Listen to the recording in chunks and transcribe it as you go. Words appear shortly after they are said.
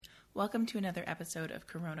Welcome to another episode of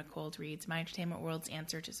Corona Cold Reads, my entertainment world's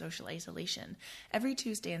answer to social isolation. Every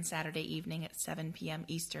Tuesday and Saturday evening at 7 p.m.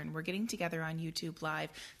 Eastern, we're getting together on YouTube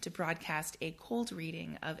Live to broadcast a cold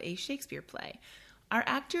reading of a Shakespeare play. Our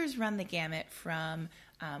actors run the gamut from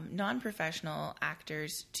non-professional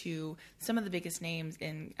actors to some of the biggest names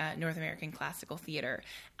in North American classical theater.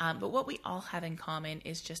 But what we all have in common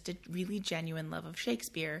is just a really genuine love of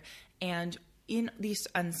Shakespeare. And in these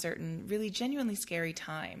uncertain, really genuinely scary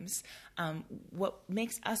times, what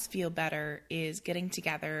makes us feel better is getting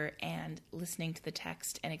together and listening to the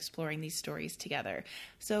text and exploring these stories together.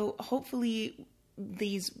 So hopefully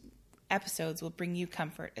these episodes will bring you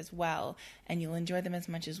comfort as well, and you'll enjoy them as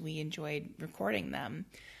much as we enjoyed recording them.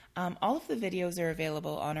 All of the videos are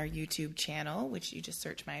available on our YouTube channel, which you just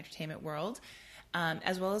search My Entertainment World,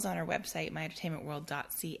 as well as on our website,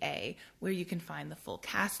 myentertainmentworld.ca, where you can find the full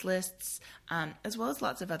cast lists, as well as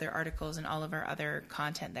lots of other articles and all of our other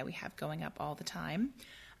content that we have going up all the time.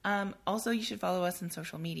 Also, you should follow us on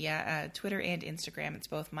social media, Twitter and Instagram. It's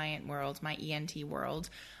both My Ent World, My ENT World.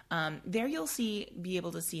 There you'll be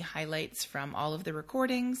able to see highlights from all of the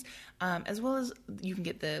recordings, as well as you can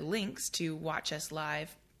get the links to watch us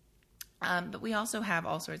live. But we also have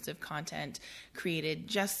all sorts of content created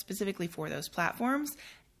just specifically for those platforms.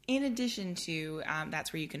 In addition to,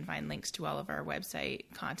 that's where you can find links to all of our website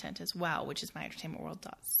content as well, which is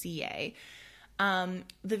myentertainmentworld.ca.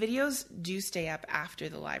 The videos do stay up after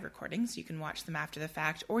the live recording, so you can watch them after the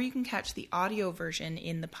fact, or you can catch the audio version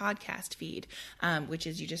in the podcast feed, which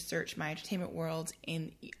is you just search My Entertainment World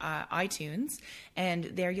in iTunes, and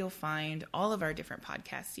there you'll find all of our different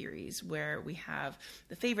podcast series, where we have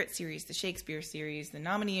the favorite series, the Shakespeare series, the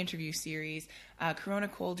nominee interview series, Corona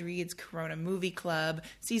Cold Reads, Corona Movie Club,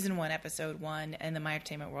 Season 1, Episode 1, and the My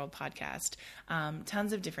Entertainment World podcast.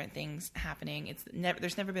 Tons of different things happening.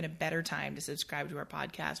 There's never been a better time to subscribe to our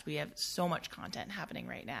podcast. We have so much content happening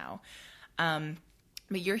right now.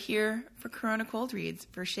 But you're here for Corona Cold Reads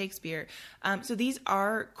for Shakespeare. So these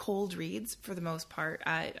are cold reads for the most part.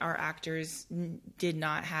 Our actors did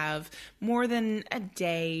not have more than a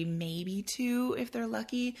day, maybe two, if they're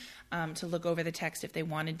lucky, to look over the text if they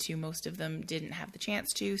wanted to. Most of them didn't have the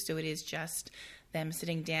chance to, so it is just them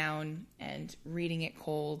sitting down and reading it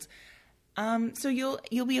cold. So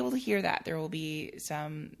you'll be able to hear that. There will be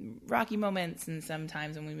some rocky moments and some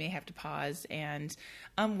times when we may have to pause and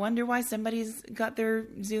wonder why somebody's got their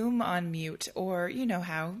Zoom on mute, or you know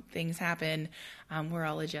how things happen. We're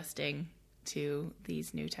all adjusting to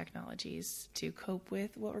these new technologies to cope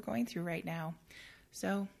with what we're going through right now.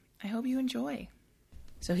 So I hope you enjoy.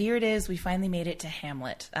 So here it is. We finally made it to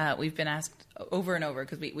Hamlet. We've been asked over and over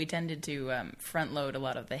because we tended to front load a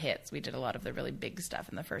lot of the hits. We did a lot of the really big stuff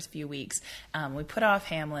in the first few weeks. We put off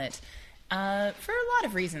Hamlet for a lot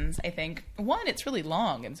of reasons, I think. One, it's really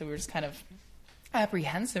long, and so we were just kind of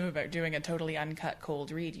apprehensive about doing a totally uncut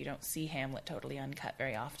cold read. You don't see Hamlet totally uncut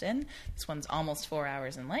very often. This one's almost 4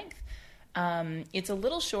 hours in length. It's a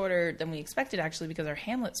little shorter than we expected, actually, because our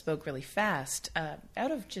Hamlet spoke really fast,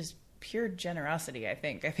 out of just pure generosity, I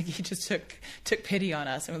think. I think he just took pity on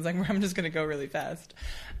us and was like, I'm just going to go really fast.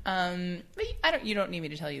 But you don't need me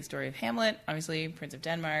to tell you the story of Hamlet. Obviously, Prince of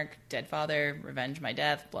Denmark, dead father, revenge my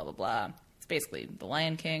death, blah, blah, blah. It's basically The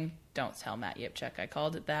Lion King. Don't tell Matt Yipchuk I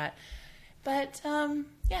called it that. But,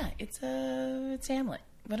 yeah, it's Hamlet.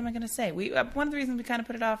 What am I going to say? One of the reasons we kind of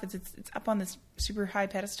put it off is it's up on this super high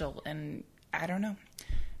pedestal, and I don't know.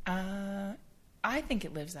 I think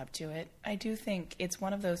it lives up to it. I do think it's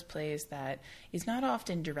one of those plays that is not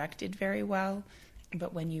often directed very well,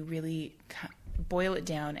 but when you really boil it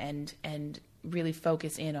down and really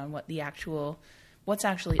focus in on what's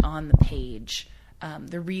actually on the page,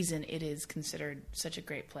 the reason it is considered such a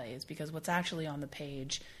great play is because what's actually on the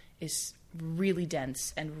page is really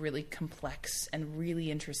dense and really complex and really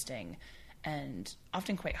interesting and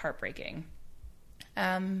often quite heartbreaking.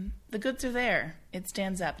 The goods are there. It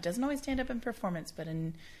stands up. It doesn't always stand up in performance, but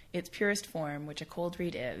in its purest form, which a cold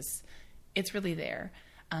read is, it's really there.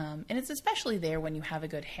 And it's especially there when you have a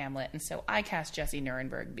good Hamlet. And so I cast Jesse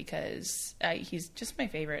Nuremberg because he's just my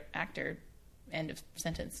favorite actor. End of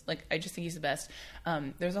sentence. Like, I just think he's the best.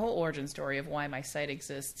 There's a whole origin story of why my site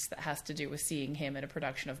exists that has to do with seeing him in a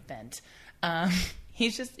production of Bent.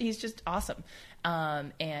 He's just awesome.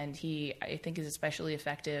 And he, I think, is especially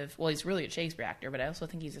effective. Well, he's really a Shakespeare actor, but I also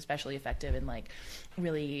think he's especially effective in like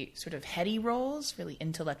really sort of heady roles, really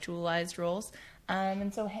intellectualized roles.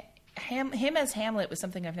 And so him as Hamlet was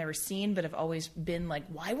something I've never seen, but I've always been like,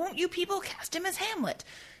 why won't you people cast him as Hamlet?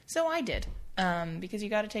 So I did, because you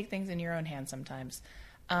got to take things in your own hands sometimes.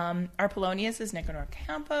 Our Polonius is Nicanor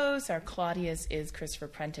Campos, our Claudius is Christopher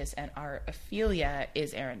Prentice, and our Ophelia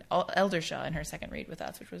is Erin Eldershaw in her second read with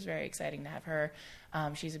us, which was very exciting to have her.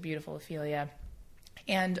 She's a beautiful Ophelia.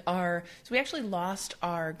 And so we actually lost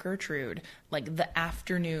our Gertrude like the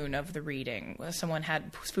afternoon of the reading. Someone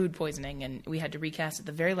had food poisoning and we had to recast at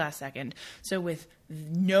the very last second. So with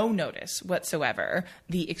no notice whatsoever,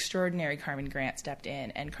 the extraordinary Carmen Grant stepped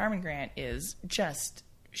in. And Carmen Grant is just,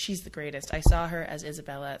 she's the greatest. I saw her as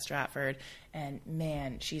Isabella at Stratford and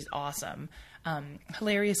man, she's awesome.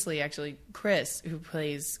 Hilariously, actually, Chris, who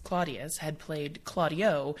plays Claudius, had played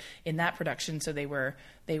Claudio in that production, so they were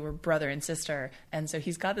brother and sister. And so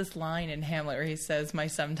he's got this line in Hamlet where he says, "My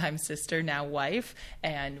sometime sister, now wife,"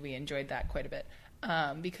 and we enjoyed that quite a bit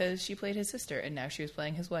because she played his sister, and now she was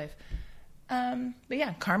playing his wife. But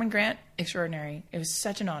yeah, Carmen Grant, extraordinary. It was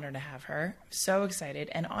such an honor to have her. So excited,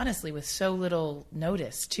 and honestly, with so little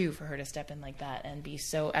notice too, for her to step in like that and be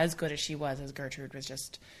so as good as she was as Gertrude was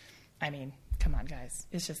just. I mean, come on, guys.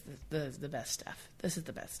 It's just the best stuff. This is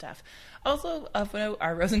the best stuff. Also,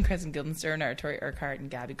 our Rosencrantz and Guildenstern are Tori Urquhart and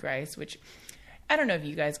Gabby Grice, which I don't know if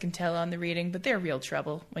you guys can tell on the reading, but they're real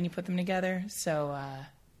trouble when you put them together. So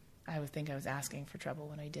I would think I was asking for trouble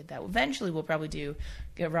when I did that. Eventually, we'll probably do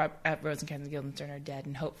Rosencrantz and Guildenstern are dead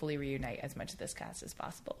and hopefully reunite as much of this cast as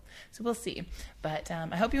possible. So we'll see. But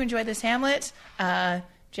I hope you enjoyed this Hamlet.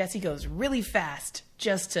 Jesse goes really fast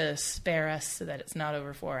just to spare us so that it's not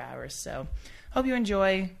over 4 hours. So hope you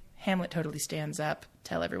enjoy. Hamlet totally stands up.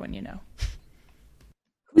 Tell everyone you know.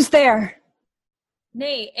 Who's there?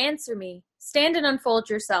 Nay, answer me. Stand and unfold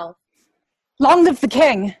yourself. Long live the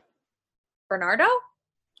king. Bernardo?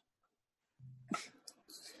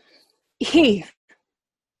 He.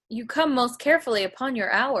 You come most carefully upon your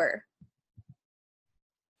hour.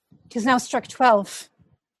 'Tis now struck 12.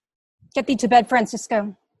 Get thee to bed,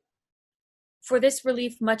 Francisco. For this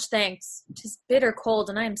relief much thanks. 'Tis bitter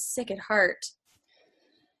cold, and I am sick at heart.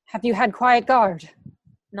 Have you had quiet guard?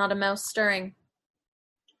 Not a mouse stirring.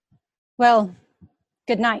 Well,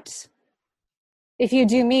 good night. If you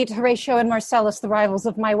do meet Horatio and Marcellus, the rivals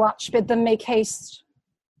of my watch, bid them make haste.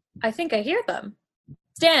 I think I hear them.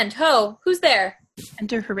 Stand, ho, who's there?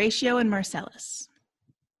 Enter Horatio and Marcellus.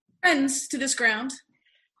 Friends to this ground.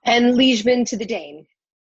 And liegemen to the Dane.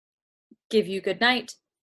 Give you good night.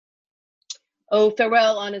 Oh,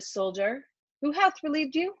 farewell, honest soldier. Who hath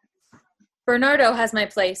relieved you? Bernardo has my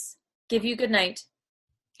place. Give you good night.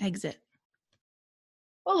 Exit.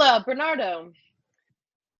 Hola, Bernardo.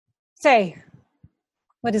 Say,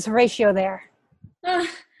 what is Horatio there? A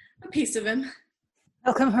piece of him.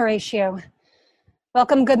 Welcome, Horatio.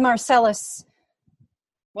 Welcome, good Marcellus.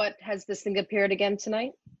 What, has this thing appeared again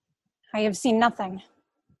tonight? I have seen nothing.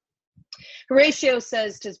 Horatio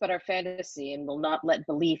says 'tis but our fantasy, and will not let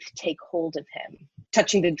belief take hold of him,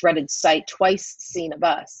 touching the dreaded sight twice seen of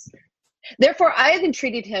us. Therefore I have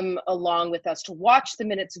entreated him along with us to watch the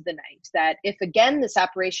minutes of the night, that if again this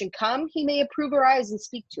apparition come, he may approve our eyes and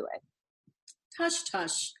speak to it. Tush,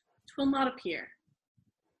 tush. 'Twill not appear.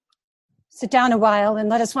 Sit down a while, and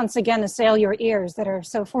let us once again assail your ears that are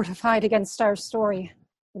so fortified against our story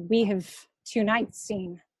that we have 2 nights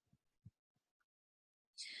seen.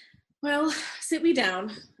 Well, sit we down,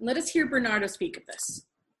 and let us hear Bernardo speak of this.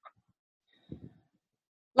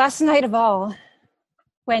 Last night of all,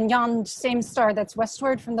 when yon same star that's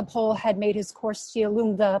westward from the pole had made his course to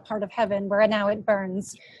illume the part of heaven where now it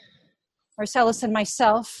burns, Marcellus and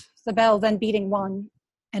myself, the bell then beating one.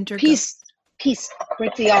 Enter. Peace, peace,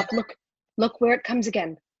 break thee off. Look where it comes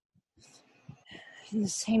again. In the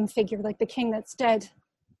same figure like the king that's dead.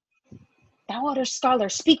 Thou art a scholar,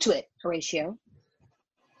 speak to it, Horatio.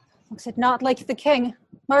 Looks it not like the king?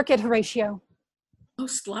 Mark it, Horatio.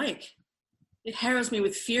 Most like. It harrows me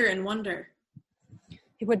with fear and wonder.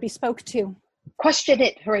 It would be spoke to. Question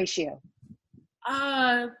it, Horatio.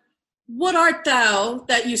 What art thou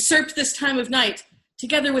that usurped this time of night,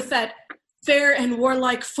 together with that fair and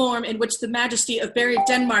warlike form in which the majesty of buried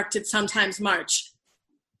Denmark did sometimes march?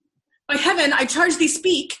 By heaven, I charge thee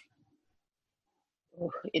speak.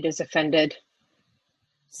 Oh, it is offended.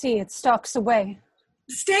 See, it stalks away.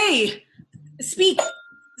 Stay! Speak!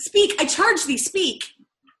 Speak! I charge thee, speak!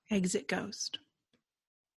 Exit ghost.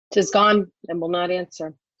 'Tis gone, and will not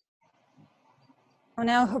answer. Oh,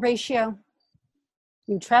 now, Horatio,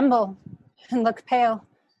 you tremble and look pale.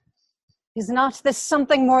 Is not this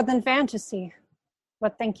something more than fantasy?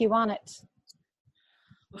 What think you on it?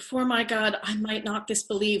 Before my God, I might not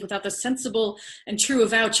disbelieve without the sensible and true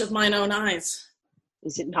avouch of mine own eyes.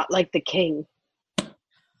 Is it not like the king?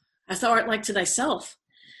 As thou art like to thyself.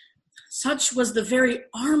 Such was the very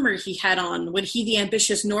armor he had on when he the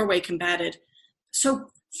ambitious Norway combated.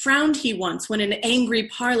 So Frowned he once when in angry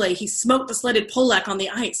parley he smote the sledded Polak on the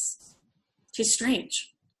ice. 'Tis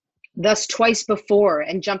strange. Thus twice before,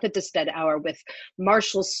 and jumped at the stead hour, with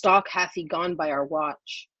martial stalk hath he gone by our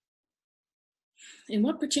watch. In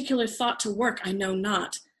what particular thought to work I know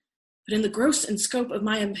not, but in the gross and scope of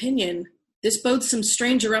my opinion, this bodes some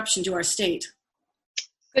strange eruption to our state.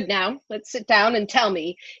 Good now, let's sit down and tell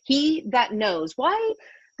me, he that knows, why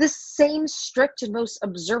this same strict and most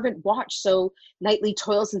observant watch so nightly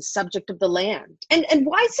toils in subject of the land? And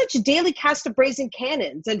why such daily cast of brazen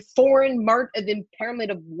cannons and foreign mart of impairment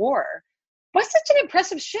of war? Why such an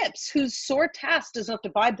impressive ships, whose sore task does not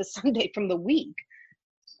divide the Sunday from the week?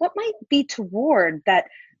 What might be toward that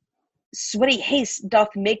sweaty haste doth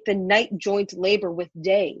make the night joint labor with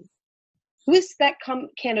day? Who is that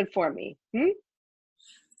cannon for me?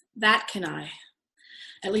 That can I.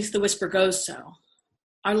 At least the whisper goes so.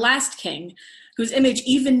 Our last king, whose image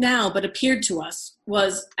even now but appeared to us,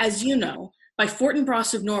 was, as you know, by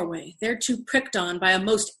Fortinbras of Norway, thereto pricked on by a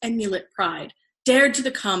most emulate pride, dared to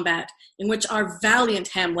the combat in which our valiant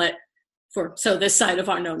Hamlet, for so this side of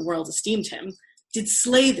our known world esteemed him, did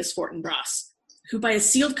slay this Fortinbras, who by a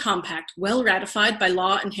sealed compact, well ratified by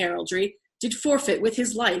law and heraldry, did forfeit with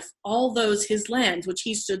his life all those his lands which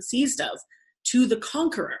he stood seized of, to the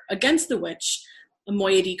conqueror, against the which a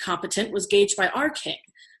moiety competent was gauged by our king,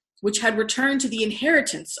 which had returned to the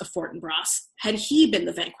inheritance of Fortinbras, had he been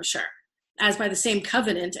the vanquisher, as by the same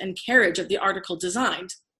covenant and carriage of the article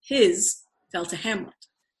designed, his fell to Hamlet.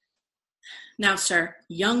 Now, sir,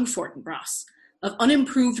 young Fortinbras, of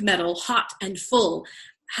unimproved metal, hot and full,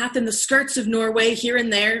 hath in the skirts of Norway here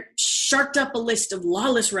and there sharked up a list of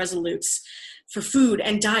lawless resolutes for food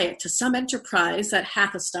and diet to some enterprise that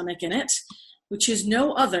hath a stomach in it, which is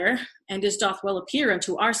no other, and as doth well appear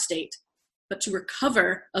unto our state, but to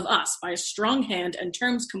recover of us by a strong hand and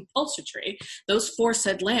terms compulsory those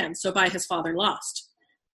foresaid lands so by his father lost.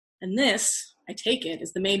 And this, I take it,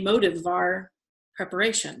 is the main motive of our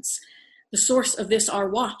preparations, the source of this our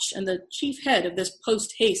watch, and the chief head of this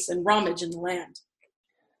post-haste and romage in the land.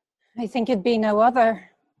 I think it be no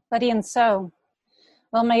other, but e'en so.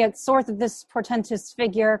 Well may it sort that this portentous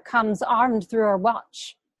figure comes armed through our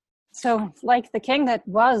watch. So, like the king that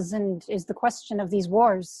was and is the question of these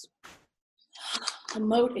wars. A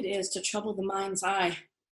mote it is to trouble the mind's eye.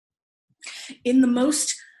 In the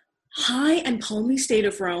most high and palmy state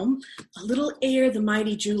of Rome, a little ere the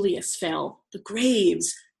mighty Julius fell, the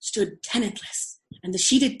graves stood tenantless, and the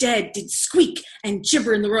sheeted dead did squeak and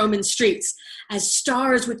gibber in the Roman streets, as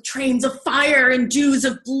stars with trains of fire and dews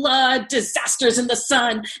of blood, disasters in the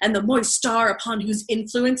sun, and the moist star upon whose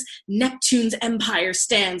influence Neptune's empire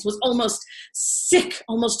stands was almost sick,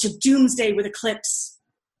 almost to doomsday with eclipse.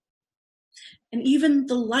 And even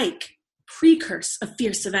the like precurse of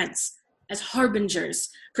fierce events, as harbingers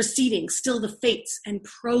preceding still the fates and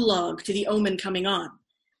prologue to the omen coming on,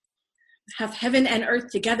 have heaven and earth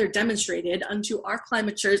together demonstrated unto our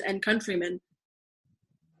climatures and countrymen.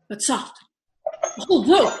 But soft.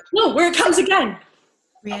 Oh, no, where it comes again.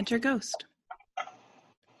 Re-enter Ghost.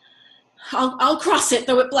 I'll cross it,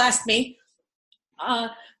 though it blast me.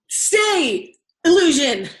 Stay,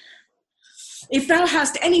 illusion. If thou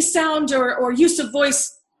hast any sound or use of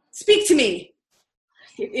voice, speak to me.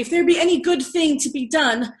 If there be any good thing to be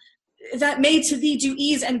done, that may to thee do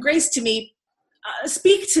ease and grace to me,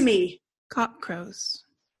 speak to me. Cock crows.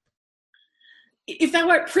 If thou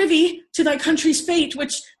art privy to thy country's fate,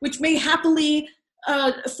 which may happily,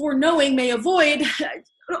 foreknowing, may avoid,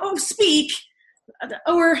 speak.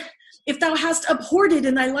 Or if thou hast abhorred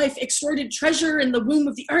in thy life extorted treasure in the womb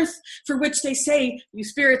of the earth, for which they say you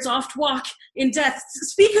spirits oft walk in death,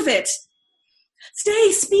 speak of it.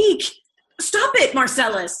 Stay, speak. Stop it,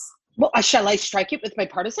 Marcellus. Well, shall I strike it with my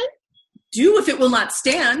partisan? Do if it will not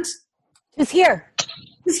stand. 'Tis here.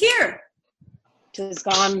 'Tis here. 'Tis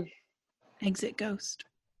gone. Exit Ghost.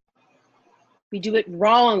 We do it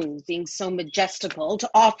wrong, being so majestical, to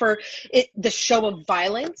offer it the show of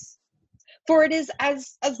violence. For it is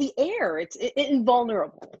as the air, it's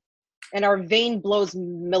invulnerable, and our vein blows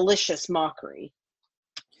malicious mockery.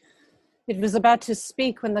 It was about to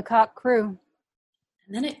speak when the cock crew.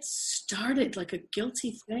 And then it started like a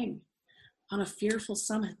guilty thing on a fearful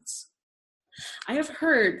summons. I have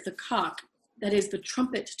heard the cock, that is the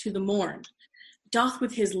trumpet to the morn, doth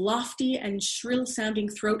with his lofty and shrill-sounding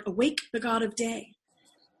throat awake the god of day.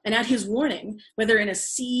 And at his warning, whether in a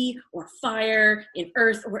sea or fire, in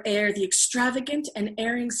earth or air, the extravagant and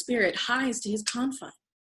erring spirit hies to his confine.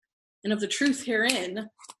 And of the truth herein,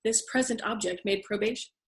 this present object made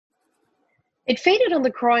probation. It faded on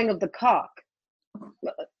the crowing of the cock.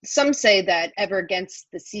 Some say that ever against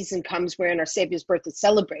the season comes wherein our Savior's birth is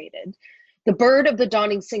celebrated. The bird of the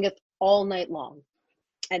dawning singeth all night long.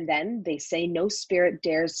 And then they say no spirit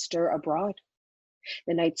dares stir abroad.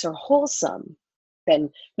 The nights are wholesome.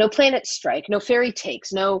 Then no planet strike, no fairy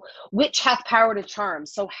takes, no witch hath power to charm.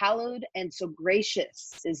 So hallowed and so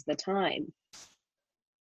gracious is the time.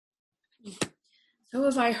 So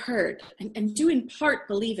have I heard, and do in part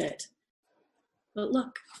believe it. But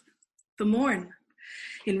look, the morn,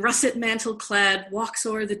 in russet mantle clad, walks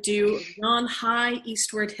o'er the dew of yon high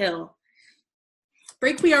eastward hill.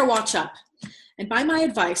 Break we our watch up, and by my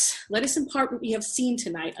advice, let us impart what we have seen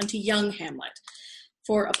tonight unto young Hamlet.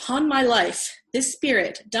 For upon my life, this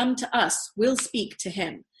spirit, dumb to us, will speak to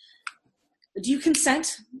him. Do you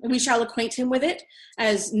consent? We shall acquaint him with it,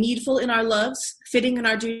 as needful in our loves, fitting in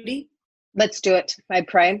our duty. Let's do it, I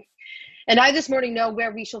pray. And I this morning know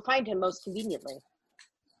where we shall find him most conveniently.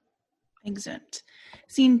 Exeunt.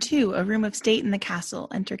 Scene 2, a room of state in the castle.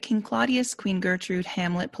 Enter King Claudius, Queen Gertrude,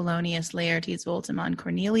 Hamlet, Polonius, Laertes, Voltimand,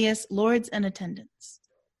 Cornelius, lords and attendants.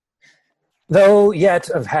 Though yet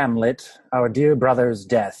of Hamlet, our dear brother's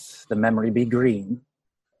death, the memory be green,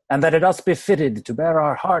 and that it us befitted to bear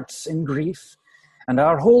our hearts in grief, and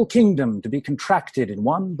our whole kingdom to be contracted in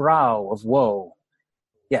one brow of woe,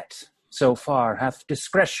 yet so far hath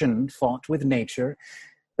discretion fought with nature,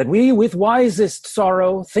 that we with wisest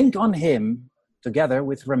sorrow think on him, together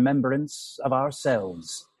with remembrance of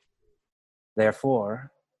ourselves.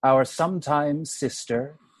 Therefore, our sometime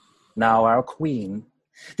sister, now our queen,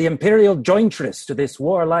 the imperial jointress to this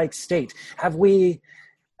warlike state, have we,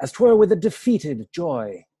 as 'twere with a defeated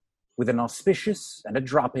joy, with an auspicious and a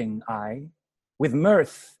dropping eye, with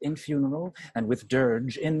mirth in funeral and with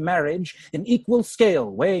dirge in marriage, in equal scale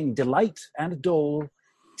weighing delight and dole,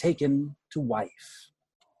 taken to wife.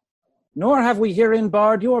 Nor have we herein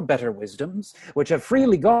barred your better wisdoms, which have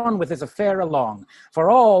freely gone with this affair along,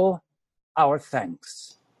 for all our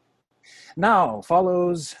thanks. Now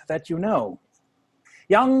follows that you know.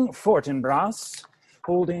 Young Fortinbras,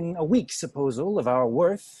 holding a weak supposal of our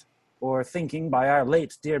worth, or thinking by our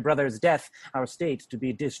late dear brother's death our state to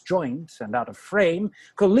be disjoint and out of frame,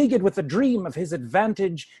 colleagued with the dream of his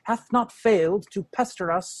advantage, hath not failed to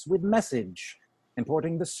pester us with message,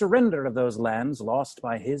 importing the surrender of those lands lost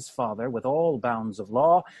by his father with all bounds of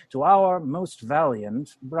law to our most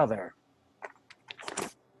valiant brother.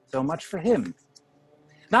 So much for him.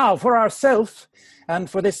 Now for ourself, and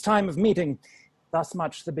for this time of meeting, thus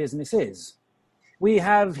much the business is. We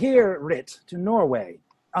have here writ to Norway,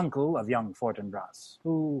 uncle of young Fortinbras,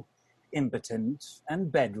 who, impotent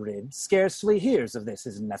and bedrid, scarcely hears of this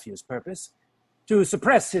his nephew's purpose, to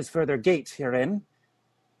suppress his further gait herein,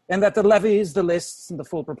 and that the levies, the lists, and the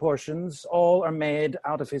full proportions all are made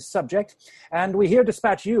out of his subject, and we here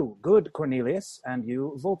dispatch you, good Cornelius, and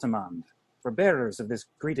you, Voltimand, for bearers of this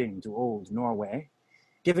greeting to old Norway,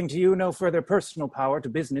 giving to you no further personal power to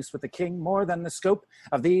business with the king more than the scope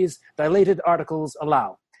of these dilated articles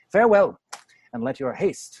allow. Farewell, and let your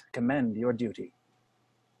haste commend your duty.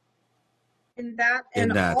 In that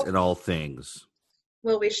in all things,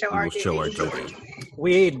 will we show our duty.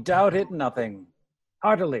 We doubt it nothing.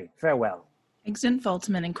 Heartily farewell. Exeunt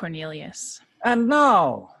Voltimand and Cornelius. And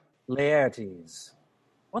now, Laertes,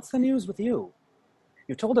 what's the news with you?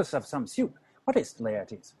 You told us of some suit. What is it,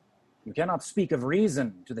 Laertes? You cannot speak of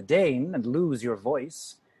reason to the Dane and lose your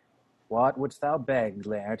voice. What wouldst thou beg,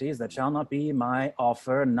 Laertes, that shall not be my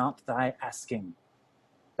offer, not thy asking?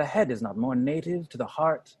 The head is not more native to the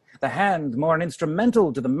heart, the hand more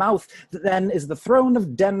instrumental to the mouth, than is the throne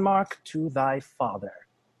of Denmark to thy father.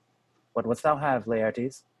 What wouldst thou have,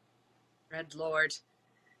 Laertes? Dread Lord,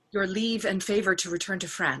 your leave and favour to return to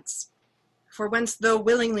France. For whence, though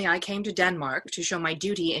willingly I came to Denmark to show my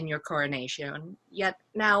duty in your coronation, yet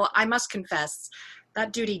now I must confess,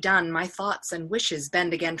 that duty done, my thoughts and wishes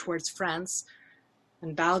bend again towards France,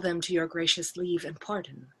 and bow them to your gracious leave and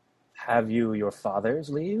pardon. Have you your father's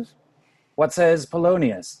leave? What says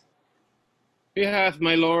Polonius? He hath,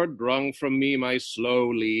 my lord, wrung from me my slow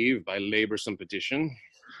leave by laboursome petition,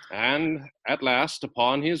 and at last,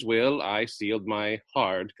 upon his will, I sealed my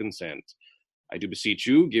hard consent. I do beseech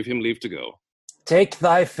you, give him leave to go. Take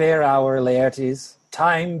thy fair hour, Laertes.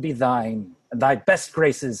 Time be thine, and thy best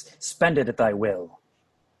graces spend it at thy will.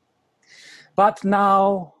 But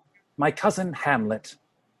now, my cousin Hamlet,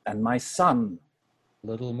 and my son.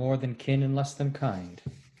 Little more than kin and less than kind.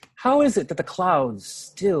 How is it that the clouds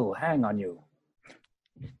still hang on you?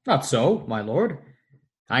 Not so, my lord.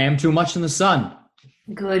 I am too much in the sun.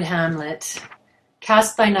 Good Hamlet,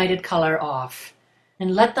 cast thy nighted colour off,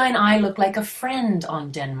 and let thine eye look like a friend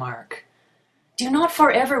on Denmark. Do not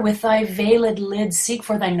forever with thy veiled lid seek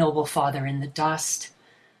for thy noble father in the dust.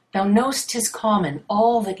 Thou know'st 'tis common,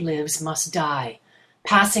 all that lives must die,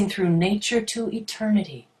 passing through nature to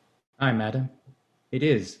eternity. Aye, madam, it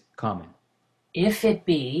is common. If it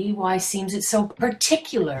be, why seems it so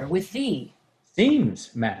particular with thee?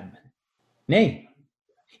 Seems, madam. Nay,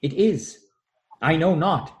 it is. I know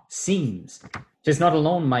not, seems. 'Tis not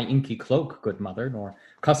alone my inky cloak, good mother, nor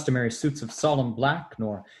customary suits of solemn black,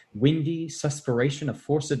 nor windy suspiration of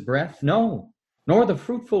forced breath, no, nor the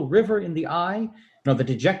fruitful river in the eye, nor the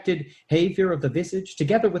dejected haviour of the visage,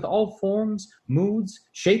 together with all forms, moods,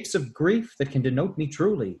 shapes of grief that can denote me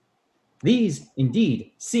truly. These,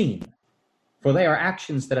 indeed, seem, for they are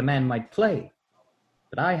actions that a man might play,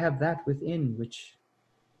 but I have that within which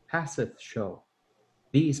passeth show,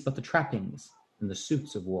 these but the trappings and the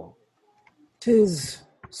suits of war. 'Tis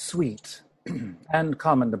sweet and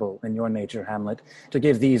commendable in your nature, Hamlet, to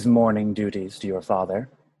give these mourning duties to your father.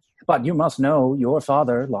 But you must know your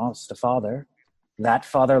father lost a father. That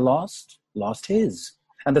father lost his,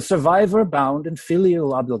 and the survivor bound in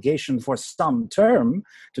filial obligation for some term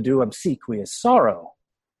to do obsequious sorrow.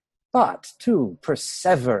 But to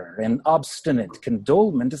persever in obstinate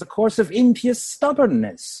condolement is a course of impious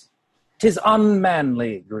stubbornness. 'Tis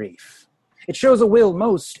unmanly grief. It shows a will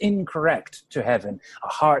most incorrect to heaven, a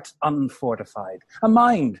heart unfortified, a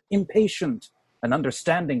mind impatient, an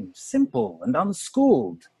understanding simple and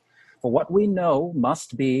unschooled. For what we know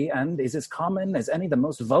must be and is as common as any the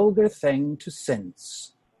most vulgar thing to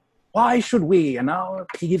sense. Why should we in our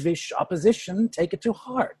peevish opposition take it to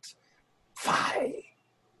heart? Fie!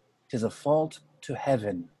 'Tis a fault to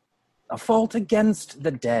heaven, a fault against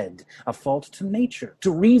the dead, a fault to nature,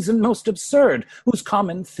 to reason most absurd, whose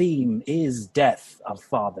common theme is death of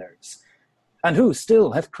fathers, and who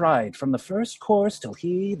still hath cried from the first course till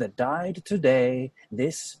he that died today,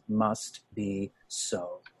 this must be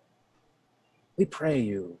so. We pray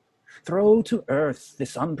you, throw to earth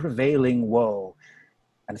this unprevailing woe,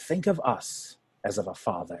 and think of us as of a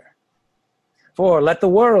father. For let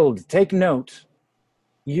the world take note,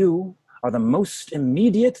 you are the most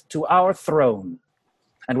immediate to our throne,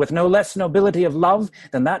 and with no less nobility of love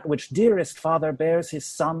than that which dearest father bears his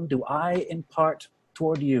son, do I impart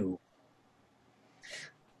toward you.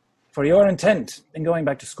 For your intent in going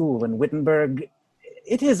back to school in Wittenberg,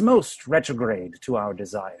 it is most retrograde to our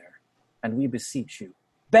desire, and we beseech you,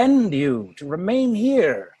 bend you to remain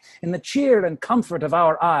here in the cheer and comfort of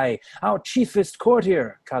our eye, our chiefest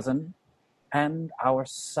courtier, cousin, and our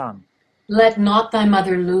son. Let not thy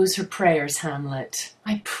mother lose her prayers, Hamlet.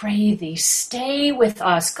 I pray thee, stay with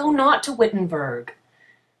us. Go not to Wittenberg.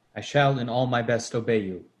 I shall in all my best obey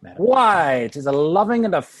you, madam. Why, 'tis a loving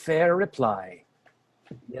and a fair reply.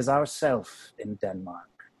 He is ourself in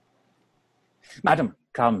Denmark. Madam,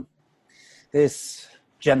 come. This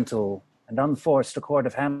gentle and unforced accord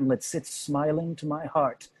of Hamlet sits smiling to my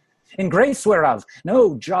heart, in grace whereof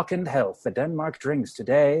no jocund health the Denmark drinks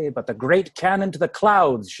today, but the great cannon to the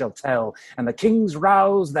clouds shall tell, and the kings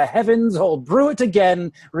rouse the heavens, hold brew it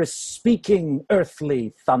again, respeaking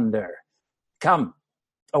earthly thunder. Come,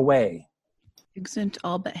 away. Exeunt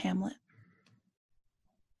all but Hamlet.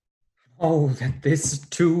 Oh, that this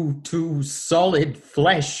too solid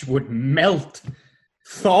flesh would melt,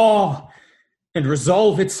 thaw, and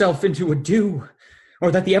resolve itself into a dew, or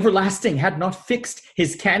that the everlasting had not fixed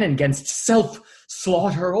his cannon against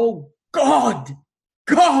self-slaughter. Oh, God!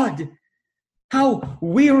 God! How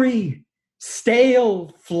weary,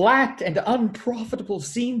 stale, flat, and unprofitable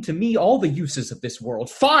seem to me all the uses of this world.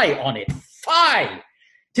 Fie on it! Fie!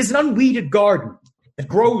 'Tis an unweeded garden that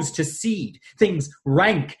grows to seed. Things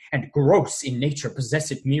rank and gross in nature possess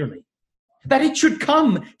it merely. That it should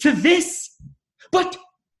come to this! But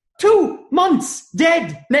 2 months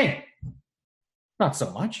dead! Nay, not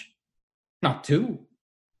so much, not 2.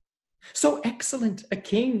 So excellent a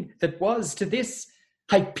king that was to this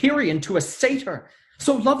Hyperion to a satyr,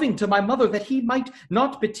 so loving to my mother that he might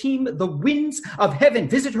not beteem the winds of heaven,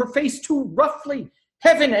 visit her face too roughly.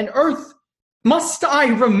 Heaven and earth, must I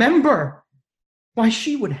remember? Why,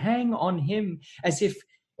 she would hang on him as if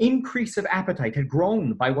increase of appetite had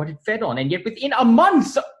grown by what it fed on, and yet within a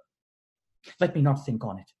month, let me not think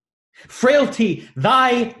on it. Frailty,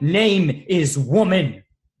 thy name is woman.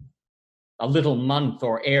 A little month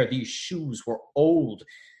or ere these shoes were old,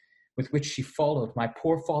 with which she followed my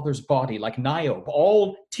poor father's body like Niobe,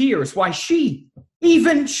 all tears. Why, she,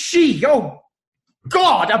 even she, oh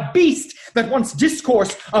God, a beast that once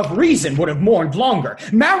discourse of reason would have mourned longer,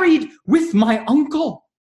 married with my uncle,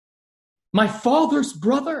 my father's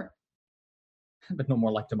brother, but no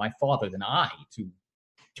more like to my father than I to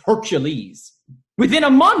Hercules. Within a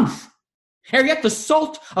month, Ere yet the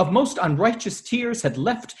salt of most unrighteous tears had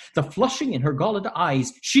left the flushing in her galled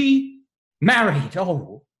eyes, she married.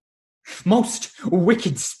 Oh, most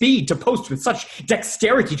wicked speed to post with such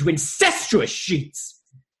dexterity to incestuous sheets.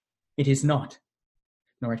 It is not,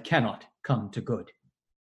 nor it cannot come to good.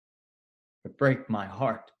 But break my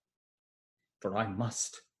heart, for I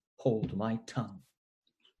must hold my tongue.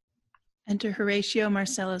 Enter Horatio,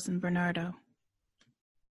 Marcellus, and Bernardo.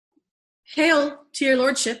 Hail to your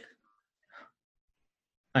lordship.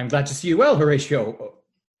 I'm glad to see you well, Horatio,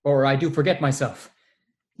 or I do forget myself.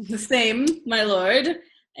 The same, my lord,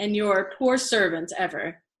 and your poor servant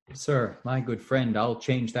ever. Sir, my good friend, I'll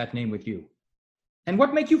change that name with you. And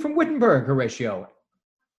what make you from Wittenberg, Horatio?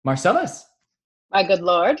 Marcellus? My good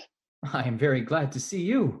lord. I am very glad to see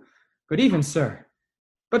you. Good even, sir.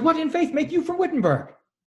 But what in faith make you from Wittenberg?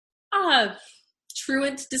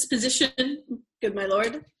 Truant disposition, good my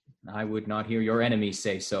lord. I would not hear your enemies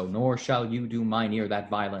say so, nor shall you do mine ear that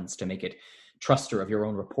violence to make it truster of your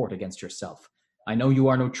own report against yourself. I know you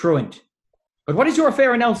are no truant. But what is your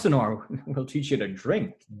affair in Elsinore? We'll teach you to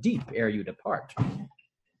drink deep ere you depart.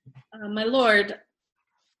 My lord,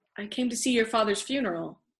 I came to see your father's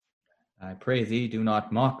funeral. I pray thee, do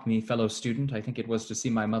not mock me, fellow student. I think it was to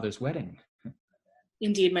see my mother's wedding.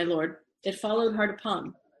 Indeed, my lord. It followed hard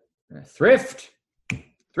upon. Thrift!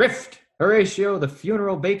 Horatio, the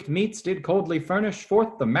funeral baked meats did coldly furnish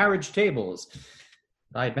forth the marriage tables.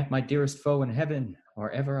 I had met my dearest foe in heaven,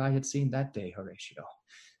 or ever I had seen that day, Horatio.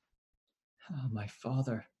 Oh, my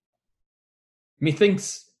father.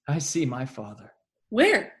 Methinks I see my father.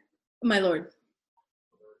 Where, my lord?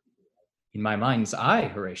 In my mind's eye,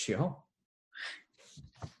 Horatio.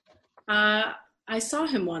 I saw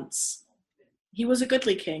him once. He was a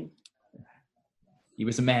goodly king. He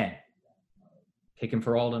was a man. Take him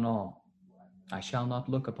for all in all. I shall not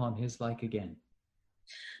look upon his like again.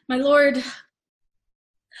 My lord,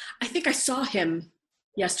 I think I saw him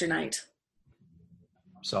yesternight.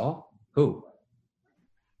 Saw? Who?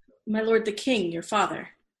 My lord, the king, your father.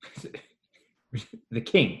 The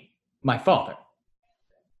king, my father.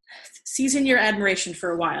 Season your admiration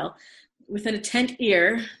for a while, with an attent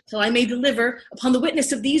ear, till I may deliver, upon the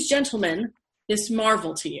witness of these gentlemen, this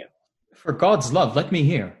marvel to you. For God's love, let me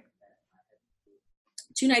hear.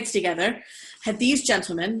 2 nights together had these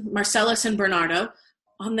gentlemen, Marcellus and Bernardo,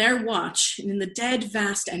 on their watch, and in the dead,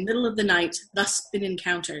 vast, and middle of the night, thus been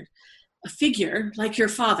encountered. A figure, like your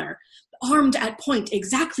father, armed at point,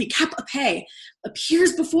 exactly cap a pay,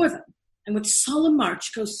 appears before them, and with solemn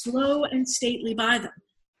march goes slow and stately by them.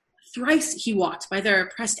 Thrice he walked by their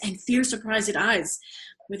oppressed and fear-surprised eyes,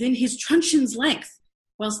 within his truncheon's length,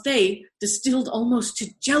 whilst they, distilled almost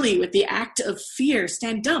to jelly with the act of fear,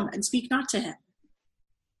 stand dumb and speak not to him.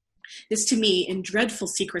 This to me in dreadful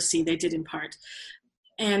secrecy they did impart,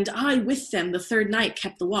 and I with them the 3rd night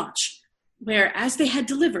kept the watch, where as they had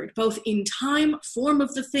delivered, both in time, form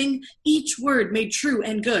of the thing, each word made true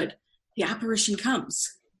and good, the apparition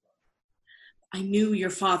comes. I knew your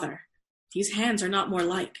father. These hands are not more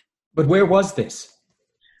like. But where was this?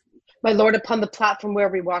 My lord, upon the platform where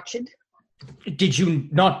we watched. Did you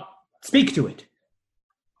not speak to it?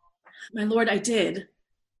 My lord, I did,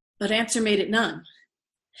 but answer made it none.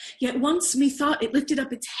 Yet once methought it lifted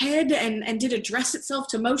up its head and did address itself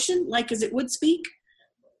to motion, like as it would speak.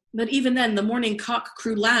 But even then the morning cock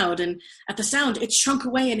crew loud, and at the sound it shrunk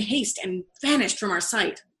away in haste and vanished from our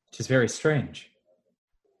sight. 'Tis very strange.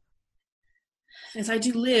 As I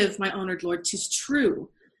do live, my honored lord, 'tis true,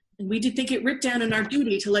 and we did think it writ down in our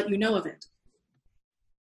duty to let you know of it.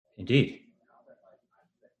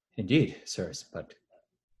 Indeed, sirs, but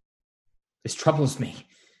this troubles me.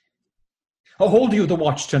 Hold you the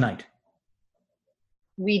watch tonight?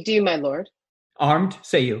 We do, my lord. Armed,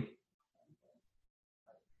 say you?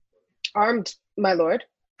 Armed, my lord.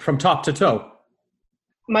 From top to toe?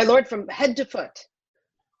 My lord, from head to foot.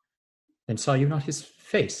 Then saw you not his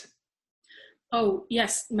face? Oh,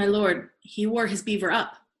 yes, my lord. He wore his beaver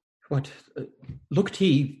up. What, looked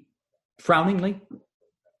he frowningly?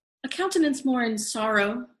 A countenance more in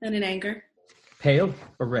sorrow than in anger. Pale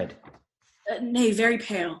or red? Nay, very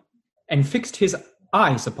pale. And fixed his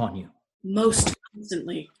eyes upon you? Most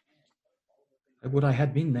constantly. I would I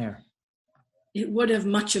had been there. It would have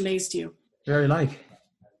much amazed you. Very like.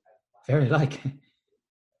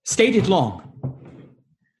 Stayed it long?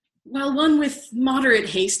 Well, one with moderate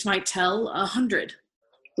haste might tell 100.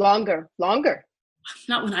 Longer.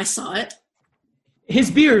 Not when I saw it.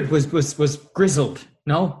 His beard was grizzled,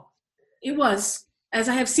 no? It was, as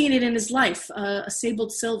I have seen it in his life, a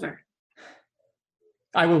sabled silver.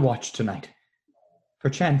 I will watch tonight.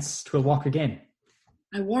 Perchance 'twill walk again.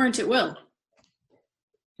 I warrant it will.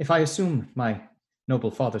 If I assume my noble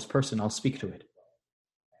father's person, I'll speak to it.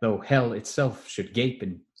 Though hell itself should gape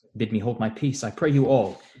and bid me hold my peace, I pray you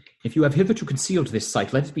all, if you have hitherto concealed this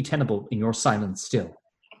sight, let it be tenable in your silence still.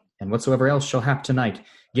 And whatsoever else shall hap tonight,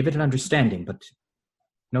 give it an understanding, but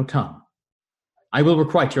no tongue. I will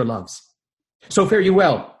requite your loves. So fare you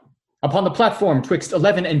well. Upon the platform twixt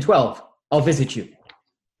 11 and 12, I'll visit you.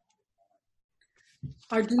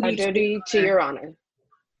 Our duty to your honor.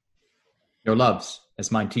 Your loves,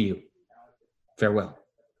 as mine to you. Farewell.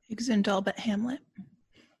 Exeunt all but Hamlet.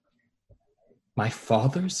 My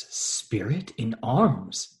father's spirit in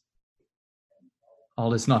arms.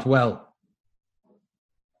 All is not well.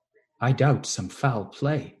 I doubt some foul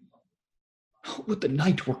play. Would the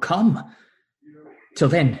night were come! Till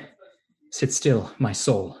then, sit still, my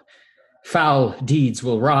soul. Foul deeds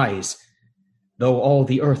will rise, though all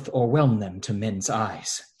the earth o'erwhelm them to men's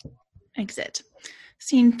eyes. Exit.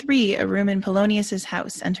 Scene 3, a room in Polonius's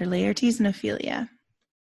house. Enter Laertes and Ophelia.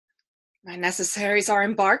 My necessaries are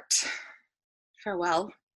embarked.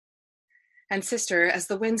 Farewell. And sister, as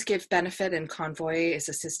the winds give benefit and convoy is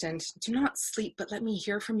assistant, do not sleep, but let me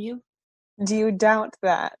hear from you. Do you doubt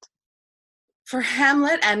that? For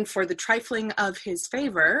Hamlet and for the trifling of his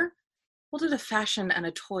favor, hold it a fashion and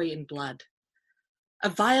a toy in blood. A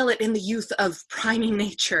violet in the youth of priming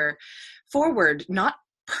nature. Forward, not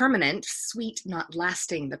permanent, sweet, not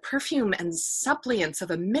lasting, the perfume and suppliance of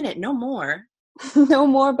a minute, no more. No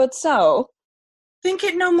more but so. Think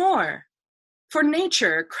it no more. For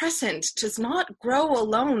nature, crescent, does not grow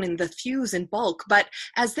alone in the thews and bulk, but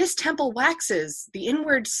as this temple waxes, the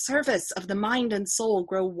inward service of the mind and soul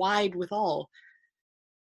grow wide withal.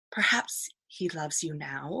 Perhaps he loves you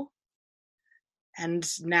now, and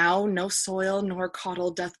now no soil nor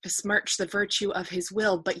caudle doth besmirch the virtue of his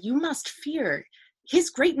will, but you must fear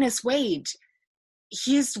his greatness weighed.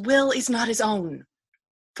 His will is not his own,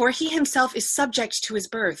 for he himself is subject to his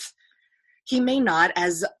birth. He may not,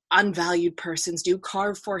 as unvalued persons do,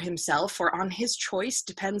 carve for himself, for on his choice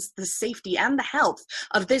depends the safety and the health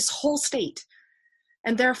of this whole state,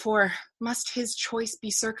 and therefore must his choice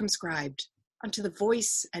be circumscribed unto the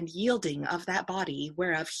voice and yielding of that body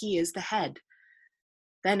whereof he is the head.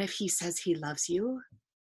 Then if he says he loves you,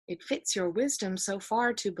 it fits your wisdom so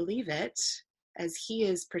far to believe it, as he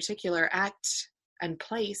is particular act and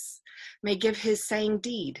place may give his saying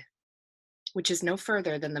deed, which is no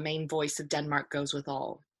further than the main voice of Denmark goes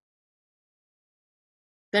withal.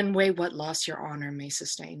 Then weigh what loss your honor may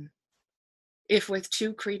sustain. If with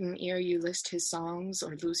too cretin ear you list his songs,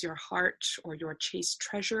 or lose your heart, or your chaste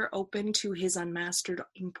treasure open to his unmastered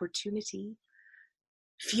importunity,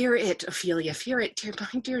 fear it, Ophelia, fear it,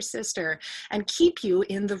 my dear sister, and keep you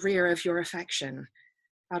in the rear of your affection,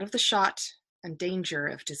 out of the shot and danger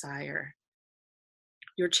of desire.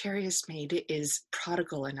 Your cherished maid is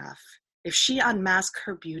prodigal enough. If she unmask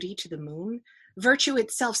her beauty to the moon, virtue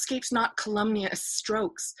itself scapes not calumnious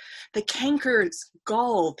strokes. The cankers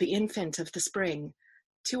gall the infant of the spring,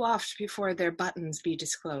 too oft before their buttons be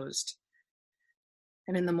disclosed.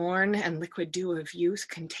 And in the morn and liquid dew of youth,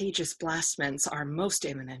 contagious blastments are most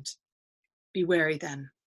imminent. Be wary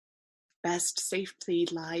then. Best safety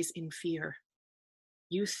lies in fear.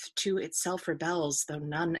 Youth to itself rebels, though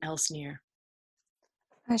none else near.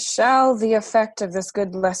 I shall the effect of this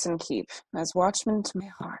good lesson keep, as watchman to my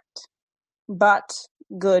heart. But,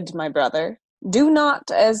 good my brother, do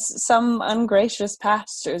not as some ungracious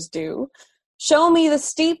pastors do. Show me the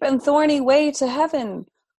steep and thorny way to heaven,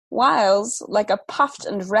 whiles, like a puffed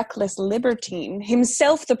and reckless libertine,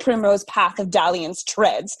 himself the primrose path of dalliance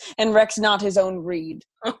treads, and recks not his own reed.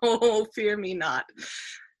 Oh, fear me not.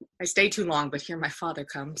 I stay too long, but here my father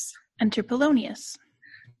comes. Enter Polonius.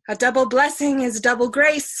 A double blessing is double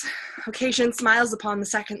grace. Occasion smiles upon the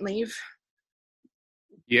second leave.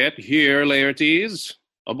 Yet here, Laertes.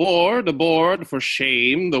 Aboard, aboard, for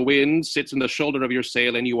shame. The wind sits in the shoulder of your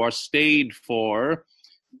sail, and you are stayed for.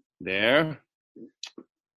 There.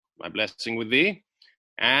 My blessing with thee.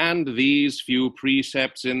 And these few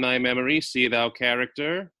precepts in thy memory, see thou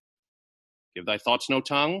character. Give thy thoughts no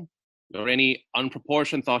tongue, nor any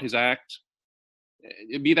unproportioned thought his act.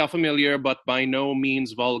 Be thou familiar, but by no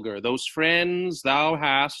means vulgar. Those friends thou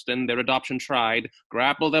hast, and their adoption tried,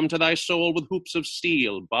 grapple them to thy soul with hoops of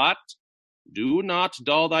steel, but do not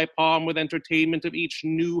dull thy palm with entertainment of each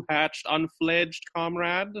new-hatched, unfledged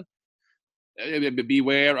comrade.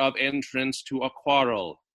 Beware of entrance to a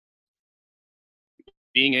quarrel.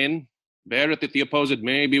 Being in, beareth that the opposed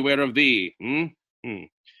may beware of thee.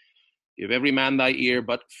 Give every man thy ear,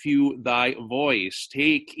 but few thy voice.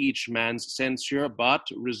 Take each man's censure, but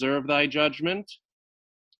reserve thy judgment.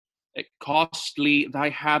 Costly thy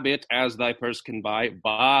habit as thy purse can buy,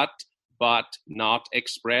 but not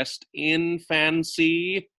expressed in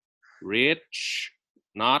fancy, rich,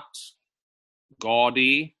 not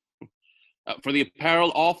gaudy. For the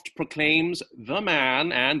apparel oft proclaims the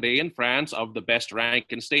man, and they in France of the best rank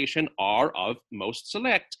and station are of most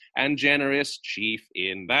select and generous chief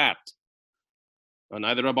in that.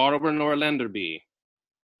 Neither a borrower nor a lender be,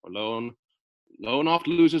 for loan oft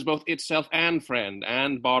loses both itself and friend,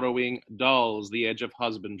 and borrowing dulls the edge of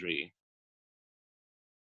husbandry.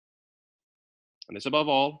 And this above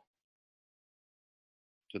all,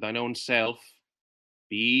 to thine own self,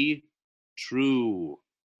 be true.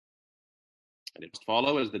 And it must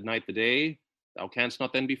follow as the night the day, thou canst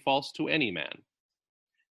not then be false to any man.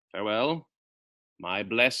 Farewell, my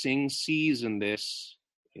blessing season this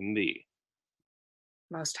in thee.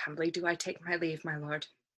 Most humbly do I take my leave, my lord.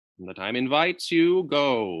 When the time invites you,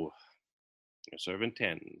 go. Your servant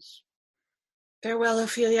tends. Farewell,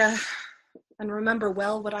 Ophelia, and remember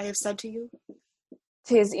well what I have said to you.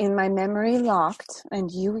 'Tis in my memory locked,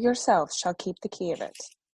 and you yourself shall keep the key of it.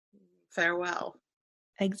 Farewell.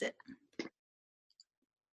 Exit.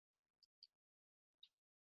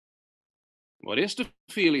 What is it,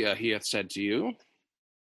 Ophelia, he hath said to you?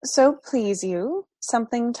 So please you,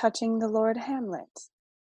 something touching the Lord Hamlet.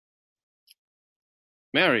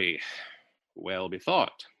 Marry, well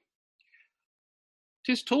bethought.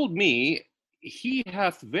 'Tis told me he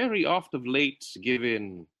hath very oft of late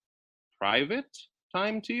given private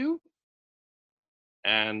time to you,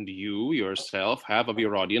 and you yourself have of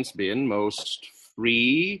your audience been most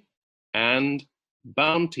free and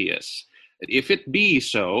bounteous. If it be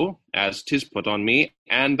so, as 'tis put on me,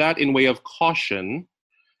 and that in way of caution,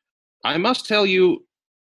 I must tell you,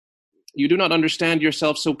 you do not understand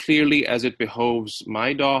yourself so clearly as it behoves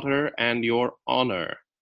my daughter and your honor.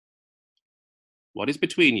 What is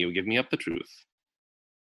between you? Give me up the truth.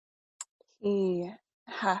 He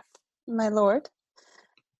hath, my lord,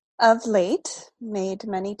 of late made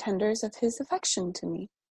many tenders of his affection to me.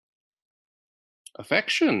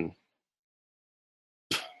 Affection?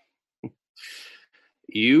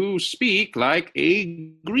 You speak like a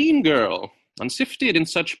green girl, unsifted in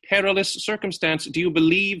such perilous circumstance. Do you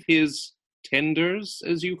believe his tenders,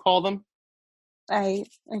 as you call them? I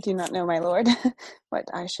do not know, my lord, what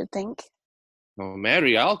I should think. Oh,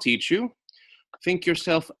 Mary, I'll teach you. Think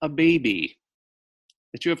yourself a baby,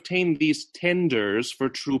 that you have tamed these tenders for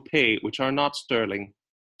true pay, which are not sterling.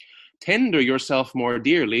 Tender yourself more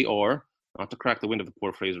dearly, or, not to crack the wind of the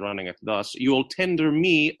poor phrase running it thus, you'll tender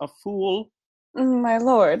me a fool. My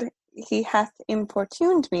lord, he hath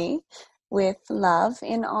importuned me with love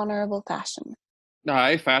in honourable fashion.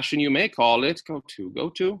 Aye, fashion you may call it. Go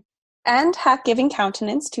to. And hath given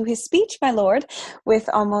countenance to his speech, my lord, with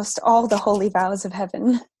almost all the holy vows of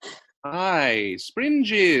heaven. Aye,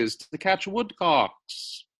 springes to catch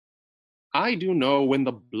woodcocks. I do know when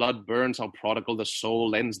the blood burns how prodigal the soul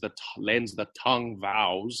lends the tongue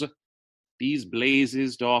vows. These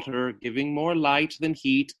blazes, daughter, giving more light than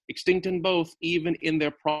heat, extinct in both, even in their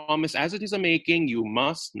promise as it is a-making, you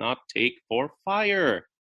must not take for fire.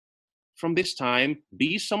 From this time,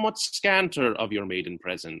 be somewhat scanter of your maiden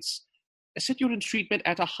presence. Set your entreatment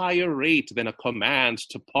at a higher rate than a command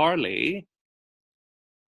to parley.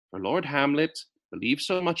 For Lord Hamlet, believe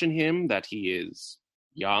so much in him that he is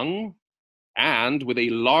young, and with a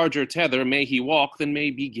larger tether may he walk than may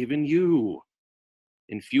be given you.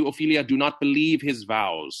 In few, Ophelia, do not believe his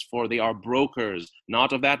vows, for they are brokers,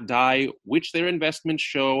 not of that dye which their investments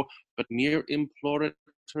show, but mere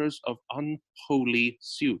implorators of unholy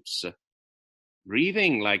suits.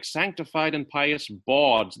 Breathing like sanctified and pious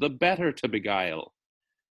bawds, the better to beguile.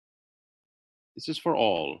 This is for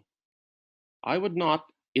all. I would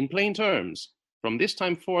not, in plain terms, from this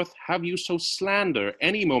time forth have you so slander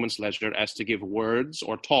any moment's leisure as to give words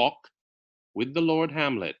or talk with the Lord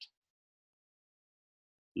Hamlet.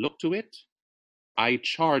 Look to it, I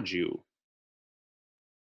charge you.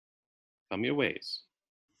 Come your ways.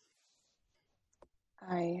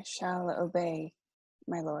 I shall obey,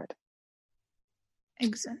 my lord.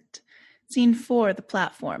 Exit. Scene 4, the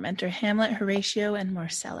platform. Enter Hamlet, Horatio, and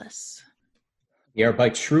Marcellus. The air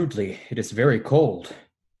bites shrewdly. It is very cold.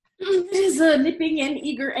 It is a nipping and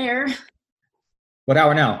eager air. What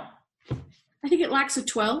hour now? I think it lacks a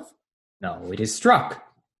 12. No, it is struck.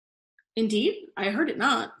 Indeed, I heard it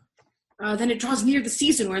not. Then it draws near the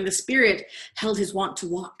season wherein the spirit held his wont to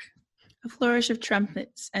walk. A flourish of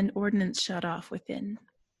trumpets and ordnance shot off within.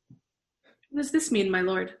 What does this mean, my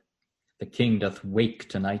lord? The king doth wake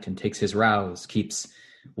tonight and takes his rouse, keeps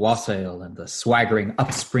wassail and the swaggering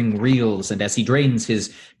upspring reels, and as he drains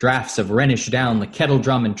his draughts of Rhenish down, the kettle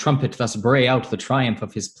drum and trumpet thus bray out the triumph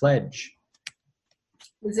of his pledge.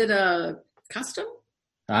 Is it a custom?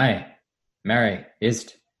 Aye, marry,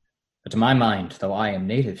 is't. But to my mind, though I am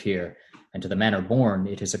native here, and to the manner born,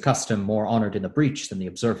 it is a custom more honoured in the breach than the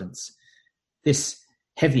observance. This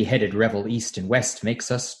heavy-headed revel east and west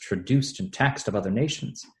makes us traduced and taxed of other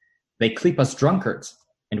nations. They cleap us drunkards,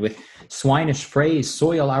 and with swinish phrase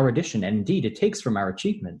soil our addition, and indeed it takes from our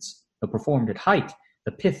achievements, though performed at height,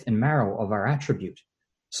 the pith and marrow of our attribute.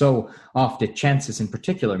 So oft it chances in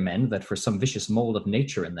particular men that for some vicious mould of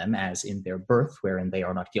nature in them, as in their birth, wherein they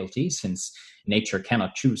are not guilty, since nature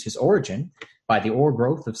cannot choose his origin, by the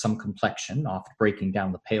o'ergrowth of some complexion, oft breaking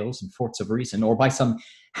down the pales and forts of reason, or by some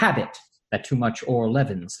habit that too much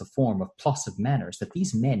o'erleavens the form of plausive manners, that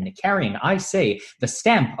these men, carrying, I say, the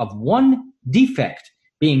stamp of one defect,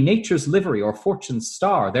 being nature's livery or fortune's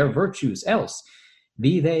star, their virtues else,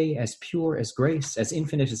 be they as pure as grace, as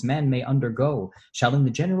infinite as man may undergo, shall in the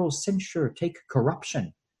general censure take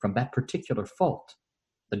corruption from that particular fault.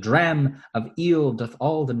 The dram of eel doth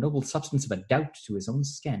all the noble substance of a doubt to his own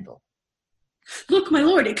scandal. Look, my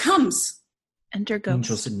lord, it comes. Enter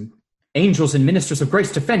Ghost. Angels and ministers of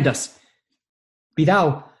grace defend us. Be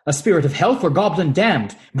thou a spirit of health or goblin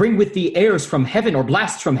damned, bring with thee airs from heaven or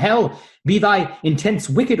blasts from hell. Be thy intents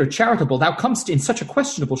wicked or charitable, thou comest in such a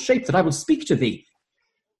questionable shape that I will speak to thee.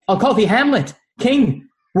 I'll call thee Hamlet, king,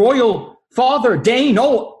 royal, father, Dane.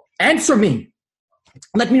 Oh, answer me.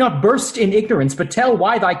 Let me not burst in ignorance, but tell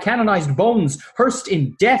why thy canonized bones, hearsed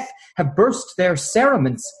in death, have burst their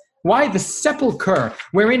cerements. Why the sepulchre,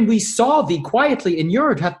 wherein we saw thee quietly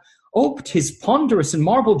inured, hath oped his ponderous and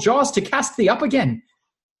marble jaws to cast thee up again.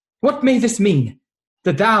 What may this mean?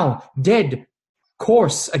 That thou, dead,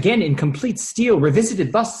 coarse, again in complete steel,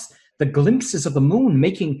 revisited thus the glimpses of the moon,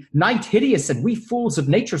 making night hideous, and we fools of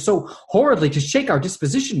nature so horridly to shake our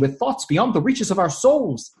disposition with thoughts beyond the reaches of our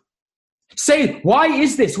souls. Say, why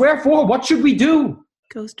is this? Wherefore? What should we do?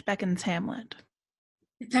 Ghost beckons Hamlet.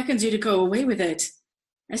 It beckons you to go away with it,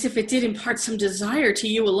 as if it did impart some desire to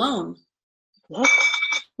you alone. Look,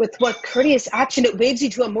 with what courteous action it waves you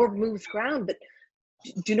to a more removed ground, but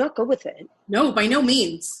do not go with it. No, by no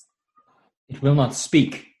means. It will not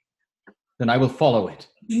speak. Then I will follow it.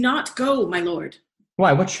 Do not go, my lord.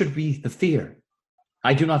 Why, what should be the fear?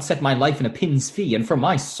 I do not set my life in a pin's fee, and for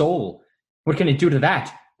my soul, what can it do to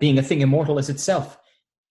that, being a thing immortal as itself?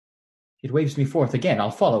 It waves me forth again, I'll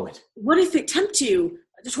follow it. What if it tempt you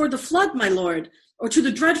toward the flood, my lord, or to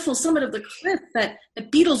the dreadful summit of the cliff that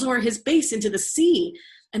beetles o'er his base into the sea,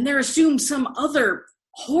 and there assumes some other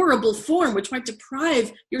horrible form which might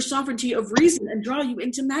deprive your sovereignty of reason and draw you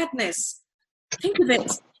into madness? Think of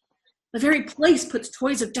it. The very place puts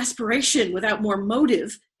toys of desperation without more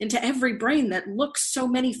motive into every brain that looks so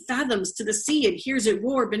many fathoms to the sea and hears it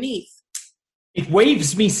roar beneath. It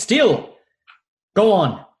waves me still. Go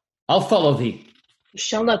on. I'll follow thee. You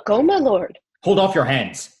shall not go, my lord. Hold off your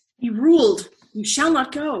hands. He ruled. You shall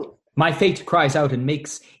not go. My fate cries out and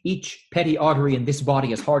makes each petty artery in this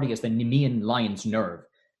body as hardy as the Nemean lion's nerve.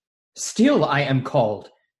 Still I am called.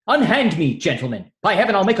 Unhand me, gentlemen. By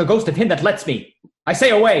heaven, I'll make a ghost of him that lets me. I say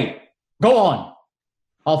away. Go on.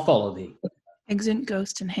 I'll follow thee. Exeunt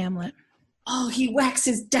Ghost and Hamlet. Oh, he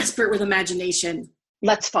waxes desperate with imagination.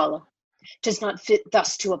 Let's follow. 'Tis not fit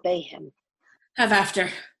thus to obey him. Have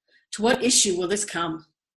after. To what issue will this come?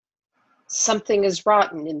 Something is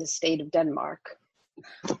rotten in the state of Denmark.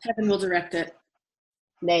 Heaven will direct it.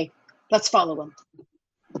 Nay, let's follow him.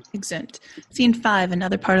 Exeunt. Scene 5,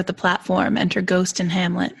 another part of the platform. Enter Ghost and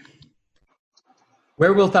Hamlet.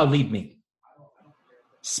 Where wilt thou lead me?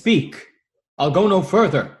 Speak. I'll go no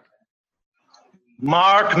further.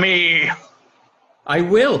 Mark me. I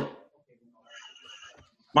will.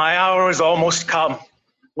 My hour is almost come,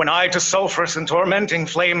 when I to sulphurous and tormenting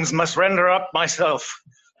flames must render up myself.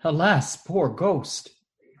 Alas, poor ghost.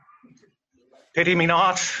 Pity me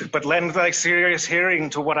not, but lend thy serious hearing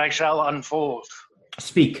to what I shall unfold.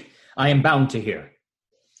 Speak. I am bound to hear.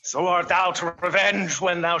 So art thou to revenge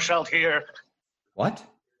when thou shalt hear. What?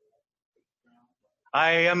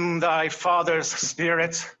 I am thy father's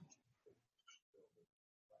spirit,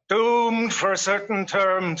 doomed for a certain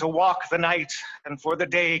term to walk the night, and for the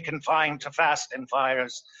day confined to fast and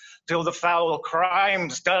fires, till the foul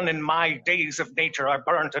crimes done in my days of nature are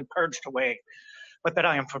burnt and purged away. But that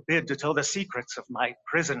I am forbid to tell the secrets of my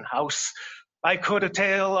prison house, I could a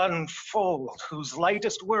tale unfold, whose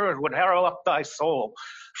lightest word would harrow up thy soul,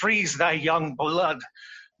 freeze thy young blood,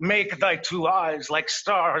 make thy two eyes like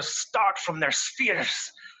stars start from their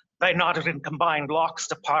spheres, thy knotted and combined locks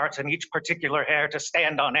to part, and each particular hair to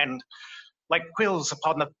stand on end, like quills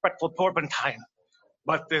upon the fretful porpentine.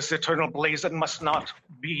 But this eternal blazon must not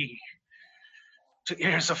be. To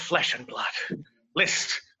ears of flesh and blood,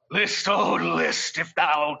 list, oh list, if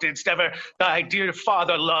thou didst ever thy dear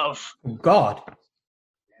father love. God.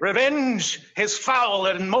 Revenge his foul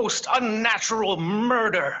and most unnatural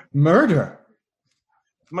murder. Murder?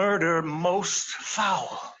 Murder most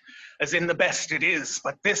foul, as in the best it is,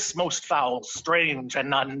 but this most foul, strange,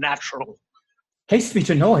 and unnatural. Haste me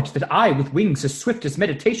to know it, that I, with wings as swift as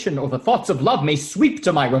meditation or the thoughts of love, may sweep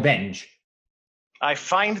to my revenge. I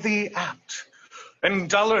find thee apt, and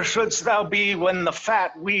duller shouldst thou be when the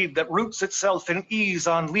fat weed that roots itself in ease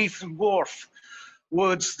on leaf and wharf.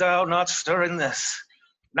 Wouldst thou not stir in this?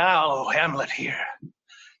 Now, Hamlet, here.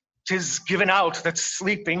 'Tis given out that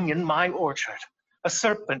sleeping in my orchard, a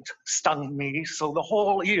serpent stung me, so the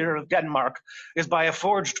whole ear of Denmark is by a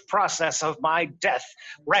forged process of my death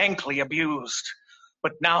rankly abused.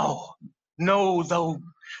 But now, know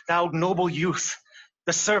thou noble youth,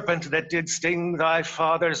 the serpent that did sting thy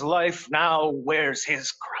father's life now wears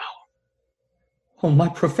his crown. Oh, my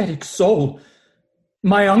prophetic soul!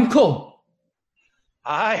 My uncle!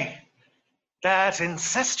 Aye, that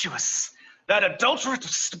incestuous, that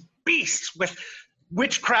adulterous beast with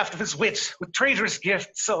witchcraft of his wit, with traitorous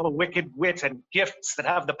gifts, oh, wicked wit and gifts that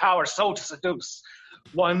have the power so to seduce,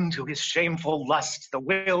 won to his shameful lust the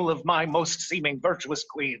will of my most seeming virtuous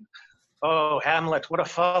queen. Oh, Hamlet, what a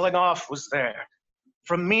falling off was there!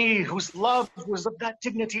 From me, whose love was of that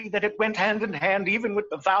dignity that it went hand in hand even with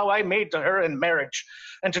the vow I made to her in marriage,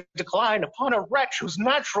 and to decline upon a wretch whose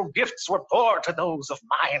natural gifts were poor to those of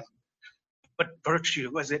mine. But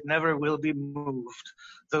virtue, as it never will be moved,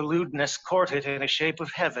 though lewdness court it in a shape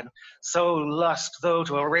of heaven, so lust, though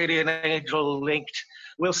to a radiant angel linked,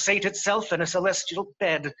 will sate itself in a celestial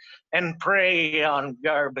bed and prey on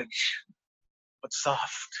garbage. But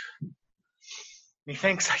soft,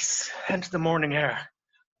 methinks I scent the morning air.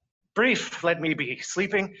 Brief let me be,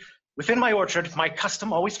 sleeping within my orchard, my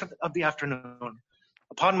custom always of the afternoon.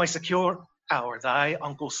 Upon my secure hour thy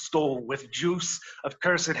uncle stole with juice of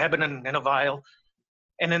cursed Hebanon in a vial,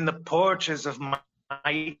 and in the porches of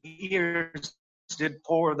my ears did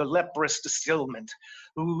pour the leprous distilment,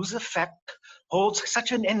 whose effect holds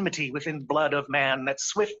such an enmity within blood of man that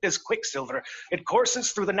swift as quicksilver it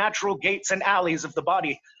courses through the natural gates and alleys of the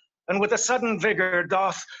body, and with a sudden vigor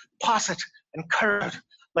doth posset and curd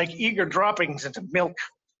like eager droppings into milk,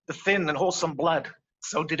 the thin and wholesome blood.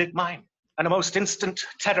 So did it mine, and a most instant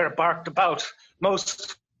tetter barked about,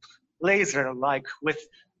 most laser-like, with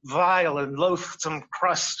vile and loathsome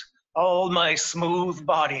crust, all my smooth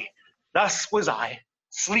body. Thus was I,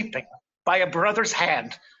 sleeping by a brother's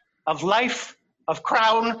hand, of life, of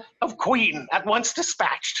crown, of queen, at once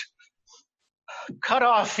dispatched, cut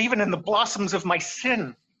off even in the blossoms of my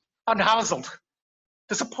sin, unhouselled,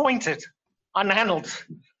 disappointed, unhandled,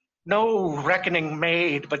 no reckoning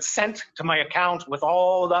made, but sent to my account with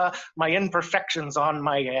all my imperfections on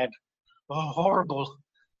my head. Oh,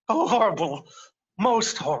 horrible,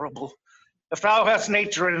 most horrible. If thou hast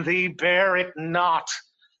nature in thee, bear it not.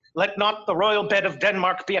 Let not the royal bed of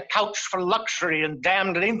Denmark be a couch for luxury and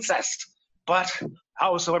damned incest. But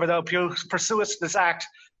howsoever thou pursuest this act,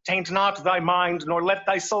 taint not thy mind, nor let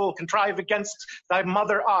thy soul contrive against thy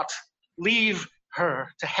mother aught. Leave her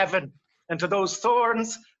to heaven, and to those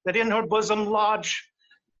thorns that in her bosom lodge,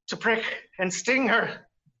 to prick and sting her.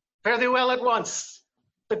 Fare thee well at once.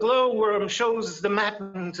 The glowworm shows the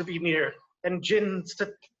matin to be near, and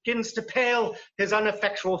begins to pale his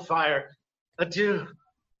ineffectual fire. Adieu,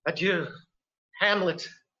 adieu, Hamlet,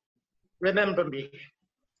 remember me.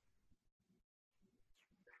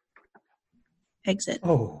 Exit.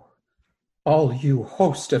 Oh, all you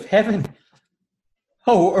host of heaven!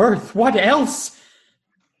 Oh, earth, what else?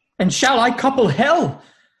 And shall I couple hell?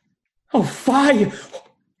 Oh, fie!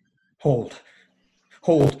 Hold,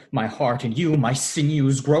 my heart and you, my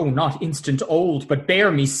sinews, grow not instant old, but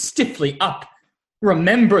bear me stiffly up.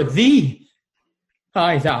 Remember thee!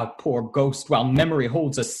 Ay, thou poor ghost, while memory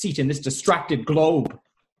holds a seat in this distracted globe.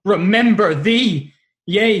 Remember thee!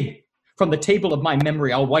 Yea, from the table of my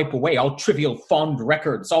memory I'll wipe away all trivial fond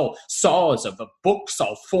records, all saws of the books,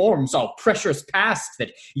 all forms, all precious past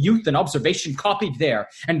that youth and observation copied there,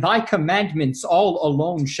 and thy commandments all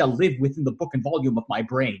alone shall live within the book and volume of my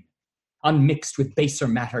brain, unmixed with baser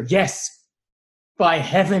matter. Yes, by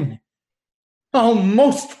heaven! Oh,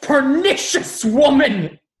 most pernicious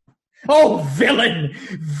woman! Oh, villain,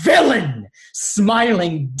 villain,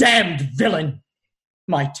 smiling, damned villain!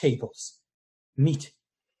 My tables, meat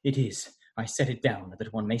it is, I set it down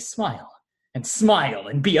that one may smile, and smile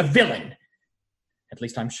and be a villain. At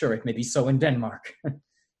least I'm sure it may be so in Denmark.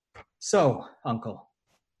 So, uncle,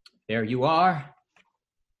 there you are.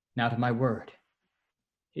 Now to my word.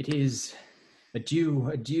 It is adieu,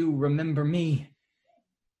 adieu, remember me.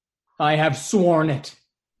 I have sworn it.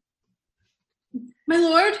 My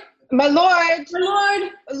lord? My lord! My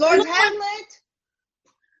lord! Lord Hamlet!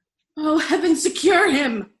 Oh, heaven secure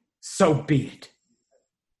him! So be it.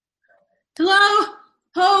 Hello?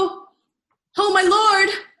 Ho! Ho, my lord!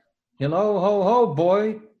 Hello, ho, ho,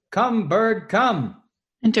 boy. Come, bird, come.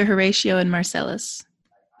 Enter Horatio and Marcellus.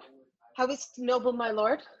 How is noble, my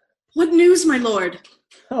lord? What news, my lord?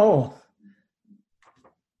 Oh,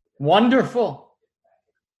 wonderful.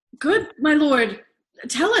 Good, my lord.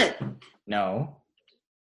 Tell it. No.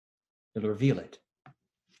 You'll reveal it.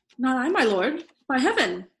 Not I, my lord. By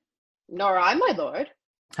heaven. Nor I, my lord.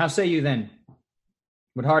 How say you then?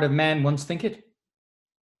 Would heart of man once think it?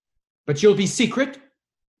 But you'll be secret?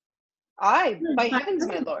 Aye, by heavens,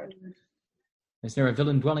 my lord. Is there a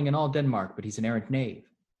villain dwelling in all Denmark, but he's an errant knave?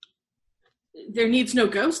 There needs no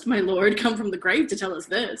ghost, my lord, come from the grave to tell us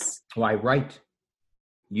this. Why, right.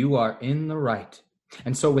 You are in the right.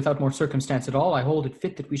 And so, without more circumstance at all, I hold it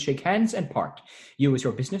fit that we shake hands and part. You as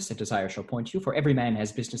your business and desire shall point you, for every man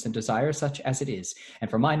has business and desire, such as it is. And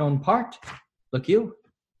for mine own part, look you,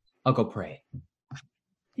 I'll go pray.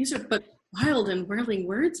 These are but wild and whirling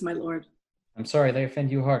words, my lord. I'm sorry they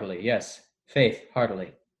offend you heartily. Yes, faith,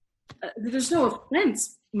 heartily. There's no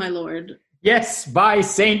offense, my lord. Yes, by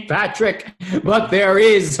St. Patrick, but there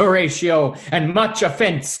is, Horatio, and much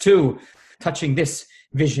offense, too. Touching this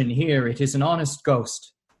vision here, it is an honest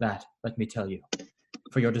ghost, that, let me tell you,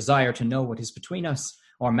 for your desire to know what is between us,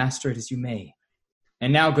 or master it as you may.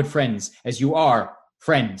 And now, good friends, as you are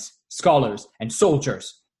friends, scholars, and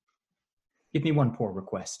soldiers, give me one poor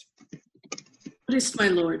request. What is, my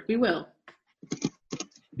lord? We will.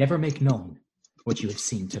 Never make known what you have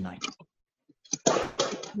seen tonight.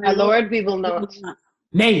 My lord, we will not.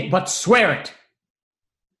 Nay, but swear it.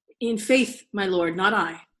 In faith, my lord, not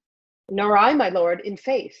I. Nor I, my lord, in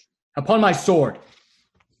faith. Upon my sword.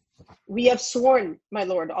 We have sworn, my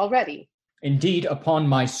lord, already. Indeed, upon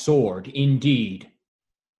my sword, indeed.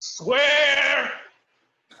 Swear!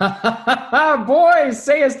 Ha ha ha ha! Boy,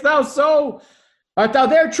 sayest thou so? Art thou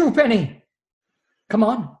there, true penny? Come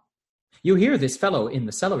on. You hear this fellow in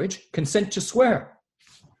the cellarage. Consent to swear.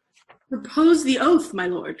 Propose the oath, my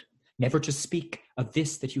lord. Never to speak of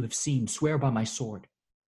this that you have seen. Swear by my sword.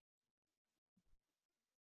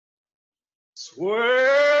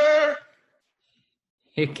 Swear!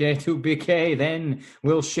 Hicke to bicke, then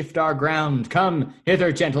we'll shift our ground. Come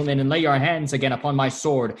hither, gentlemen, and lay your hands again upon my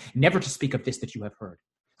sword. Never to speak of this that you have heard.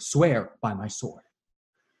 Swear by my sword.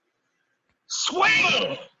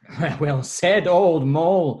 Swear! Well said, old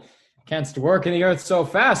mole. Canst work in the earth so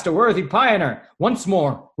fast, a worthy pioneer. Once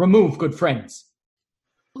more, remove, good friends.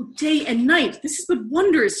 Oh, day and night, this is but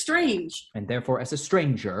wondrous strange. And therefore, as a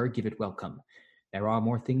stranger, give it welcome. There are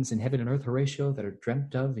more things in heaven and earth, Horatio, that are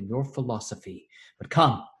dreamt of in your philosophy. But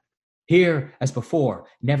come, here as before,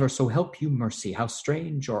 never so help you mercy, how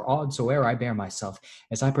strange or odd soe'er I bear myself,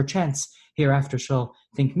 as I perchance hereafter shall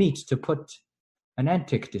think meet to put an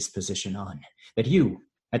antic disposition on, that you,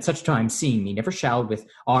 at such time, seeing me, never shall, with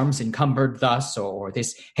arms encumbered thus, or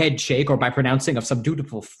this head shake, or by pronouncing of some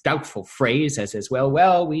doubtful phrase, as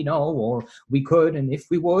well, we know, or we could, and if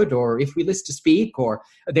we would, or if we list to speak, or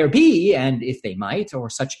there be, and if they might, or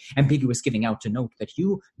such ambiguous giving out to note that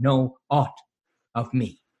you know aught of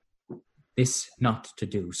me. This not to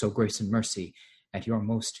do, so grace and mercy at your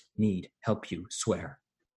most need help you swear.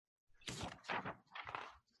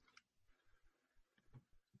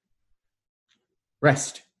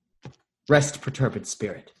 Rest, perturbed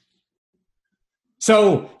spirit.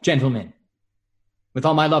 So, gentlemen, with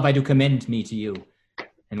all my love I do commend me to you,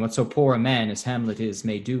 and what so poor a man as Hamlet is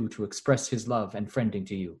may do to express his love and friending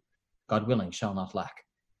to you, God willing shall not lack.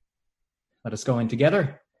 Let us go in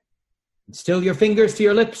together, and still your fingers to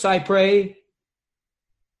your lips, I pray.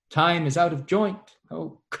 Time is out of joint,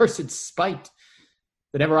 oh cursed spite,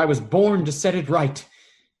 that ever I was born to set it right.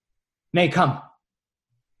 Nay, come,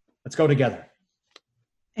 let's go together.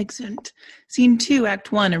 Exeunt. Scene 2,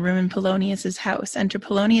 Act 1, a room in Polonius's house. Enter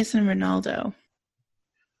Polonius and Rinaldo.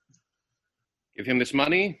 Give him this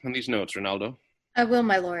money and these notes, Rinaldo. I will,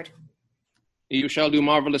 my lord. You shall do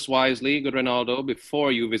marvelous wisely, good Rinaldo,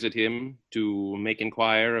 before you visit him, to make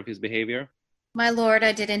inquire of his behavior. My lord,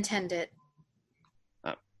 I did intend it.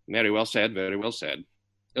 Very well said, very well said.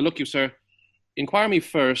 Look you, sir, inquire me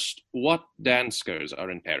first what Danskers are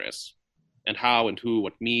in Paris, and how and who,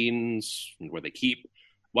 what means, and where they keep,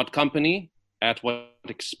 what company, at what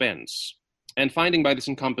expense. And finding by this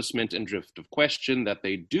encompassment and drift of question that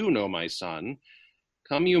they do know my son,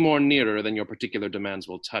 come you more nearer than your particular demands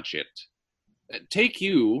will touch it. Take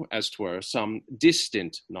you, as 'twere, some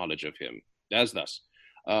distant knowledge of him, as thus.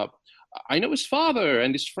 I know his father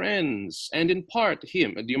and his friends, and in part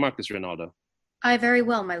him. Do you mark this, Rinaldo? I very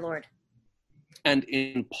well, my lord. And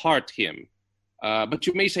in part him. But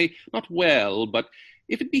you may say, not well, but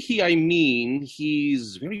if it be he I mean,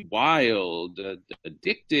 he's very wild,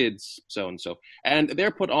 addicted, so-and-so. And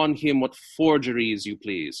there put on him what forgeries you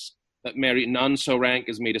please. Marry, none so rank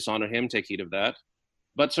as may dishonor him, take heed of that.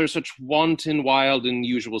 But, sir, such wanton, wild, and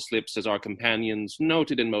usual slips as our companions,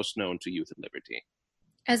 noted and most known to youth and liberty.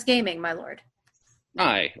 As gaming, my lord.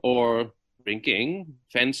 Aye, or drinking,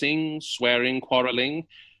 fencing, swearing, quarreling,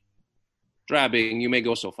 drabbing, you may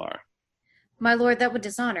go so far. My lord, that would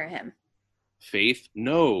dishonor him. Faith,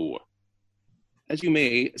 no. As you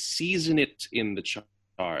may, season it in the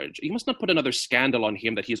charge. You must not put another scandal on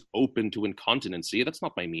him that he is open to incontinency, that's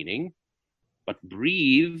not my meaning. But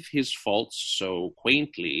breathe his faults so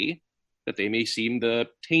quaintly that they may seem the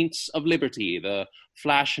taints of liberty, the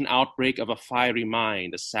flash and outbreak of a fiery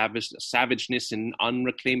mind, a savageness in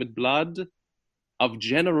unreclaimed blood, of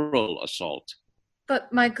general assault.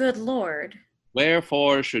 But, my good lord...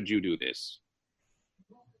 Wherefore should you do this?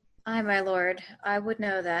 Aye, my lord, I would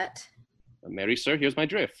know that. Marry, sir, here's my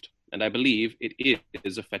drift, and I believe it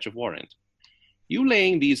is a fetch of warrant. You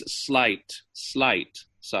laying these slight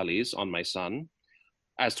sullies on my son,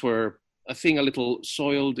 as 'twere a thing a little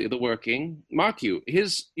soiled i' the working, mark you,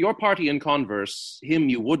 your party in converse, him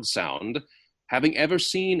you would sound, having ever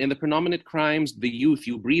seen in the predominant crimes the youth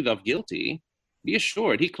you breathe of guilty, be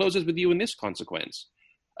assured he closes with you in this consequence.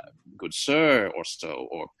 Good sir, or so,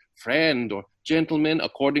 or friend, or gentleman,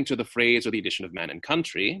 according to the phrase or the edition of Man and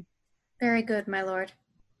Country. Very good, my lord.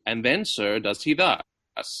 And then, sir, does he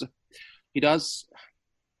thus. He does...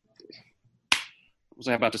 What was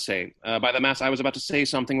I about to say? By the mass, I was about to say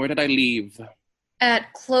something. Where did I leave?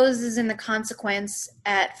 At closes in the consequence,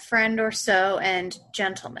 at friend or so, and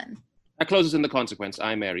gentleman. That closes in the consequence,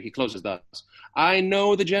 I marry. He closes thus. I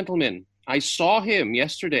know the gentleman. I saw him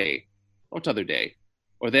yesterday, or t'other day,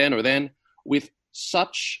 or then, with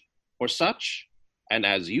such or such, and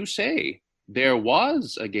as you say, there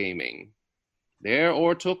was a gaming. There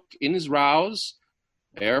o'ertook in his rouse,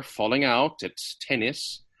 there falling out at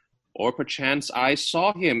tennis, or perchance I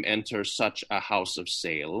saw him enter such a house of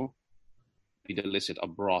sale, be it illicit a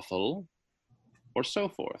brothel, or so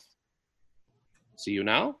forth. See you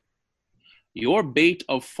now? Your bait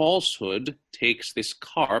of falsehood takes this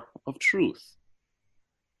carp of truth.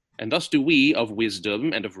 And thus do we of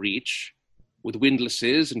wisdom and of reach, with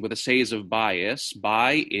windlasses and with assays of bias,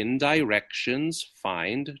 by indirections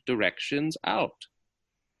find directions out.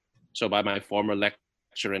 So by my former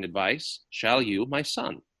lecture and advice, shall you, my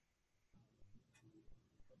son.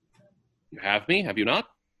 You have me, have you not?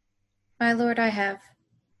 My lord, I have.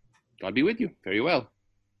 God be with you. Very well.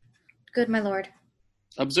 Good, my lord.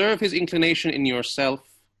 Observe his inclination in yourself.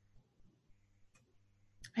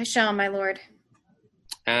 I shall, my lord.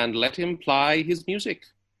 And let him ply his music.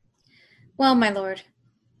 Well, my lord.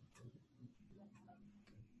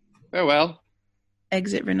 Farewell.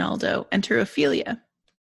 Exit Rinaldo. Enter Ophelia.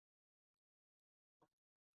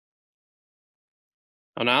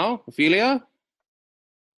 How now, Ophelia?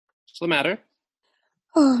 What's the matter?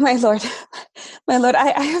 Oh, my lord,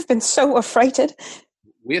 I have been so affrighted.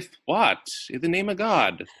 With what? In the name of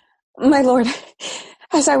God? My lord,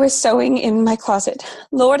 as I was sewing in my closet,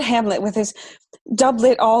 Lord Hamlet with his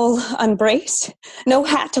doublet all unbraced, no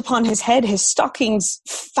hat upon his head, his stockings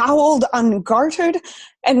fouled, ungartered,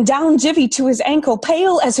 and down jivvy to his ankle,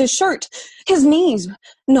 pale as his shirt, his knees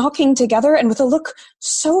knocking together, and with a look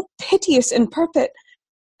so piteous and purport,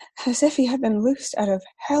 as if he had been loosed out of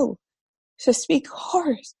hell, to speak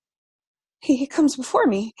horrors. He comes before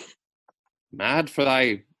me. Mad for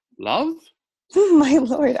thy love? My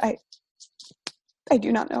lord, I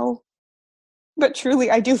do not know, but truly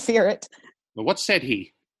I do fear it. But what said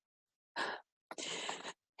he?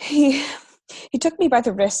 He took me by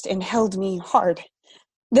the wrist and held me hard.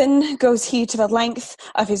 Then goes he to the length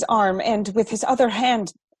of his arm, and with his other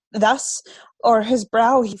hand thus o'er his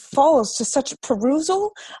brow he falls to such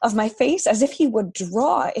perusal of my face as if he would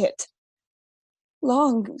draw it.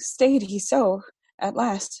 Long stayed he so, at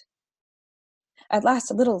last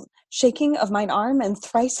a little shaking of mine arm, and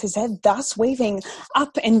thrice his head thus waving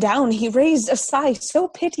up and down, he raised a sigh so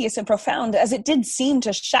piteous and profound, as it did seem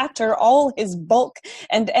to shatter all his bulk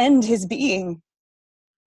and end his being.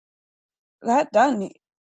 That done,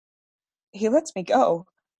 he lets me go,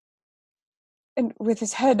 and with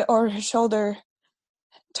his head o'er his shoulder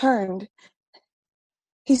turned,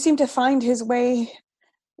 He seemed to find his way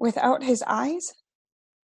without his eyes,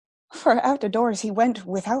 for out of doors he went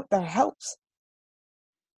without their helps.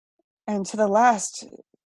 And to the last,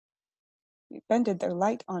 bended their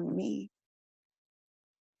light on me.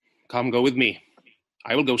 Come, go with me.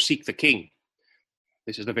 I will go seek the king.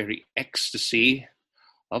 This is the very ecstasy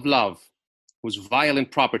of love, whose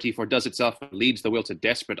violent property fordoes itself and leads the will to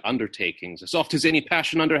desperate undertakings, as oft as any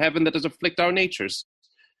passion under heaven that does afflict our natures.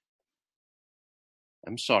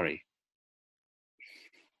 I'm sorry.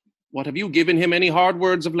 What, have you given him any hard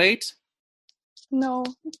words of late? No,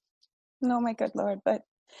 my good lord, but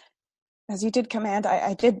as you did command,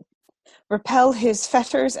 I did repel his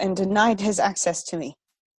fetters and denied his access to me.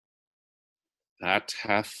 That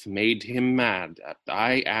hath made him mad.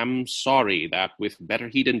 I am sorry that with better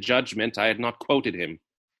heed and judgment I had not quoted him.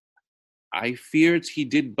 I feared he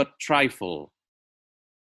did but trifle,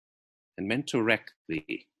 and meant to wreck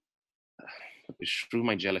thee. But beshrew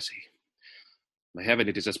my jealousy. By heaven,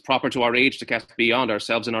 it is as proper to our age to cast beyond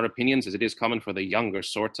ourselves in our opinions as it is common for the younger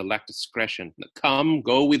sort to lack discretion. Come,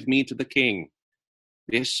 go with me to the king.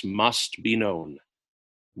 This must be known,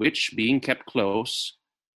 which, being kept close,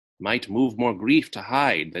 might move more grief to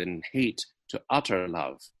hide than hate to utter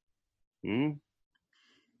love.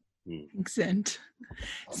 Excellent.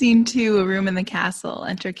 Scene 2, a room in the castle.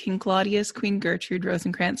 Enter King Claudius, Queen Gertrude,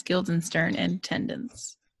 Rosencrantz, Guildenstern, and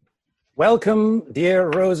attendants. Welcome, dear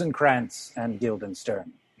Rosencrantz and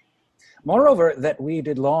Guildenstern. Moreover, that we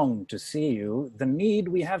did long to see you, the need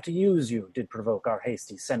we have to use you did provoke our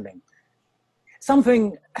hasty sending.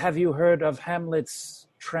 Something have you heard of Hamlet's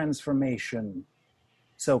transformation,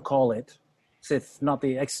 so call it, sith not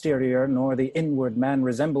the exterior nor the inward man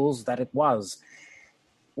resembles that it was.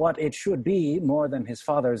 What it should be, more than his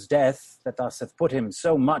father's death, that thus hath put him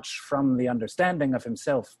so much from the understanding of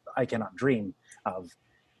himself, I cannot dream of.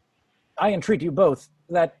 I entreat you both,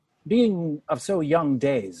 that being of so young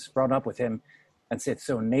days brought up with him, and sith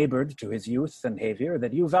so neighboured to his youth and behaviour,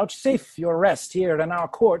 that you vouchsafe your rest here in our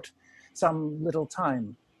court some little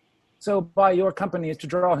time, so by your company is to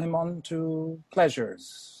draw him on to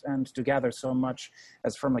pleasures, and to gather so much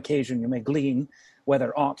as from occasion you may glean,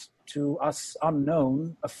 whether aught to us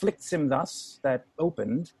unknown afflicts him thus, that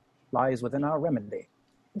opened lies within our remedy.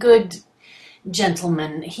 Good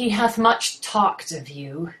gentlemen, he hath much talked of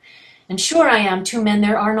you, and sure I am 2 men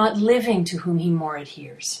there are not living to whom he more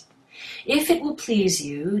adheres. If it will please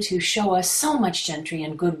you to show us so much gentry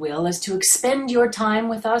and goodwill as to expend your time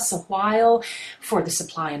with us a while for the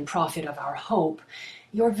supply and profit of our hope,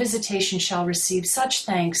 your visitation shall receive such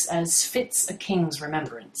thanks as fits a king's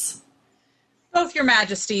remembrance. Both your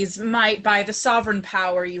majesties might, by the sovereign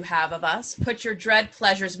power you have of us, put your dread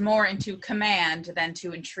pleasures more into command than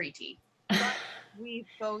to entreaty. But we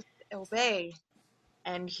both obey,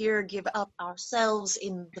 and here give up ourselves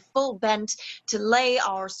in the full bent to lay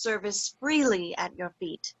our service freely at your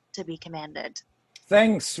feet to be commanded.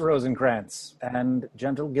 Thanks, Rosencrantz and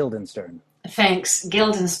gentle Guildenstern. Thanks,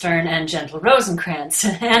 Guildenstern and gentle Rosencrantz,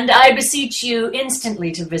 and I beseech you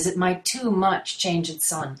instantly to visit my too much changed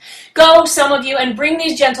son. Go, some of you, and bring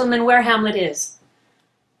these gentlemen where Hamlet is.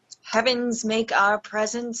 Heavens make our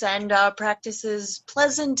presence and our practices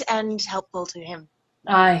pleasant and helpful to him.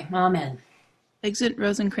 Aye, amen. Exit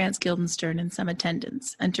Rosencrantz, Guildenstern, and some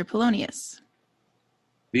attendants. Enter Polonius.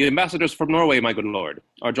 The ambassadors from Norway, my good lord,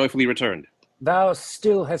 are joyfully returned. Thou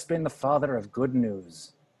still hast been the father of good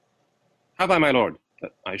news. Have I, my lord?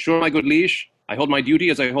 I assure my good liege, I hold my duty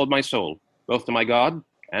as I hold my soul, both to my God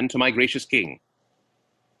and to my gracious king.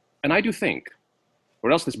 And I do think,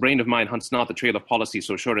 or else this brain of mine hunts not the trail of policy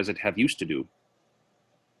so sure as it have used to do,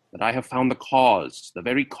 that I have found the cause, the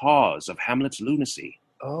very cause of Hamlet's lunacy.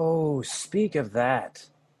 Oh, speak of that.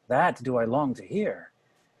 That do I long to hear.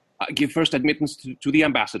 Give first admittance to the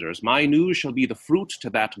ambassadors. My news shall be the fruit to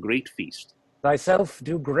that great feast. Thyself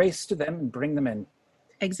do grace to them and bring them in.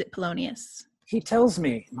 Exit Polonius. He tells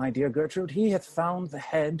me, my dear Gertrude, he hath found the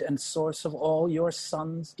head and source of all your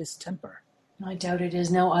son's distemper. I doubt it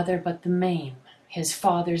is no other but the maim, his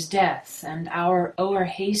father's death, and our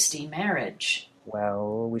o'er-hasty marriage.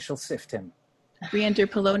 Well, we shall sift him. Re-enter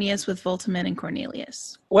Polonius with Voltimand and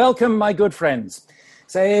Cornelius. Welcome, my good friends.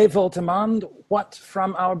 Say, Voltimand, what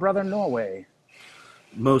from our brother Norway?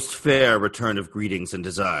 Most fair return of greetings and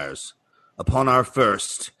desires. Upon our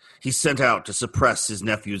first, he sent out to suppress his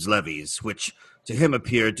nephew's levies, which to him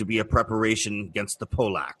appeared to be a preparation against the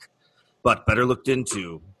Polack. But better looked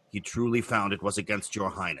into, he truly found it was against your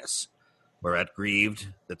highness, whereat grieved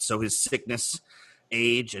that so his sickness,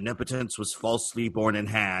 age, and impotence was falsely borne in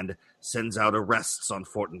hand, sends out arrests on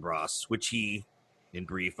Fortinbras, which he, in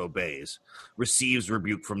brief, obeys, receives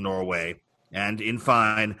rebuke from Norway, and, in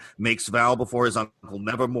fine, makes vow before his uncle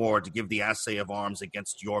nevermore to give the assay of arms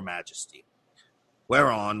against your majesty.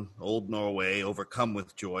 Whereon, old Norway, overcome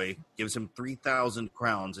with joy, gives him 3,000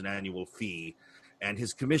 crowns in annual fee, and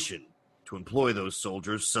his commission to employ those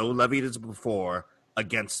soldiers, so levied as before,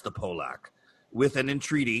 against the Polack, with an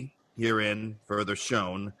entreaty, herein further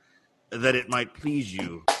shown, that it might please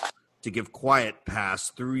you to give quiet pass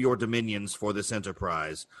through your dominions for this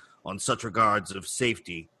enterprise, on such regards of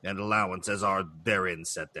safety and allowance as are therein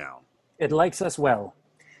set down. It likes us well,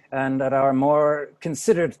 and at our more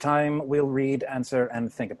considered time we'll read, answer,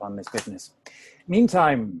 and think upon this business.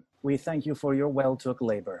 Meantime, we thank you for your well-took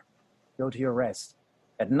labor. Go to your rest.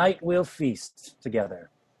 At night we'll feast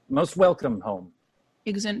together. Most welcome home.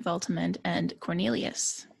 Exeunt Voltimand and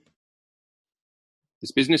Cornelius.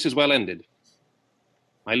 This business is well ended.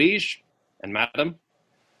 My liege and madam,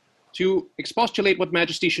 to expostulate what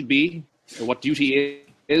majesty should be, or what duty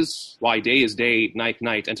is, why day is day, night,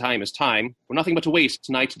 night, and time is time, were nothing but to waste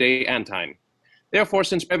night, day, and time. Therefore,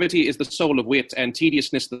 since brevity is the soul of wit, and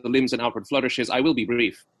tediousness the limbs and outward flourishes, I will be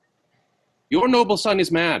brief. Your noble son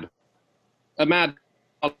is mad. A mad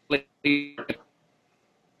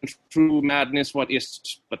true madness, what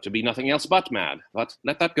is't but to be nothing else but mad. But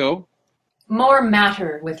let that go. More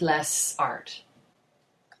matter with less art.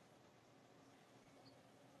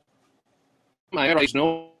 There is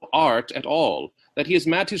no art at all. That he is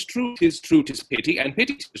mad, 'tis true, 'tis pity, and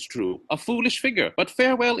pity 'tis true. A foolish figure, but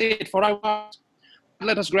farewell it, for I want.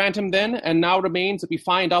 Let us grant him then, and now remains that we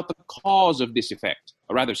find out the cause of this effect,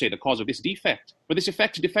 or rather say the cause of this defect. For this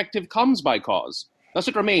effect defective comes by cause. Thus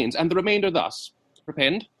it remains, and the remainder thus.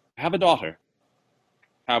 Prepend, I have a daughter,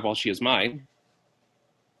 have while she is mine,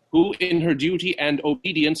 who in her duty and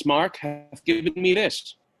obedience mark hath given me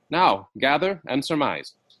this. Now gather and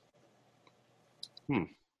surmise.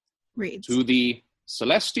 Reads. To the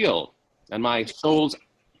celestial and my soul's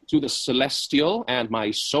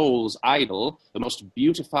idol, the most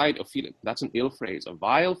beautified Ophelia. That's an ill phrase, a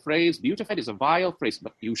vile phrase. Beautified is a vile phrase,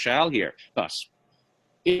 but you shall hear. Thus,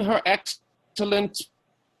 in her excellent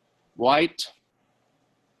white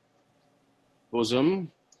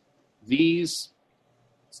bosom, these,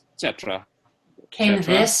 etc. Came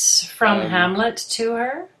this from Hamlet to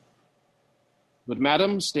her? But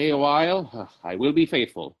madam, stay a while. I will be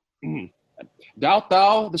faithful. Doubt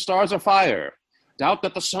thou the stars are fire. Doubt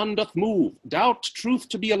that the sun doth move. Doubt truth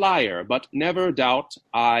to be a liar. But never doubt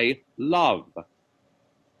I love.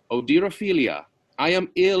 O dear Ophelia, I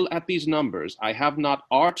am ill at these numbers. I have not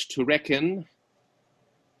art to reckon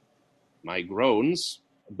my groans,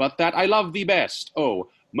 but that I love thee best. Oh,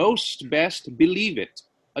 most best, believe it.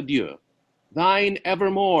 Adieu. Thine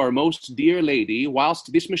evermore, most dear lady,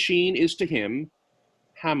 whilst this machine is to him,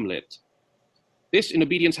 Hamlet. This in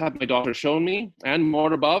obedience hath my daughter shown me, and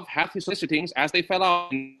more above hath his solicitings, as they fell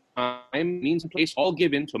out in time, means and place, all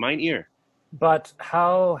given to mine ear. But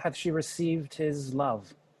how hath she received his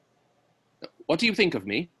love? What do you think of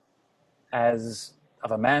me? As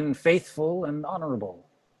of a man faithful and honorable.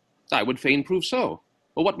 I would fain prove so.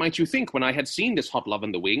 But what might you think when I had seen this hot love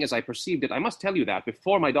in the wing, as I perceived it? I must tell you that,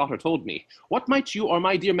 before my daughter told me. What might you, or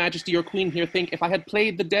my dear majesty, or queen here think, if I had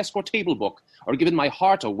played the desk or table book, or given my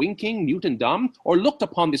heart a winking, mute and dumb, or looked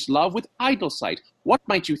upon this love with idle sight? What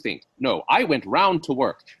might you think? No, I went round to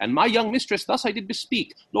work, and my young mistress thus I did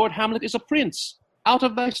bespeak. Lord Hamlet is a prince. Out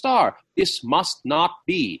of thy star. This must not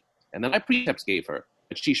be. And then I precepts gave her,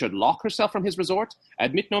 that she should lock herself from his resort,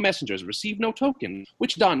 admit no messengers, receive no token,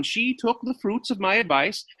 which done, she took the fruits of my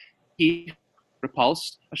advice. He,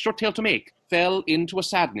 repulsed, a short tale to make, fell into a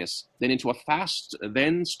sadness, then into a fast,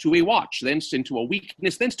 thence to a watch, thence into a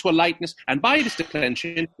weakness, thence to a lightness, and by this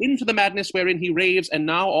declension, into the madness wherein he raves, and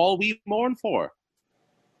now all we mourn for.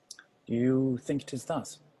 Do you think 'tis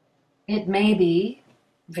thus? It may be,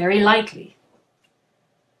 very likely.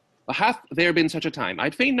 Hath there been such a time?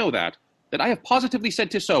 I'd fain know that I have positively said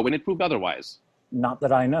 'tis so, when it proved otherwise. Not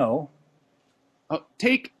that I know.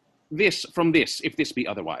 Take this from this, if this be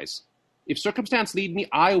otherwise. If circumstance lead me,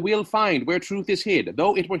 I will find where truth is hid,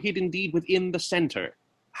 though it were hid indeed within the center.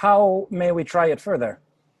 How may we try it further?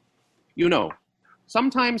 You know,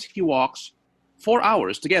 sometimes he walks 4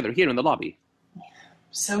 hours together here in the lobby.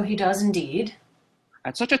 So he does indeed.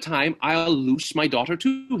 At such a time, I'll loose my daughter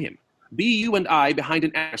to him. Be you and I behind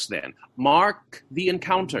an arras then. Mark the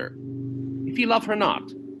encounter. If he love her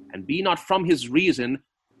not, and be not from his reason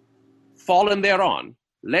fallen thereon,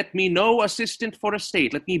 let me no assistant for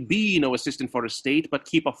estate. Let me be no assistant for estate, but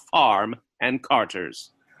keep a farm and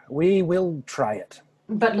carters. We will try it.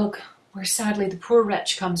 But look, where sadly the poor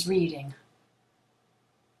wretch comes reading.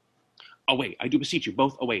 Away, I do beseech you,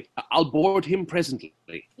 both away. I'll board him presently.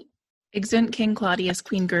 Exeunt King Claudius,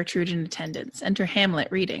 Queen Gertrude in attendance. Enter Hamlet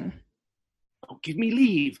reading. Oh, give me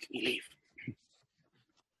leave.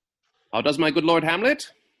 How does my good Lord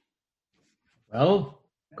Hamlet? Well,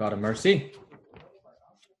 God of mercy.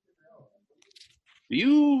 Do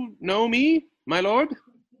you know me, my lord?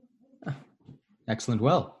 Excellent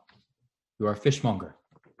well. You are a fishmonger.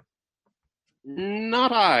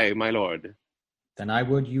 Not I, my lord. Then I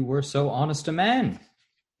would you were so honest a man.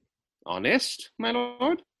 Honest, my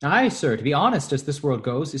lord? Aye, sir, to be honest as this world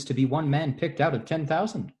goes is to be one man picked out of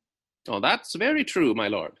 10,000. Oh, that's very true, my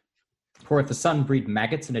lord. For if the sun breed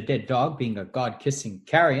maggots and a dead dog being a god-kissing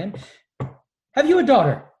carrion, have you a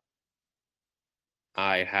daughter?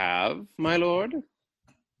 I have, my lord.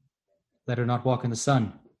 Let her not walk in the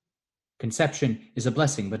sun. Conception is a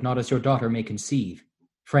blessing, but not as your daughter may conceive.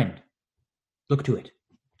 Friend, look to it.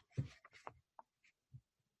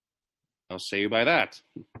 I'll say you by that.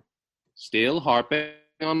 Still harping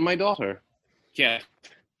on my daughter. Yet,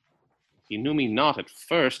 he knew me not at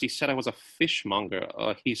first. He said I was a fishmonger.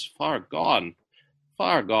 He's far gone,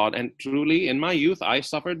 and truly in my youth I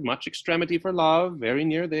suffered much extremity for love, very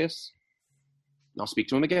near this. I'll speak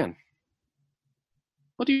to him again.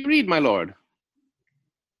 What do you read, my lord?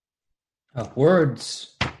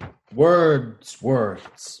 Words.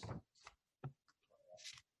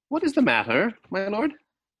 What is the matter, my lord?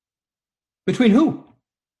 Between who?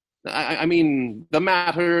 I mean, the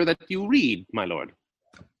matter that you read, my lord.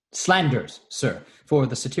 Slanders, sir, for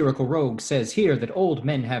the satirical rogue says here that old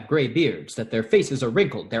men have grey beards, that their faces are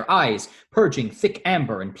wrinkled, their eyes purging thick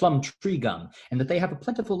amber and plum tree gum, and that they have a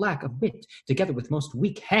plentiful lack of wit, together with most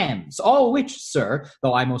weak hands, all which, sir,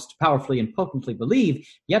 though I most powerfully and potently believe,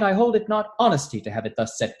 yet I hold it not honesty to have it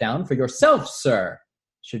thus set down, for yourself, sir,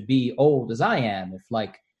 should be old as I am, if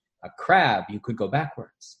like a crab you could go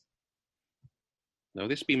backwards. Though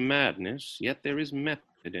this be madness, yet there is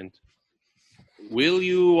method in't. Will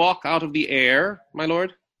you walk out of the air, my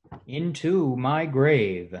lord? Into my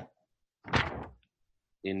grave.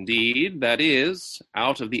 Indeed, that is,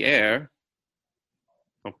 out of the air.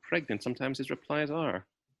 How pregnant sometimes his replies are.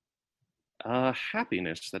 A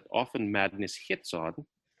happiness that often madness hits on,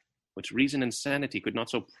 which reason and sanity could not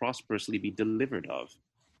so prosperously be delivered of.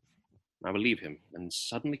 I will leave him, and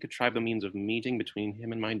suddenly contrive the means of meeting between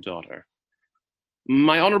him and my daughter.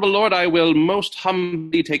 My honourable lord, I will most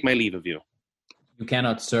humbly take my leave of you. You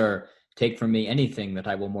cannot, sir, take from me anything that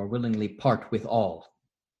I will more willingly part with all,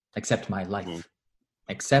 except my life.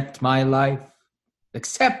 Except my life.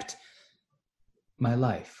 Except my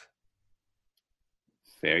life.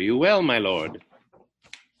 Fare you well, my lord.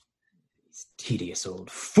 These tedious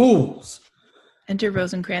old fools. Enter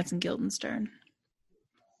Rosencrantz and Guildenstern.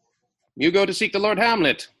 You go to seek the Lord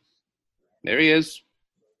Hamlet. There he is.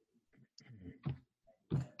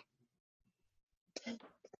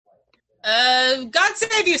 God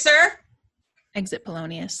save you, sir. Exit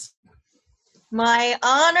Polonius. My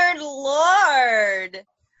honored lord.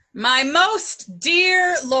 My most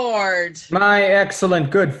dear lord. My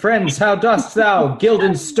excellent good friends, how dost thou,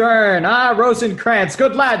 Guildenstern? Rosencrantz,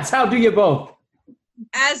 good lads, how do you both?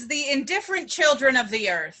 As the indifferent children of the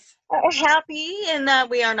earth. Happy in that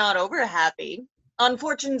we are not over happy. On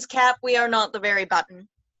Fortune's cap, we are not the very button.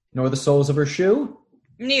 Nor the soles of her shoe?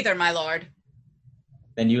 Neither, my lord.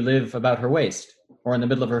 Then you live about her waist, or in the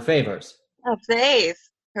middle of her favors. Oh, faith.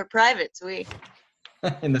 Her privates, we.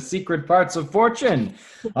 In the secret parts of Fortune.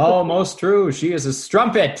 Oh, most true. She is a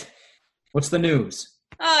strumpet. What's the news?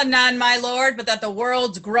 None, my lord, but that the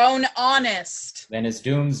world's grown honest. Then is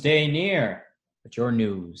doomsday near. But your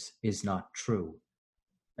news is not true.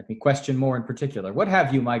 Let me question more in particular. What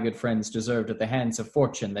have you, my good friends, deserved at the hands of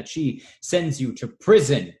Fortune, that she sends you to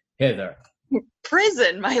prison hither?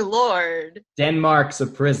 Prison, my lord. Denmark's a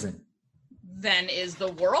prison. Then is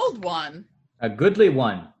the world one. A goodly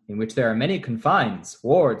one, in which there are many confines,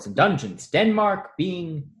 wards, and dungeons, Denmark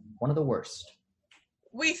being one of the worst.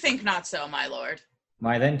 We think not so, my lord.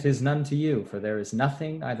 Why then 'tis none to you, for there is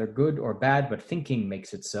nothing either good or bad, but thinking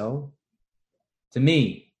makes it so. To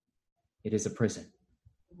me, it is a prison.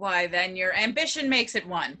 Why then your ambition makes it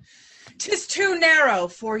one. 'Tis too narrow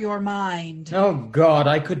for your mind. Oh God,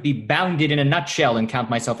 I could be bounded in a nutshell and count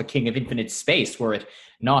myself a king of infinite space, were it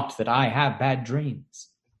not that I have bad dreams.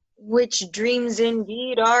 Which dreams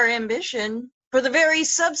indeed are ambition, for the very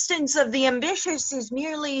substance of the ambitious is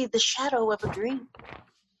merely the shadow of a dream.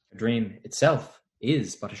 A dream itself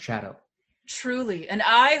is but a shadow. Truly, and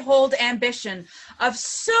I hold ambition of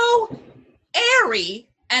so airy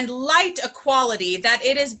and light a quality that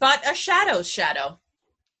it is but a shadow's shadow.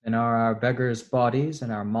 Then are our beggars' bodies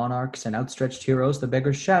and our monarchs and outstretched heroes the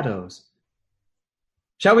beggars' shadows.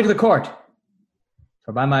 Shall we to the court?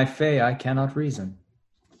 For by my fay I cannot reason.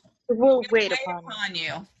 We'll wait upon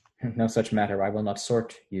you. No such matter, I will not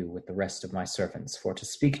sort you with the rest of my servants, for to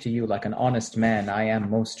speak to you like an honest man, I am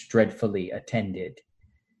most dreadfully attended,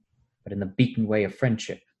 but in the beaten way of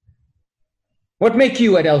friendship. What make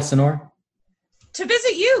you at Elsinore? To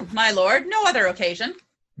visit you, my lord, no other occasion.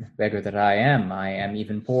 Beggar that I am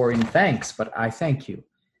even poor in thanks, but I thank you.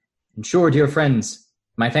 And sure, dear friends,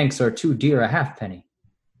 my thanks are too dear a halfpenny.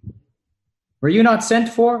 Were you not sent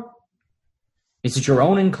for? Is it your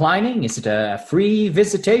own inclining? Is it a free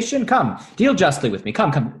visitation? Come, deal justly with me.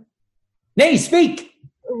 Come. Nay, speak!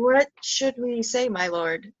 What should we say, my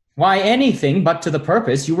lord? Why, anything but to the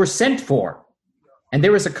purpose. You were sent for. And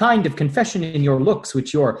there is a kind of confession in your looks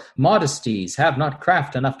which your modesties have not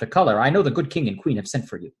craft enough to color. I know the good king and queen have sent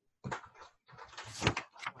for you.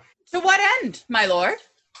 To what end, my lord?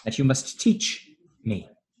 That you must teach me.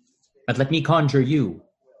 But let me conjure you,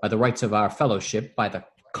 by the rights of our fellowship, by the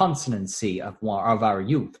consonancy of our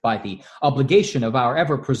youth, by the obligation of our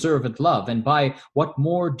ever-preserved love, and by what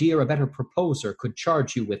more dear a better proposer could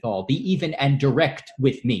charge you withal, be even and direct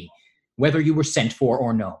with me, whether you were sent for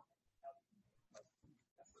or no.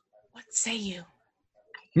 What say you?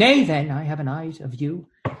 Nay, then, I have an eye of you.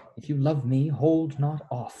 If you love me, hold not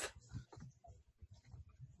off.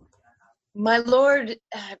 My lord,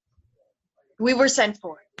 we were sent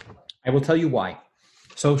for. I will tell you why.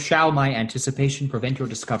 So shall my anticipation prevent your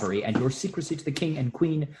discovery, and your secrecy to the king and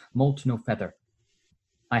queen moult no feather.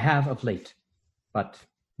 I have of late, but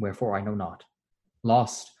wherefore I know not,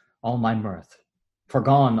 lost all my mirth,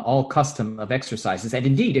 forgone all custom of exercises, and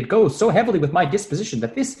indeed it goes so heavily with my disposition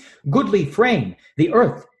that this goodly frame, the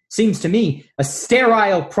earth, seems to me a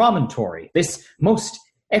sterile promontory, this most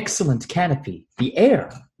excellent canopy, the air,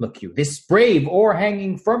 look you, this brave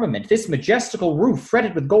o'erhanging firmament, this majestical roof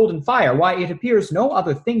fretted with golden fire, why, it appears no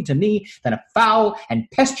other thing to me than a foul and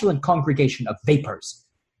pestilent congregation of vapors.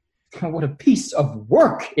 What a piece of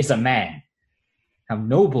work is a man! How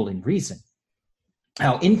noble in reason!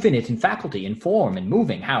 How infinite in faculty, in form, in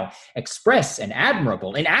moving, how express and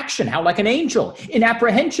admirable, in action, how like an angel, in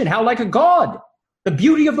apprehension, how like a god! The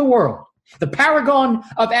beauty of the world, the paragon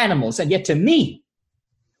of animals, and yet to me,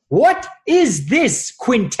 what is this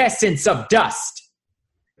quintessence of dust?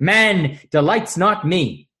 Man delights not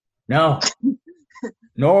me, no,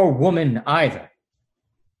 nor woman either.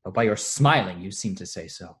 Though by your smiling you seem to say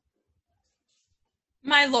so.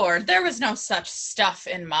 My lord, there was no such stuff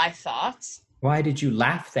in my thoughts. Why did you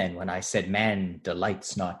laugh then when I said man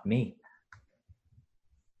delights not me?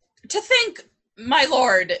 To think, my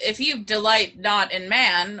lord, if you delight not in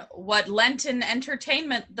man, what Lenten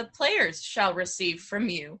entertainment the players shall receive from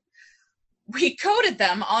you. We coted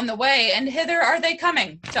them on the way, and hither are they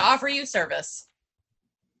coming, to offer you service.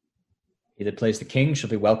 He that plays the king shall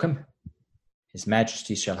be welcome. His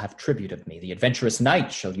majesty shall have tribute of me. The adventurous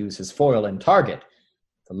knight shall use his foil and target.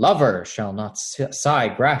 The lover shall not sigh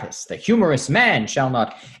gratis. The humorous man shall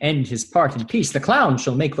not end his part in peace. The clown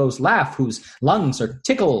shall make those laugh whose lungs are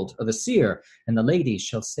tickled of the seer, and the lady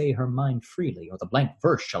shall say her mind freely, or the blank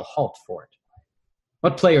verse shall halt for it.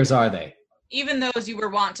 What players are they? Even those you were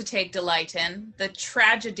wont to take delight in, the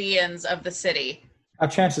tragedians of the city. How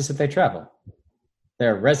chances that they travel?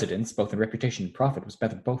 Their residence, both in reputation and profit, was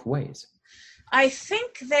better both ways. I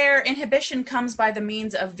think their inhibition comes by the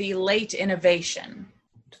means of the late innovation.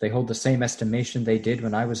 Do they hold the same estimation they did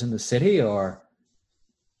when I was in the city, or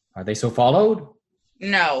are they so followed?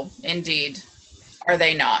 No, indeed. Are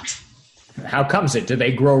they not? How comes it? Do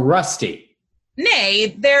they grow rusty?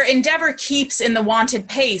 Nay, their endeavour keeps in the wonted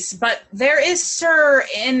pace, but there is, sir,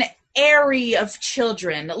 an aerie of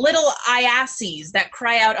children, little Iases that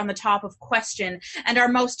cry out on the top of question, and are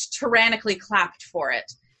most tyrannically clapped for it.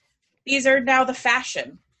 These are now the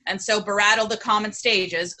fashion, and so berattle the common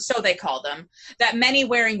stages, so they call them, that many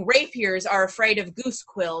wearing rapiers are afraid of goose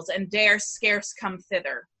quills, and dare scarce come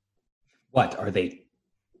thither. What, are they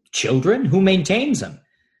children? Who maintains them?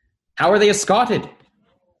 How are they escorted?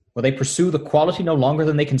 Will they pursue the quality no longer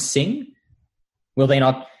than they can sing? Will they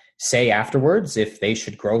not say afterwards, if they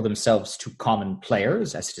should grow themselves to common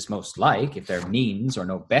players, as it is most like, if their means are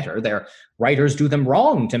no better, their writers do them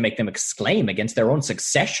wrong to make them exclaim against their own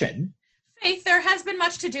succession? Faith, there has been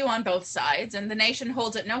much to do on both sides, and the nation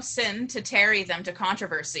holds it no sin to tarry them to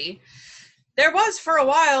controversy. There was, for a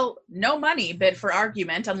while, no money bid for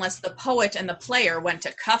argument unless the poet and the player went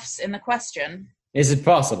to cuffs in the question. Is it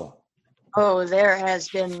possible? Oh, there has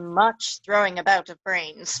been much throwing about of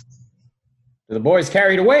brains. Do the boys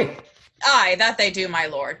carry it away? Aye, that they do, my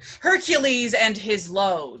lord. Hercules and his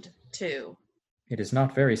load, too. It is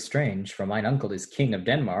not very strange, for mine uncle is king of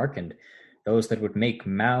Denmark, and Those that would make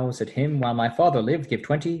mouths at him while my father lived give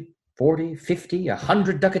 20, 40, 50,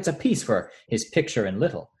 100 ducats apiece for his picture in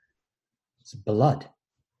little. It's blood.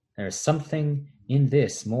 There is something in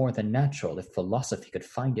this more than natural if philosophy could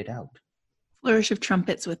find it out. Flourish of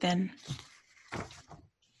trumpets within.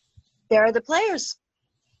 There are the players.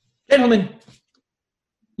 Gentlemen,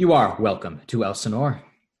 you are welcome to Elsinore.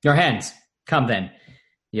 Your hands. Come then.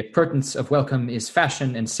 The appurtenance of welcome is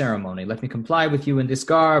fashion and ceremony. Let me comply with you in this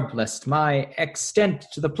garb, lest my extent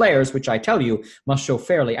to the players, which I tell you must show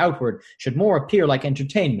fairly outward, should more appear like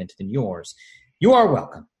entertainment than yours. You are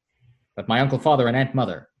welcome, but my uncle, father, and aunt,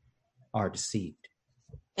 mother are deceived.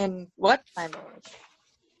 In what, my lord?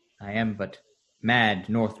 I am but mad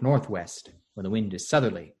north-northwest, where the wind is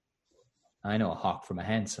southerly. I know a hawk from a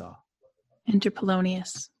handsaw. Enter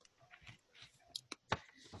Polonius.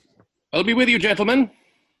 I'll be with you, gentlemen.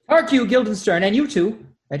 Hark you, Guildenstern, and you too.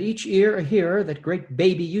 At each ear a hearer, that great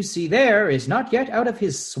baby you see there is not yet out of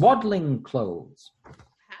his swaddling clothes.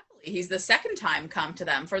 He's the second time come to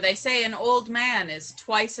them, for they say an old man is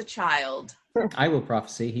twice a child. I will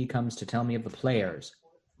prophesy he comes to tell me of the players.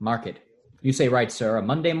 Mark it. You say right, sir. A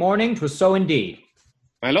Monday morning, 'twas so indeed.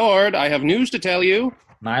 My lord, I have news to tell you.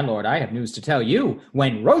 My lord, I have news to tell you.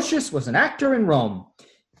 When Roscius was an actor in Rome.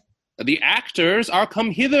 The actors are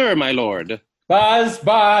come hither, my lord. Buzz,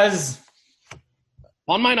 buzz.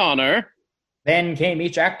 On mine honor. Then came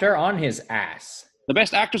each actor on his ass. The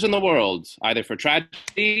best actors in the world, either for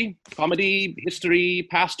tragedy, comedy, history,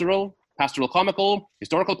 pastoral comical,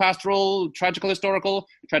 historical pastoral, tragical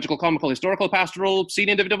comical, historical pastoral, scene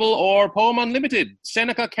individual, or poem unlimited.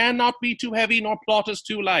 Seneca cannot be too heavy, nor Plautus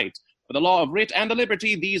too light. For the law of writ and the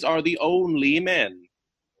liberty, these are the only men.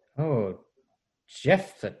 Oh,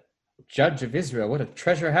 Jephthah, judge of Israel, what a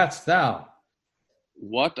treasure hadst thou?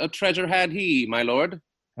 What a treasure had he, my lord?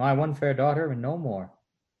 Why, one fair daughter and no more.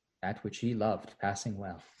 That which he loved passing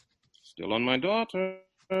well. Still on my daughter.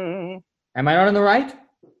 Am I not in the right,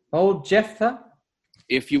 old Jephthah?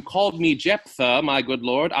 If you called me Jephthah, my good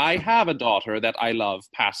lord, I have a daughter that I love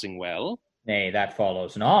passing well. Nay, that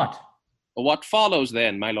follows not. What follows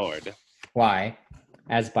then, my lord? Why,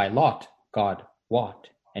 as by lot God wot,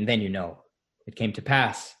 and then you know, it came to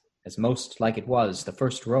pass, as most like it was, the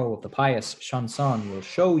first row of the pious chanson will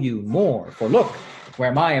show you more, for look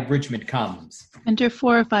where my abridgment comes. Enter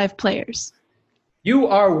 4 or 5 players. You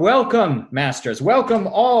are welcome, masters, welcome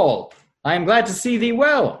all. I am glad to see thee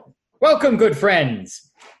well. Welcome, good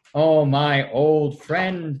friends. Oh, my old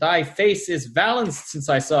friend, thy face is valanced since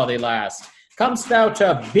I saw thee last. Comest thou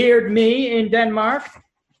to beard me in Denmark?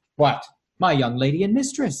 What, my young lady and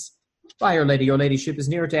mistress? By lady, your ladyship is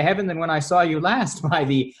nearer to heaven than when I saw you last, by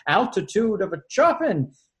the altitude of a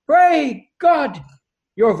choppin. Pray God,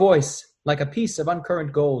 your voice, like a piece of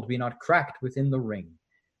uncurrent gold, be not cracked within the ring.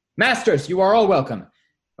 Masters, you are all welcome.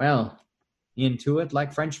 Well, into it,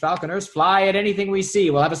 like French falconers, fly at anything we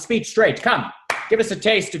see. We'll have a speech straight. Come, give us a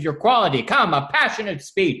taste of your quality. Come, a passionate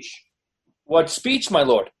speech. What speech, my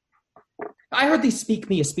lord? I heard thee speak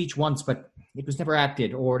me a speech once, but it was never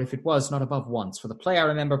acted, or if it was, not above once. For the play I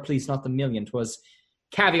remember pleased not the million. 'Twas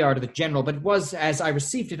caviar to the general, but it was as I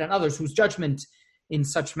received it on others, whose judgment in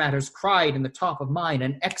such matters cried in the top of mine.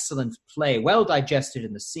 An excellent play, well digested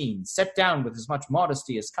in the scene, set down with as much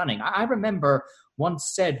modesty as cunning. I remember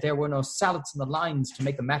once said there were no salads in the lines to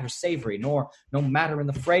make the matter savory, nor no matter in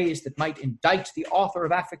the phrase that might indict the author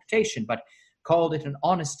of affectation, but called it an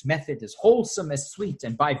honest method, as wholesome as sweet,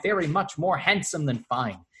 and by very much more handsome than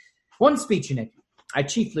fine. One speech in it I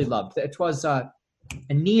chiefly loved. It was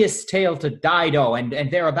Aeneas' tale to Dido, and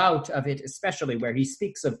thereabout of it especially, where he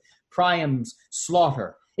speaks of Priam's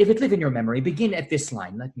slaughter. If it live in your memory, begin at this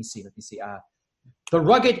line. Let me see. The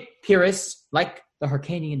rugged Pyrrhus, like the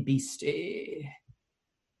Hyrcanian beast. It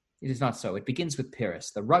is not so. It begins with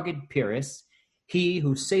Pyrrhus. The rugged Pyrrhus, he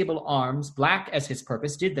whose sable arms, black as his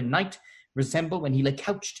purpose, did the night resemble when he lay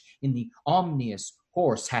couched in the omnious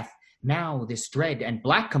horse, hath now this dread and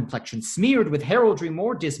black complexion, smeared with heraldry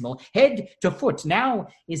more dismal, head to foot. Now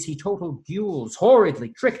is he total gules, horridly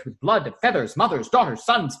tricked with blood of feathers, mothers, daughters,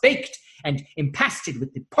 sons, baked and impasted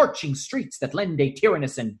with the parching streets that lend a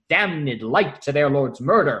tyrannous and damned light to their lord's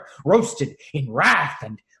murder, roasted in wrath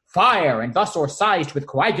and fire, and thus o'ersized with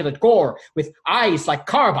coagulate gore, with eyes like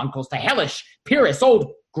carbuncles, the hellish Pyrrhus,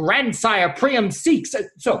 old grandsire Priam seeks.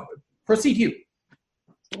 So, proceed you.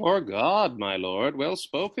 For God, my lord, well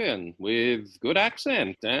spoken, with good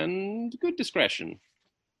accent and good discretion.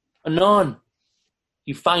 Anon,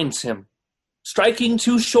 he finds him, striking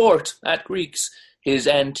too short at Greeks, his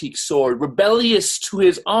antique sword, rebellious to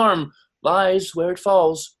his arm, lies where it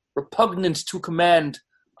falls, repugnant to command,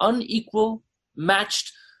 unequal,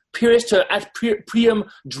 matched, Priam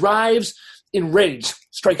drives in rage,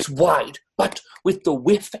 strikes wide, but with the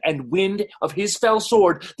whiff and wind of his fell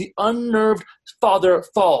sword, the unnerved father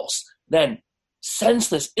falls. Then,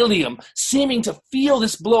 senseless Ilium, seeming to feel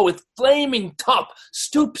this blow with flaming top,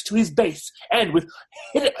 stoops to his base, and with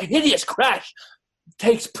a hideous crash,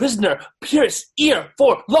 takes prisoner Pyrrhus' ear,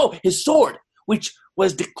 for, lo, his sword, which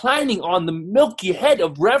was declining on the milky head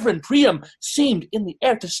of Reverend Priam, seemed in the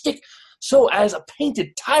air to stick, so as a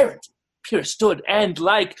painted tyrant. Pyrrhus stood, and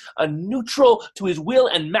like a neutral to his will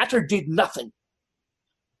and matter did nothing.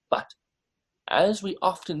 But, as we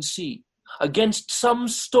often see, against some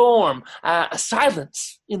storm, a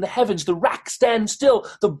silence in the heavens, the rack stands still,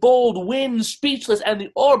 the bold wind speechless, and the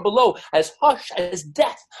orb below as hushed as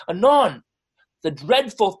death. Anon, the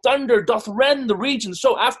dreadful thunder doth rend the region,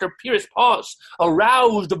 so after Pyrrhus' pause,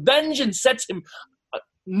 aroused, vengeance sets him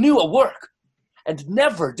new a work. And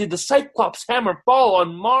never did the Cyclops' hammer fall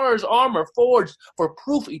on Mars' armor forged for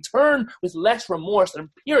proof etern with less remorse than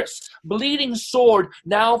Pyrrhus' bleeding sword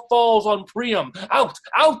now falls on Priam. Out,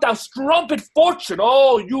 out, thou strumpet fortune,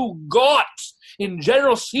 all you gods! In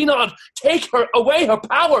general synod, take her away her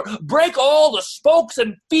power, break all the spokes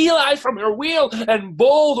and felines from her wheel, and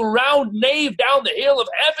bowl the round nave down the hill of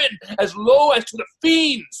heaven as low as to the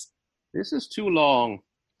fiends. This is too long.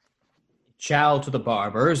 Chow to the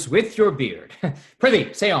barbers, with your beard.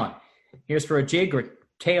 Prithee, say on. Here's for a jig or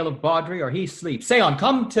tale of bawdry, or he sleeps. Say on,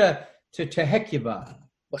 come to Hecuba.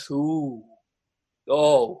 But who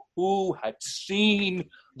had seen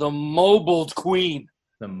the mobled queen?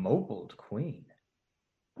 The mobled queen?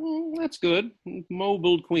 That's good.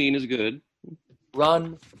 Mobled queen is good.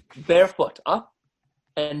 Run barefoot up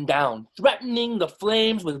and down, threatening the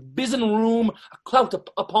flames with bisen room, a clout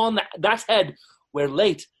upon that head, where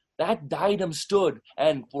late that diadem stood,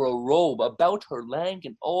 and for a robe about her lank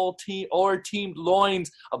and o'er-teemed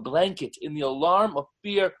loins, a blanket in the alarm of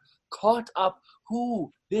fear, caught up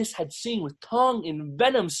who this had seen with tongue in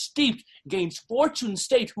venom steeped, gainst fortune's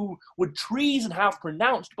state, who would treason have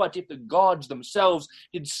pronounced, but if the gods themselves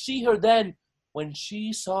did see her then, when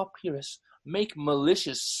she saw Pyrrhus make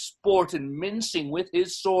malicious sport in mincing with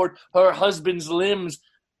his sword her husband's limbs,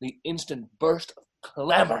 the instant burst of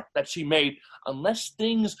clamor that she made, unless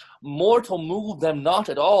things mortal moved them not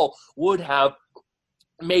at all, would have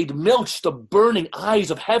made milch the burning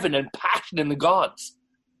eyes of heaven and passion in the gods.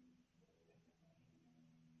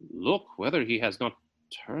 Look whether he has not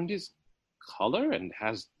turned his color and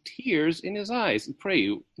has tears in his eyes. Pray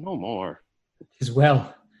you, no more. 'Tis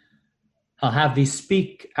well. I'll have thee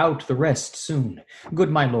speak out the rest soon.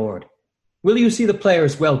 Good my lord, will you see the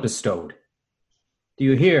players well bestowed? Do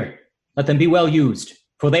you hear? Let them be well used,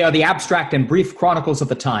 for they are the abstract and brief chronicles of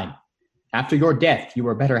the time. After your death, you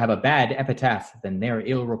were better have a bad epitaph than their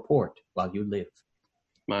ill report while you live.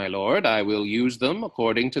 My lord, I will use them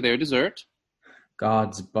according to their desert.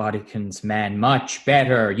 God's bodykins, man, much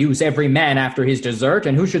better. Use every man after his desert,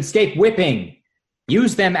 and who should scape whipping?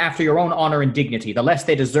 Use them after your own honor and dignity. The less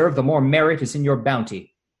they deserve, the more merit is in your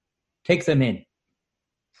bounty. Take them in.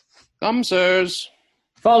 Come, sirs.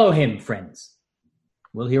 Follow him, friends.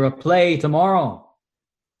 We'll hear a play tomorrow.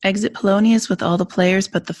 Exit Polonius with all the players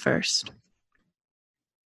but the first.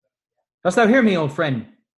 Dost thou hear me, old friend?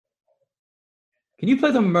 Can you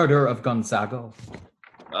play the murder of Gonzago?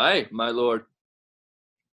 Aye, my lord.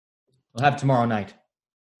 We'll have tomorrow night.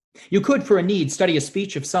 You could, for a need, study a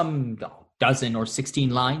speech of some dozen or 16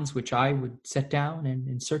 lines, which I would set down and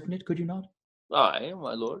insert in it, could you not? Aye,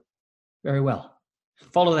 my lord. Very well.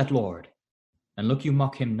 Follow that lord, and look you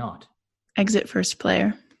mock him not. Exit first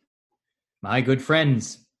player. My good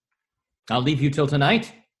friends, I'll leave you till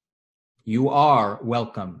tonight. You are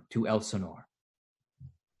welcome to Elsinore.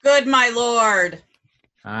 Good my lord.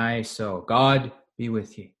 Aye, so God be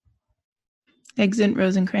with ye. Exit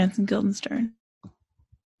Rosencrantz and Guildenstern.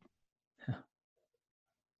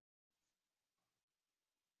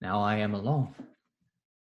 Now I am alone.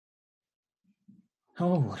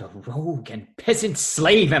 Oh, what a rogue and peasant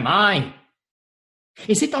slave am I!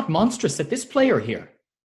 Is it not monstrous that this player here,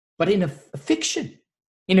 but in a fiction,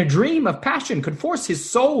 in a dream of passion, could force his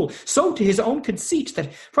soul so to his own conceit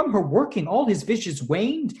that from her working all his visions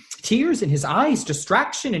waned, tears in his eyes,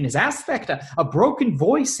 distraction in his aspect, a broken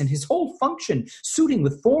voice, and his whole function suiting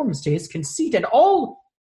with forms to his conceit, and all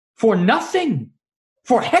for nothing,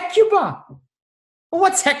 for Hecuba?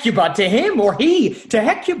 What's Hecuba to him, or he to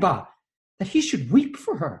Hecuba, that he should weep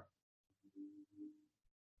for her?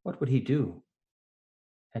 What would he do,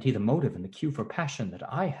 had he the motive and the cue for passion that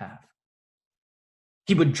I have?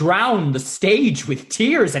 He would drown the stage with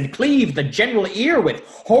tears and cleave the general ear with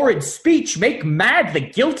horrid speech, make mad the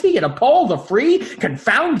guilty and appall the free,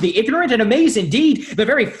 confound the ignorant and amaze indeed the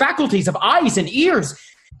very faculties of eyes and ears.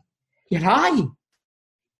 Yet I,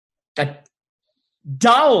 a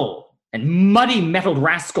dull and muddy-mettled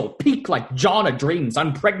rascal, peak like John o' Dreams,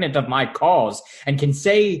 unpregnant of my cause, and can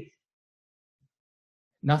say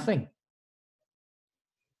nothing.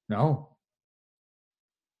 No,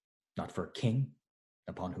 not for a king,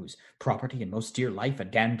 upon whose property and most dear life a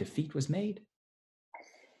damned defeat was made.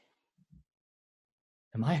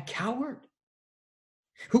 Am I a coward?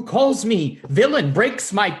 Who calls me villain,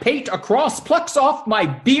 breaks my pate across, plucks off my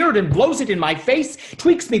beard and blows it in my face,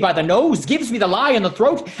 tweaks me by the nose, gives me the lie in the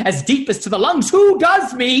throat, as deep as to the lungs. Who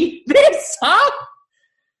does me this, huh?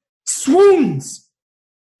 Swoons!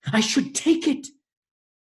 I should take it.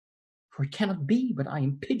 For it cannot be, but I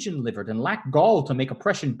am pigeon-livered and lack gall to make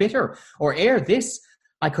oppression bitter, or ere this,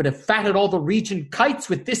 I could have fatted all the region kites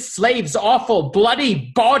with this slave's awful,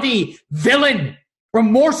 bloody body, villain,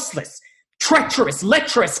 remorseless, treacherous,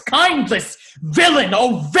 lecherous, kindless villain,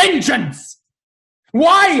 oh vengeance!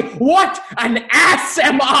 Why, what an ass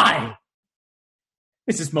am I!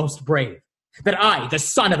 This is most brave, that I, the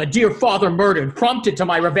son of a dear father murdered, prompted to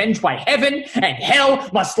my revenge by heaven and hell,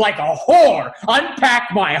 must like a whore unpack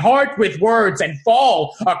my heart with words and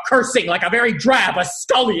fall a-cursing like a very drab, a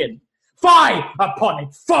scullion. Fie upon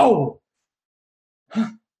it, foe!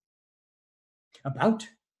 About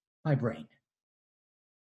my brain.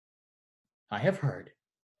 I have heard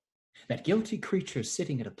that guilty creatures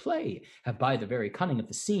sitting at a play have by the very cunning of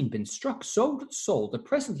the scene been struck so to the soul that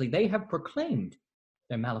presently they have proclaimed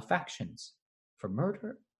their malefactions. For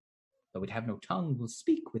murder, though it have no tongue, will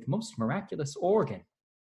speak with most miraculous organ.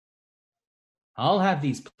 I'll have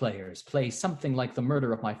these players play something like the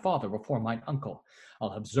murder of my father before mine uncle.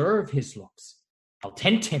 I'll observe his looks. I'll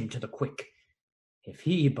tempt him to the quick. If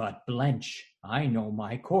he but blench, I know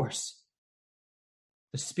my course.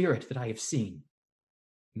 The spirit that I have seen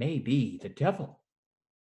may be the devil,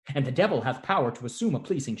 and the devil hath power to assume a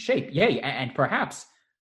pleasing shape, yea, and perhaps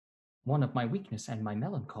one of my weakness and my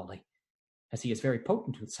melancholy, as he is very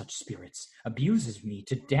potent with such spirits, abuses me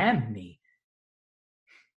to damn me.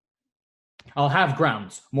 I'll have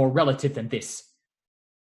grounds more relative than this.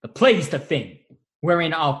 The play's the thing,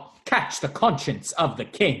 wherein I'll catch the conscience of the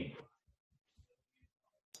king.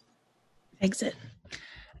 Exit.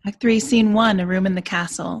 Act 3, Scene 1, a room in the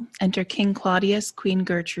castle. Enter King Claudius, Queen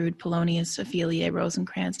Gertrude, Polonius, Ophelia,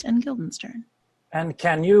 Rosencrantz, and Guildenstern. And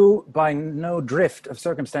can you, by no drift of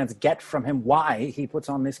circumstance, get from him why he puts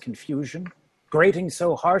on this confusion, grating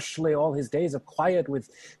so harshly all his days of quiet with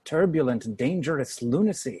turbulent, dangerous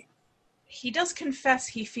lunacy? He does confess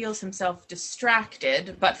he feels himself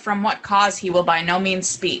distracted, but from what cause he will by no means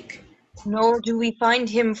speak. Nor do we find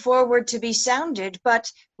him forward to be sounded,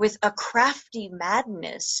 but with a crafty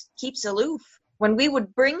madness keeps aloof. When we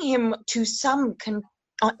would bring him to some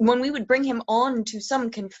on to some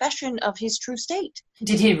confession of his true state.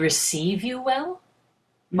 Did he receive you well?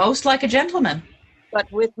 Most like a gentleman.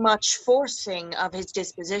 But with much forcing of his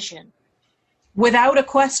disposition. Without a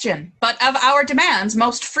question, but of our demands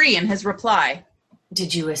most free in his reply.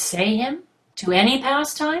 Did you essay him to any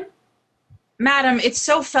pastime? Madam, it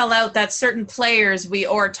so fell out that certain players we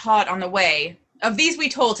o'ertaught on the way. Of these we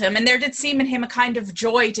told him, and there did seem in him a kind of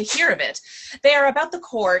joy to hear of it. They are about the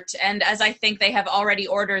court, and as I think they have already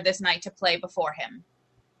ordered this knight to play before him.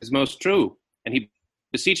 Is most true, and he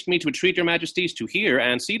beseeched me to entreat your majesties to hear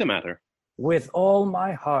and see the matter. With all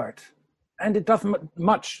my heart, and it doth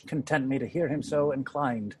much content me to hear him so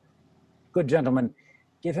inclined. Good gentlemen,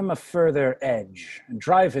 give him a further edge, and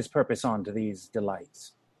drive his purpose on to these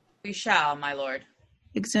delights. We shall, my lord.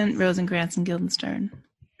 Exeunt Rosencrantz and Guildenstern.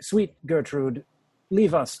 Sweet Gertrude,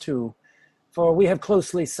 leave us too, for we have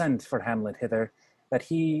closely sent for Hamlet hither, that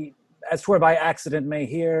he, as 'twere by accident, may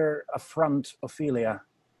here affront Ophelia.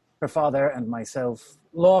 Her father and myself,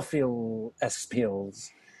 lawful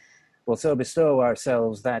espials, will so bestow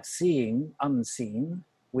ourselves that, seeing unseen,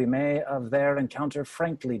 we may of their encounter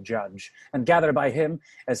frankly judge, and gather by him,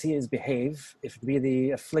 as he is behave, if it be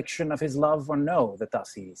the affliction of his love or no that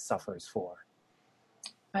thus he suffers for.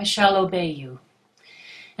 I shall obey you.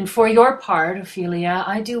 And for your part, Ophelia,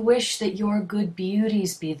 I do wish that your good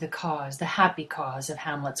beauties be the cause, the happy cause of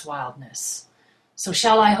Hamlet's wildness. So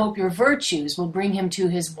shall I hope your virtues will bring him to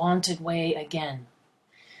his wonted way again.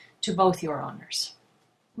 To both your honors.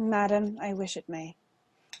 Madam, I wish it may.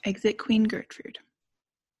 Exit Queen Gertrude.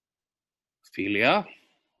 Ophelia,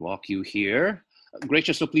 walk you here.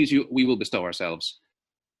 Gracious, so please you, we will bestow ourselves.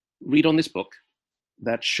 Read on this book.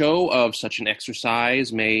 that show of such an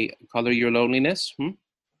exercise may color your loneliness.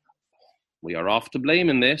 We are oft to blame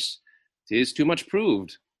in this. 'Tis too much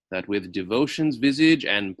proved that with devotion's visage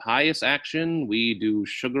and pious action we do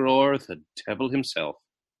sugar o'er the devil himself.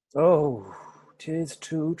 Oh, 'tis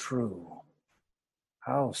too true.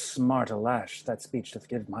 How smart a lash that speech doth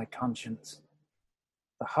give my conscience.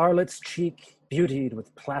 The harlot's cheek, beautied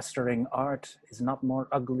with plastering art, is not more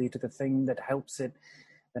ugly to the thing that helps it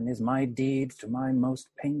than is my deed to my most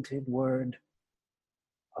painted word.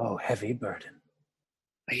 Oh, heavy burden.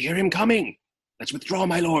 I hear him coming. Let's withdraw,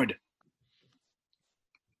 my lord.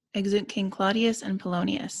 Exit King Claudius and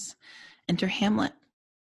Polonius. Enter Hamlet.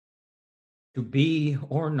 To be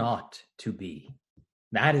or not to be,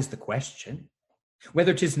 that is the question.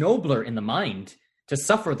 Whether 'tis nobler in the mind to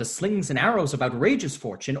suffer the slings and arrows of outrageous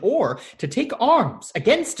fortune, or to take arms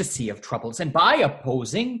against a sea of troubles, and by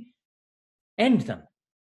opposing, end them.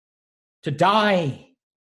 To die,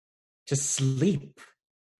 to sleep,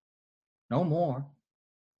 no more.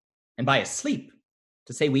 And by a sleep,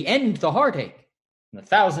 to say we end the heartache, and the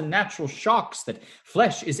thousand natural shocks that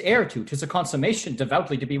flesh is heir to, 'tis a consummation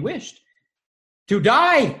devoutly to be wished. To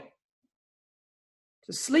die,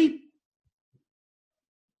 to sleep,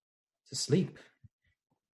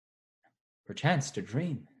 perchance to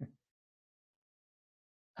dream.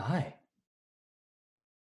 Aye,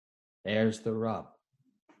 there's the rub.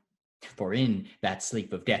 For in that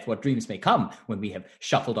sleep of death, what dreams may come when we have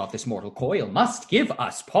shuffled off this mortal coil must give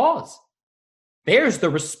us pause. There's the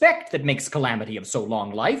respect that makes calamity of so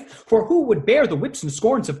long life, for who would bear the whips and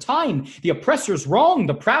scorns of time, the oppressor's wrong,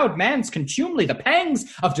 the proud man's contumely, the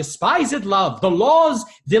pangs of despised love, the law's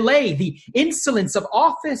delay, the insolence of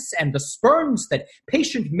office, and the spurns that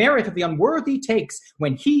patient merit of the unworthy takes,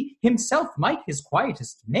 when he himself might his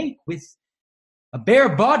quietest make with a bare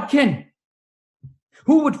bodkin?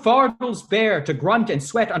 Who would fardels bear to grunt and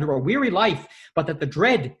sweat under a weary life, but that the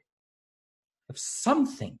dread of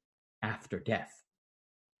something after death?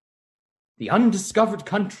 The undiscovered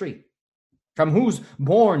country, from whose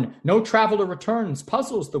bourne no traveler returns,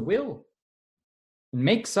 puzzles the will, and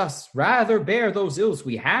makes us rather bear those ills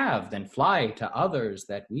we have than fly to others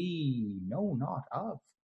that we know not of.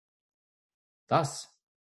 Thus,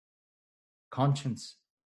 conscience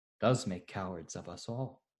does make cowards of us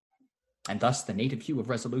all. And thus the native hue of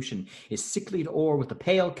resolution is sicklied o'er with the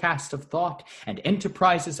pale cast of thought, and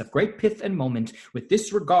enterprises of great pith and moment with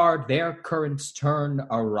this regard their currents turn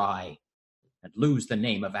awry, and lose the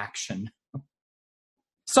name of action.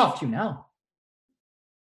 Soft you now,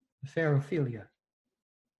 the fair Ophelia.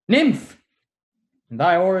 Nymph, and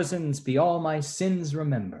thy orisons be all my sins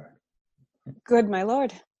remember. Good, my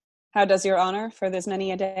lord. How does your honor for this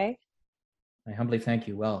many a day? I humbly thank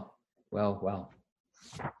you. Well.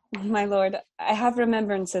 My lord, I have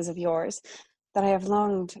remembrances of yours that I have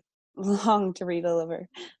longed to redeliver.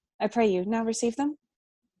 I pray you, now receive them?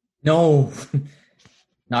 No,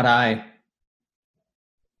 not I.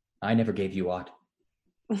 I never gave you aught.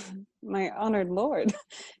 My honored lord,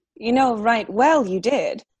 you know right well you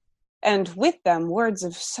did, and with them words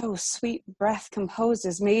of so sweet breath composed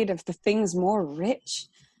as made of the things more rich.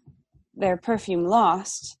 Their perfume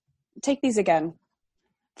lost. Take these again.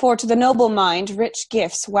 For to the noble mind, rich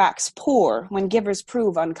gifts wax poor when givers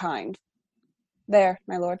prove unkind. There,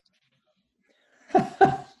 my lord.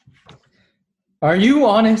 Are you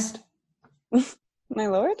honest? My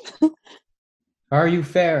lord? Are you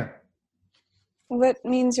fair? What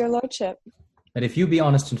means your lordship? That if you be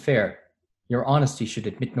honest and fair, your honesty should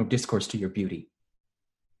admit no discourse to your beauty.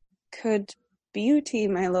 Could beauty,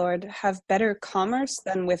 my lord, have better commerce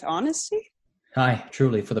than with honesty? Aye,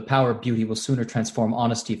 truly, for the power of beauty will sooner transform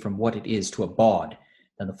honesty from what it is to a bawd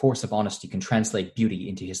than the force of honesty can translate beauty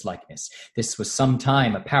into his likeness. This was some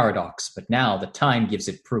time a paradox, but now the time gives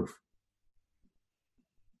it proof.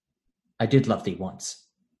 I did love thee once.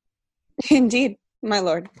 Indeed, my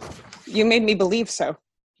lord. You made me believe so.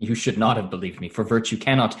 You should not have believed me, for virtue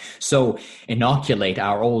cannot so inoculate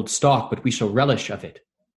our old stock, but we shall relish of it.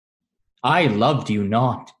 I loved you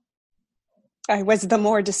not. I was the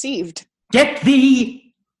more deceived. Get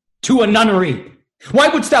thee to a nunnery. Why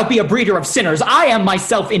wouldst thou be a breeder of sinners? I am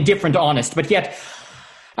myself indifferent honest, but yet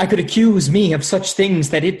I could accuse me of such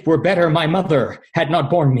things that it were better my mother had not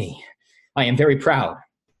borne me. I am very proud,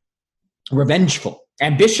 revengeful,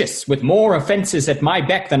 ambitious, with more offenses at my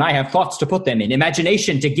beck than I have thoughts to put them in,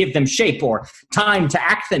 imagination to give them shape, or time to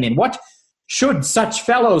act them in. What should such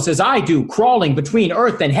fellows as I do, crawling between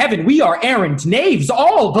earth and heaven? We are errant knaves,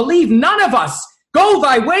 all, believe none of us. Go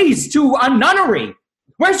thy ways to a nunnery.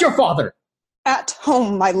 Where's your father? At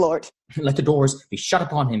home, my lord. Let the doors be shut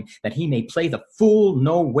upon him, that he may play the fool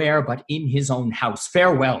nowhere but in his own house.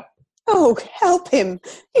 Farewell. Oh, help him,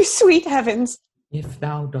 you sweet heavens. If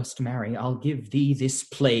thou dost marry, I'll give thee this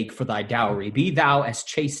plague for thy dowry. Be thou as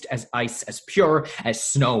chaste as ice, as pure as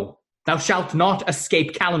snow. Thou shalt not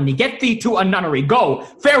escape calumny. Get thee to a nunnery. Go,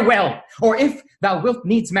 farewell. Or if thou wilt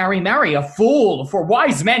needs marry a fool, for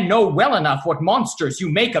wise men know well enough what monsters you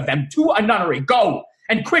make of them. To a nunnery. Go,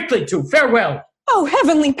 and quickly too. Farewell. Oh,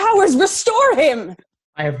 heavenly powers, restore him.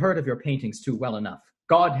 I have heard of your paintings too well enough.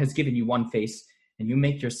 God has given you one face, and you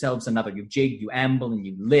make yourselves another. You jig, you amble, and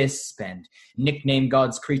you lisp, and nickname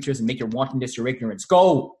God's creatures, and make your wantonness your ignorance.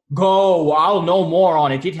 Go, I'll no more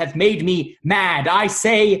on it. It hath made me mad. I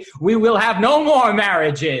say, we will have no more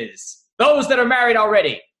marriages. Those that are married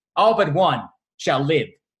already, all but one, shall live.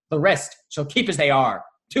 The rest shall keep as they are.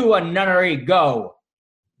 To a nunnery go.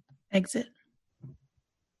 Exit.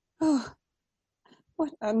 Oh,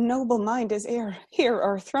 what a noble mind is here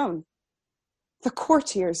o'erthrown. The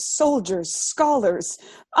courtiers, soldiers, scholars,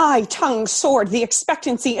 eye, tongue, sword, the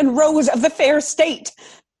expectancy and rose of the fair state,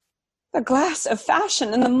 the glass of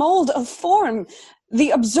fashion and the mold of form, the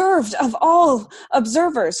observed of all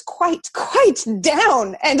observers, quite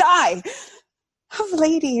down, and I, of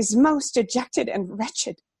ladies most dejected and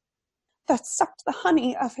wretched, that sucked the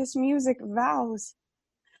honey of his music vows.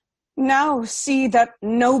 Now see that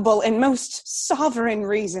noble and most sovereign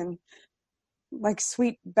reason, like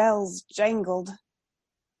sweet bells jangled,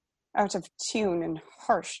 out of tune and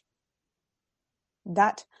harsh.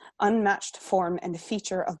 That unmatched form and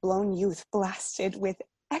feature of blown youth blasted with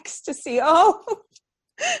ecstasy. Oh,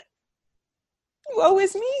 woe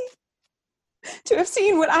is me, to have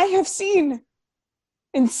seen what I have seen,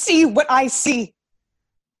 and see what I see.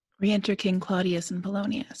 Re-enter King Claudius and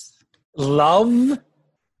Polonius. Love?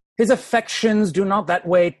 His affections do not that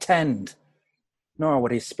way tend. Nor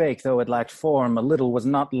what he spake, though it lacked form, a little was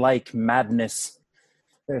not like madness.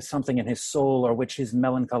 There is something in his soul, o'er which his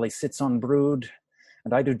melancholy sits on brood,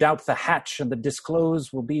 and I do doubt the hatch and the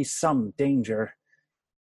disclose will be some danger.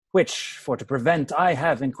 Which, for to prevent, I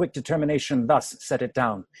have in quick determination thus set it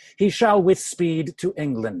down. He shall with speed to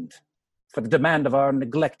England, for the demand of our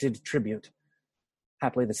neglected tribute.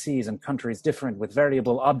 Haply the seas and countries different with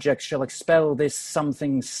variable objects shall expel this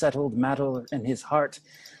something settled matter in his heart,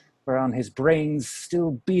 whereon his brains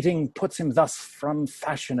still beating puts him thus from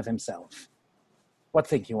fashion of himself. What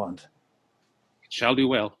think you want? It shall do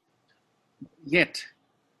well. Yet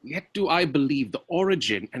do I believe the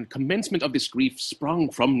origin and commencement of this grief sprung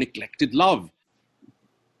from neglected love.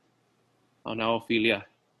 Oh, now, Ophelia,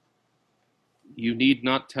 you need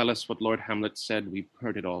not tell us what Lord Hamlet said. We've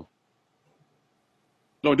heard it all.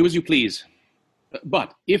 Lord, do as you please.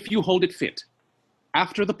 But if you hold it fit,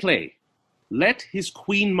 after the play, let his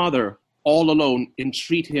queen mother all alone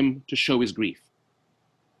entreat him to show his grief.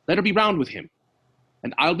 Let her be round with him,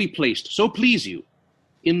 and I'll be placed, so please you,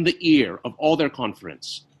 in the ear of all their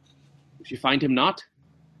conference. If you find him not,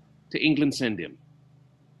 to England send him,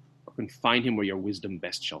 or confine him where your wisdom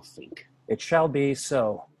best shall think. It shall be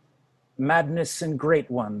so. Madness in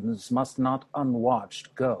great ones must not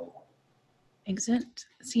unwatched go. Exit.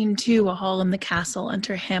 Scene 2, a hall in the castle.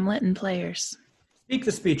 Enter Hamlet and players. Speak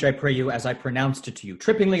the speech, I pray you, as I pronounced it to you,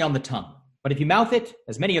 trippingly on the tongue. But if you mouth it,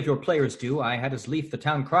 as many of your players do, I had as lief the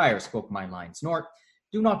town crier spoke my lines. Nor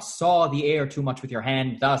do not saw the air too much with your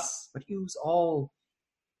hand thus, but use all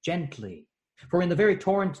gently. For in the very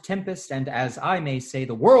torrent tempest, and as I may say,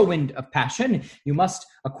 the whirlwind of passion, you must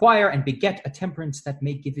acquire and beget a temperance that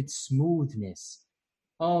may give it smoothness.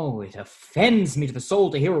 Oh, it offends me to the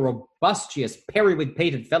soul to hear a robustious,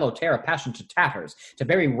 periwig-pated fellow tear a passion to tatters, to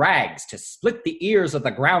bury rags, to split the ears of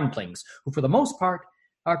the groundlings, who for the most part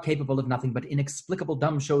are capable of nothing but inexplicable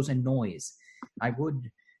dumb shows and noise. I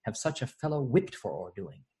would have such a fellow whipped for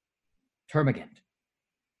o'erdoing. Termagant,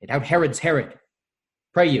 it out Herod's Herod.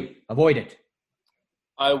 Pray you, avoid it.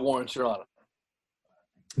 I warrant your honor.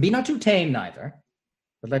 Be not too tame neither,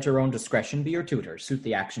 but let your own discretion be your tutor. Suit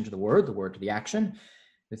the action to the word to the action.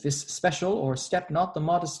 With this special or step not the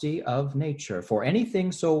modesty of nature, for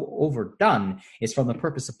anything so overdone is from the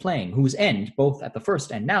purpose of playing, whose end, both at the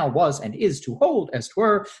first and now, was and is to hold, as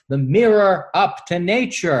 'twere, the mirror up to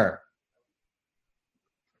nature,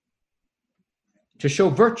 to show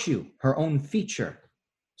virtue her own feature,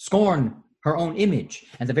 scorn her own image,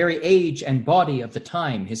 and the very age and body of the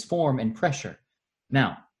time, his form and pressure.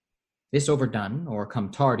 Now, this overdone, or come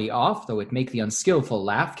tardy off, though it make the unskilful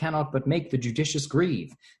laugh, cannot but make the judicious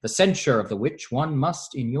grieve, the censure of the which one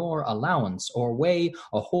must in your allowance o'erweigh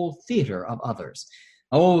a whole theatre of others.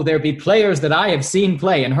 Oh, there be players that I have seen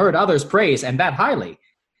play, and heard others praise, and that highly,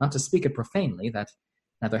 not to speak it profanely, that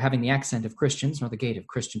neither having the accent of Christians nor the gait of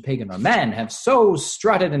Christian pagan or man, have so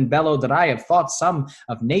strutted and bellowed that I have thought some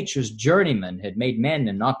of nature's journeymen had made men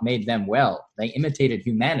and not made them well. They imitated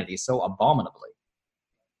humanity so abominably.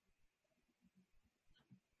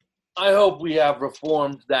 I hope we have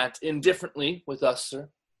reformed that indifferently with us, sir.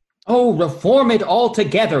 Oh, reform it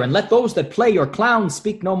altogether, and let those that play your clowns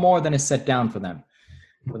speak no more than is set down for them.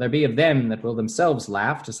 For there be of them that will themselves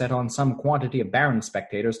laugh, to set on some quantity of barren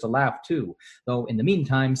spectators to laugh too, though in the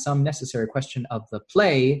meantime some necessary question of the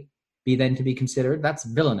play be then to be considered. That's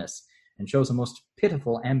villainous, and shows a most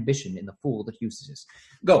pitiful ambition in the fool that uses it.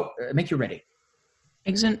 Go, make you ready.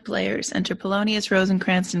 Exeunt players. Enter Polonius,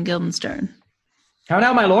 Rosencrantz, and Guildenstern. How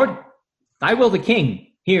now, my lord? I will the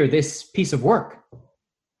king hear this piece of work.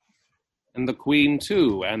 And the queen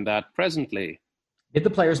too, and that presently. Bid the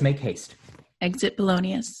players make haste. Exit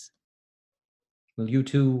Polonius. Will you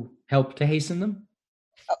two help to hasten them?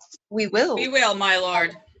 We will. We will, my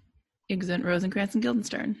lord. Exeunt Rosencrantz and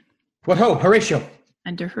Guildenstern. What ho, Horatio?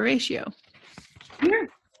 Enter Horatio. Here,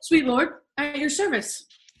 sweet lord, at your service.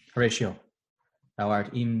 Horatio, thou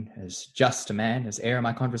art e'en as just a man as e'er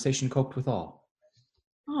my conversation coped withal.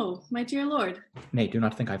 Oh, my dear lord. Nay, do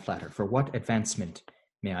not think I flatter. For what advancement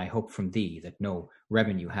may I hope from thee, that no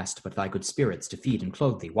revenue hast but thy good spirits to feed and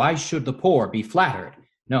clothe thee? Why should the poor be flattered?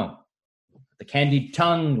 No. The candied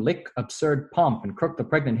tongue lick absurd pomp, and crook the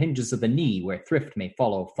pregnant hinges of the knee, where thrift may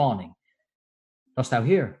follow fawning. Dost thou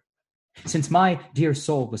hear? Since my dear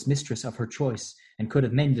soul was mistress of her choice, and could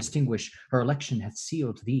of men distinguish, her election hath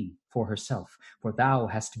sealed thee for herself. For thou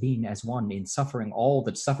hast been as one in suffering all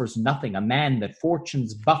that suffers nothing, a man that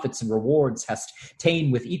fortune's buffets and rewards hast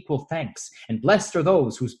ta'en with equal thanks. And blessed are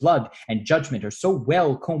those whose blood and judgment are so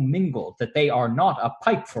well commingled, that they are not a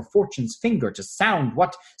pipe for fortune's finger to sound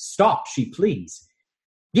what stop she please.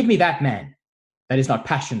 Give me that man that is not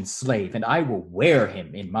passion's slave, and I will wear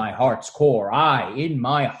him in my heart's core, aye, in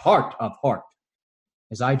my heart of heart,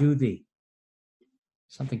 as I do thee.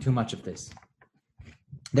 Something too much of this.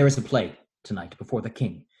 There is a play tonight before the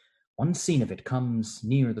king. One scene of it comes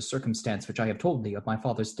near the circumstance which I have told thee of my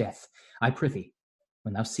father's death. I prithee,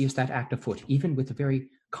 when thou seest that act afoot, even with the very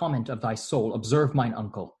comment of thy soul, observe mine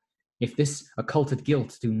uncle. If this occulted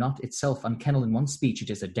guilt do not itself unkennel in one speech, it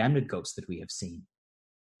is a damned ghost that we have seen.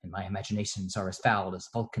 And my imaginations are as foul as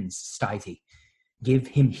Vulcan's stithe. Give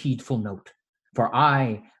him heedful note, for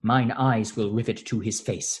mine eyes will rivet to his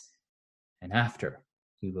face, and after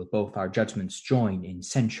we will both our judgments join in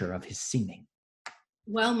censure of his seeming.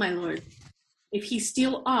 Well, my lord, if he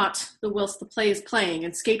steal aught the whilst the play is playing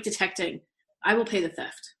and scape detecting, I will pay the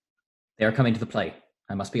theft. They are coming to the play.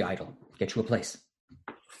 I must be idle. Get you a place.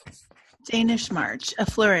 Danish March. A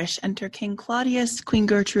flourish. Enter King Claudius, Queen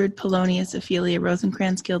Gertrude, Polonius, Ophelia,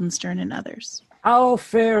 Rosencrantz, Guildenstern, and others. How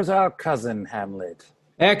fares our cousin Hamlet?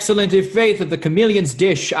 Excellent, if faith of the chameleon's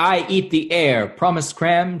dish, I eat the air. Promise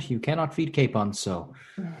crammed, you cannot feed capon so.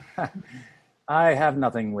 I have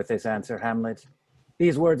nothing with this answer, Hamlet.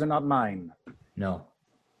 These words are not mine. No,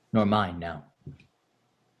 nor mine now.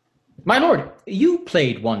 My lord, you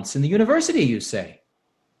played once in the university, you say?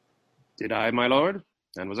 Did I, my lord?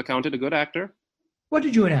 And was accounted a good actor. What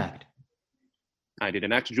did you enact? I did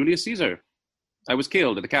enact Julius Caesar. I was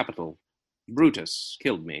killed at the Capitol. Brutus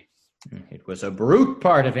killed me. It was a brute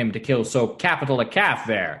part of him to kill so capital a calf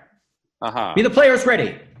there. Aha. Be the players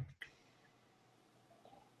ready.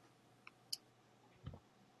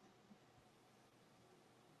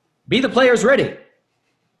 Be the players ready.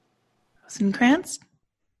 Rosencrantz?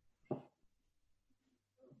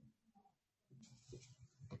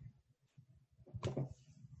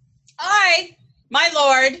 I, my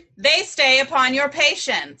lord, they stay upon your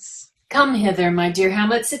patience. Come hither, my dear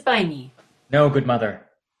Hamlet, sit by me. No, good mother.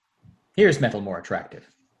 Here's metal more attractive.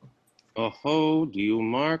 Oh, do you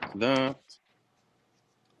mark that?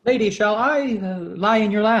 Lady, shall I lie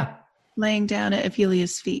in your lap? Laying down at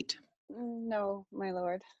Ophelia's feet. No, my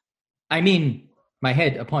lord. I mean, my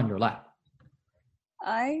head upon your lap.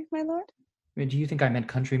 I, my lord? Do you think I meant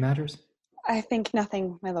country matters? I think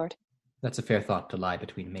nothing, my lord. That's a fair thought to lie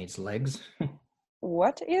between maids' legs.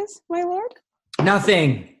 What is, my lord?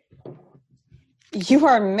 Nothing! You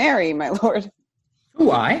are merry, my lord.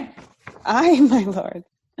 Who, I? I, my lord.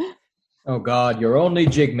 Oh God, you're only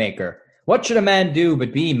jig maker. What should a man do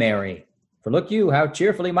but be merry? For look you how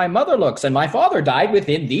cheerfully my mother looks, and my father died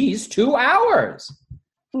within these 2 hours.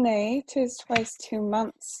 Nay, 'tis twice 2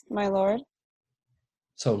 months, my lord.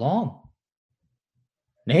 So long.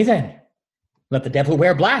 Nay then, let the devil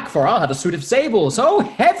wear black, for I'll have a suit of sables. Oh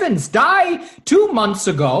heavens, die 2 months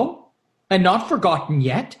ago, and not forgotten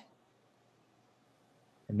yet.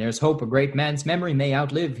 And there's hope a great man's memory may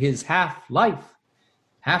outlive his half-life.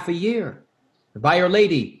 half a year. By Our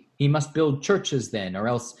Lady, he must build churches then, or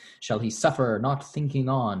else shall he suffer not thinking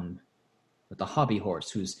on. But the hobby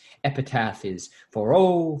horse, whose epitaph is, for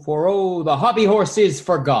oh, the hobby horse is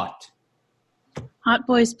forgot. Hot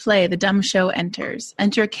boys play, the dumb show enters.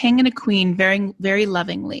 Enter a king and a queen very, very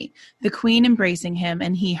lovingly, the queen embracing him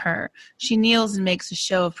and he her. She kneels and makes a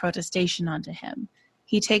show of protestation unto him.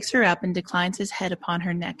 He takes her up and declines his head upon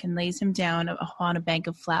her neck and lays him down upon a bank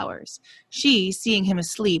of flowers. She, seeing him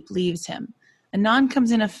asleep, leaves him. Anon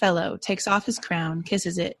comes in a fellow, takes off his crown,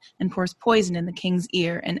 kisses it, and pours poison in the king's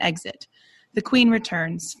ear, and exit. The queen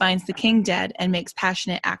returns, finds the king dead, and makes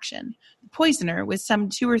passionate action. The poisoner, with some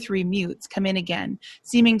 2 or 3 mutes, come in again,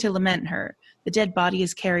 seeming to lament her. The dead body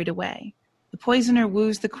is carried away. The poisoner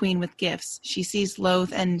woos the queen with gifts. She sees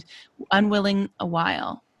loath and unwilling a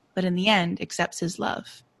while, but in the end accepts his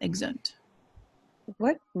love. Exeunt.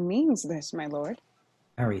 What means this, my lord?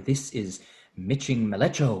 Harry, this is Mitching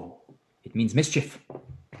Melecho. It means mischief.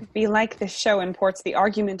 Belike this show imports the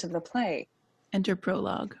argument of the play. Enter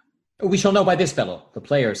prologue. We shall know by this fellow. The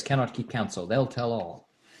players cannot keep counsel. They'll tell all.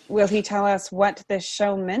 Will he tell us what this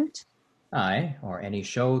show meant? Aye, or any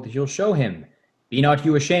show that you'll show him. Be not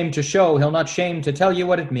you ashamed to show, he'll not shame to tell you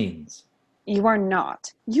what it means. You are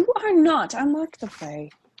not. You are not. Unlock the play.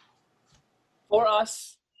 For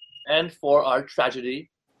us, and for our tragedy,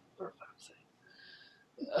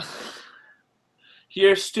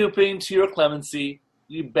 here stooping to your clemency,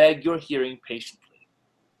 we beg your hearing patiently.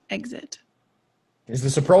 Exit. Is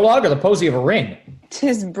this a prologue or the posy of a ring?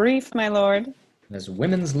 'Tis brief, my lord. As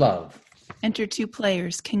women's love. Enter 2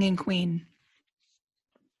 players, king and queen.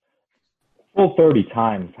 Full 30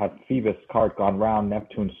 times hath Phoebus' cart gone round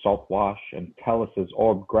Neptune's salt wash and Tellus'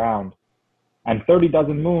 orbed ground, and 30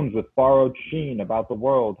 dozen moons with borrowed sheen about the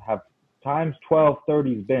world have times 12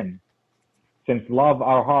 30s been, since love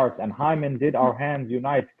our hearts and Hymen did our hands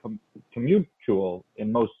unite to mutual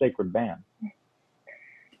in most sacred band.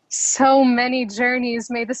 So many journeys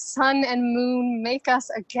may the sun and moon make us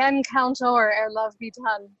again count o'er ere love be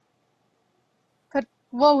done. But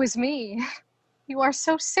woe is me, you are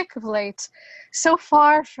so sick of late, so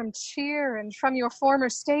far from cheer and from your former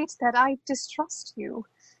state that I distrust you.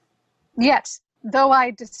 Yet, though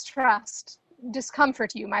I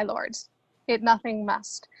discomfort you, my lord, it nothing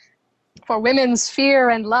must. For women's fear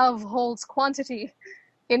and love holds quantity,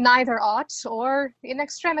 in neither aught or in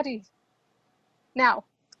extremity. Now,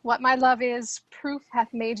 what my love is, proof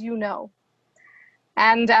hath made you know.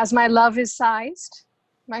 And as my love is sized,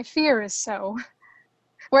 my fear is so.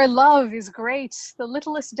 Where love is great, the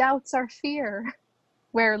littlest doubts are fear.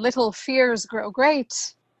 Where little fears grow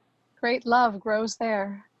great, great love grows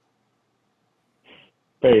there.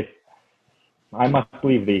 Faith, I must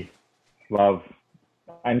leave thee, love,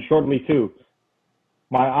 and shortly too.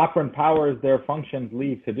 My operant powers their functions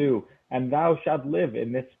leave to do, and thou shalt live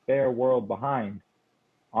in this fair world behind,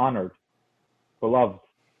 honored, beloved,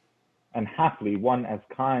 and haply one as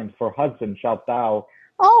kind, for husband shalt thou.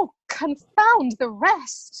 Oh, confound the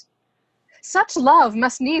rest! Such love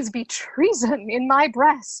must needs be treason in my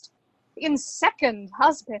breast. In second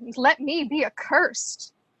husband let me be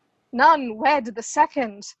accursed. None wed the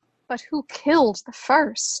second, but who killed the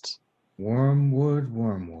first. Wormwood,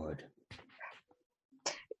 wormwood.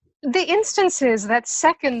 The instances that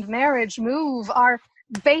second marriage move are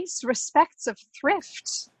base respects of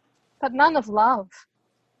thrift, but none of love.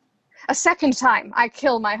 A second time I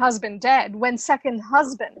kill my husband dead, when second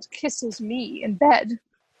husband kisses me in bed.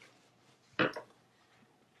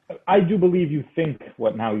 I do believe you think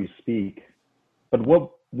what now you speak, but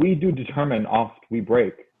what we do determine oft we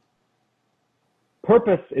break.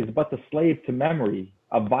 Purpose is but the slave to memory,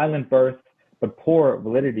 of violent birth, but poor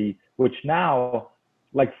validity, which now,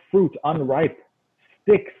 like fruit unripe,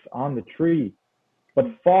 sticks on the tree, but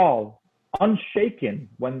fall unshaken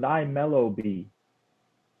when thy mellow be.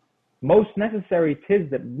 Most necessary 'tis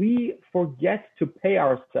that we forget to pay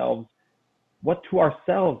ourselves what to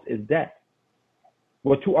ourselves is debt.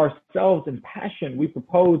 What to ourselves in passion we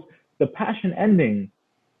propose, the passion ending,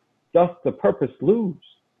 doth the purpose lose.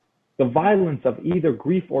 The violence of either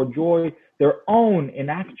grief or joy, their own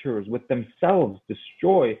enactors with themselves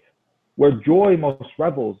destroy. Where joy most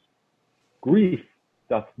revels, grief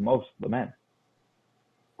doth most lament.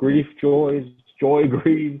 Grief joys, joy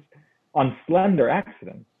grieves, on slender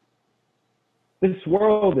accidents. This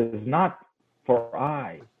world is not for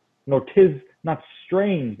aye, nor 'tis not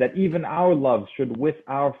strange that even our love should with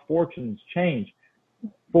our fortunes change.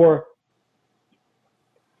 For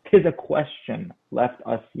 'tis a question left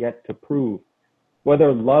us yet to prove,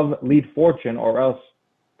 whether love lead fortune or else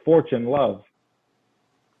fortune love.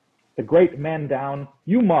 The great man down,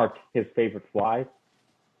 you marked his favorite fly,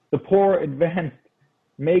 The poor advanced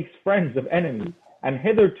makes friends of enemies, and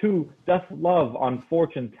hitherto doth love on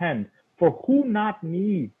fortune tend. For who not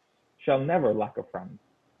needs shall never lack a friend,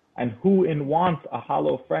 and who in want a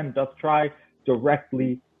hollow friend doth try,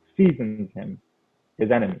 directly seasons him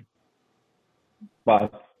his enemy.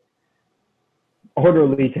 But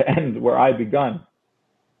orderly to end where I begun,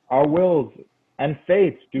 our wills and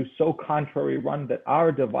fates do so contrary run that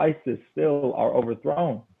our devices still are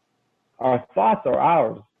overthrown. Our thoughts are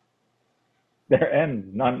ours, their ends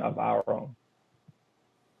none of our own.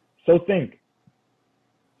 So think,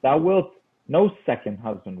 thou wilt no second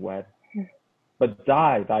husband wed, but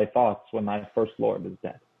die thy thoughts when thy first lord is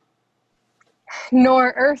dead.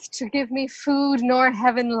 Nor earth to give me food, nor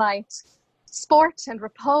heaven light. Sport and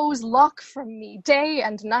repose lock from me day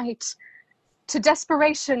and night. To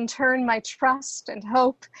desperation turn my trust and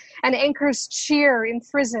hope, and anchor's cheer in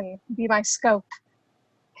prison be my scope.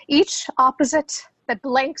 Each opposite that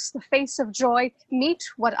blanks the face of joy meet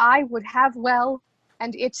what I would have well,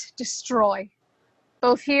 and it destroy.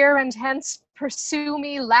 Both here and hence pursue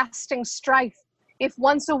me lasting strife, if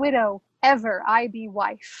once a widow, ever I be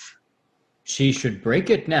wife. She should break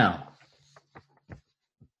it now.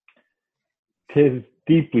 'Tis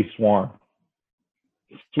deeply sworn.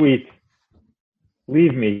 Sweet,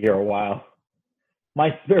 leave me here a while.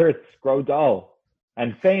 My spirits grow dull,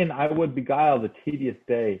 and fain I would beguile the tedious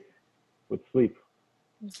day with sleep.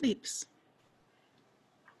 Sleeps.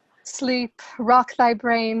 Sleep, rock thy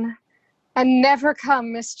brain, and never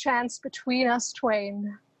come mischance between us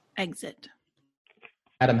twain. Exit.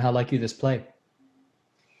 Adam, how like you this play?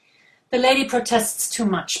 The lady protests too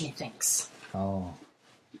much, methinks. Oh,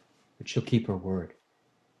 but she'll keep her word.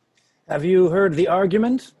 Have you heard the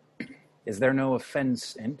argument? Is there no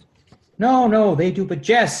offense in't? No, they do but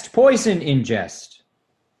jest, poison in jest.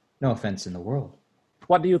 No offense in the world.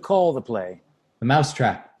 What do you call the play? The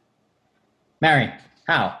Mousetrap. Mary,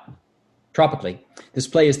 how? Tropically, this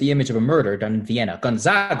play is the image of a murder done in Vienna.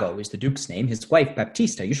 Gonzago is the Duke's name, his wife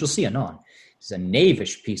Baptista. You shall see anon. It is a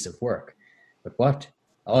knavish piece of work. But what?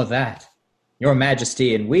 Oh, that. Your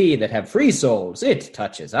Majesty and we that have free souls, it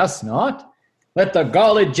touches us not. Let the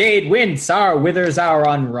galled jade wince, our withers are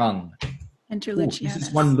unwrung. Enter This Lucianus.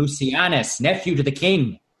 is one Lucianus, nephew to the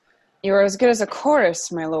king. You are as good as a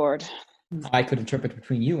chorus, my lord. I could interpret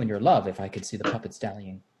between you and your love if I could see the puppets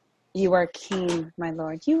dallying. You are keen, my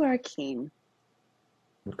lord. You are keen.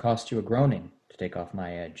 It would cost you a groaning to take off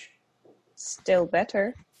my edge. Still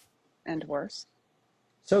better. And worse.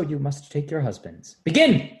 So you must take your husbands.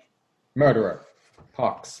 Begin! Murderer.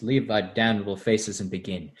 Pox, leave thy damnable faces and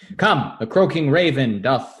begin. Come, the croaking raven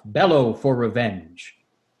doth bellow for revenge.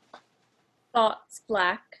 Thoughts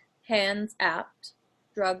black, hands apt,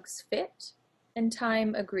 drugs fit, and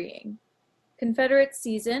time agreeing. Confederate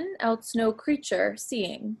season outs no creature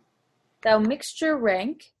seeing. Thou mixture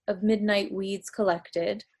rank of midnight weeds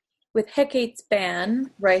collected, with Hecate's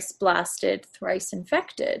ban, rice blasted, thrice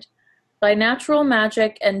infected, thy natural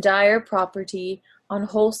magic and dire property on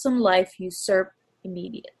wholesome life usurp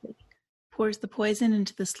immediately. Pours the poison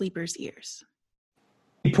into the sleeper's ears.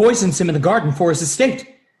 He poisons him in the garden for his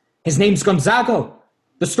estate. His name's Gonzago.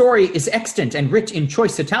 The story is extant and writ in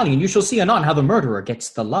choice Italian. You shall see anon how the murderer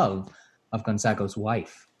gets the love of Gonzago's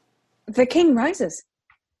wife. The king rises.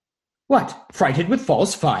 What? Frighted with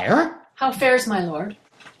false fire? How fares my lord?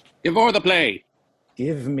 Give o'er the play.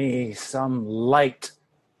 Give me some light.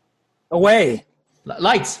 Away!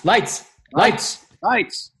 Lights!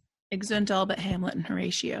 Exeunt all but Hamlet and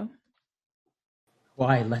Horatio.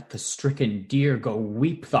 Why let the stricken deer go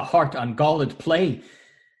weep, the heart ungalled play?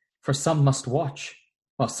 For some must watch,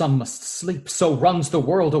 while some must sleep. So runs the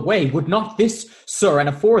world away. Would not this, sir, and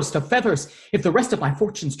a forest of feathers, if the rest of my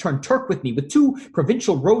fortunes turn Turk with me, with 2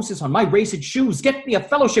 provincial roses on my raised shoes, get me a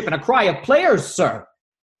fellowship and a cry of players, sir?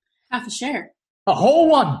 Half a share. A whole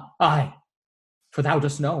one, aye, for thou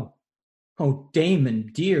dost know. O Damon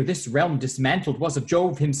dear, this realm dismantled was of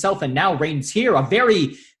Jove himself, and now reigns here a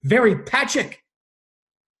very, very Patrick.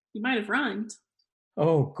 You might have rhymed.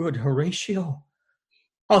 Oh, good Horatio,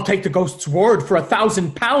 I'll take the ghost's word for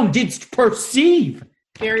 £1,000, didst perceive?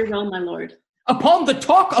 Very well, my lord. Upon the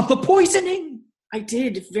talk of the poisoning. I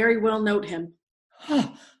did very well note him.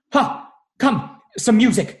 Ha! Come, some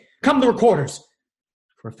music. Come the recorders.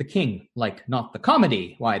 For if the king like not the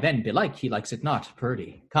comedy, why then belike he likes it not,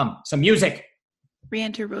 Purdy. Come, some music.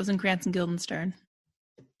 Re-enter Rosencrantz and Guildenstern.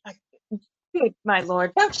 Good, my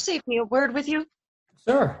lord. Vouchsafe me a word with you.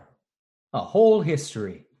 Sir, a whole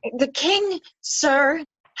history. The king, sir,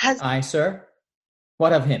 Aye, sir.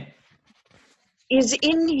 What of him? is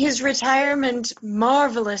in his retirement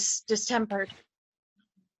marvelous distempered.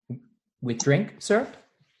 With drink, sir?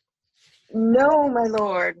 No, my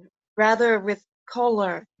lord. Rather with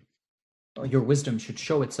choler. Your wisdom should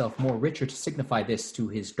show itself more richer to signify this to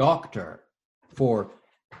his doctor. For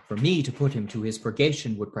me to put him to his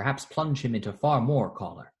purgation would perhaps plunge him into far more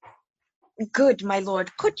choler. Good, my lord.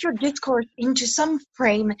 Put your discourse into some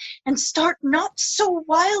frame, and start not so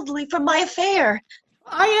wildly from my affair.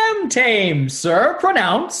 I am tame, sir.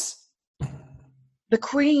 Pronounce. The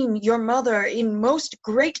queen, your mother, in most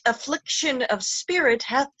great affliction of spirit,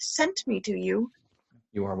 hath sent me to you.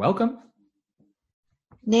 You are welcome.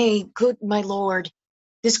 Nay, good my lord,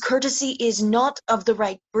 this courtesy is not of the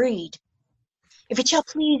right breed. If it shall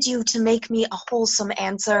please you to make me a wholesome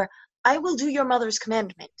answer, I will do your mother's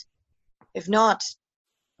commandment. If not,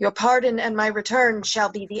 your pardon and my return shall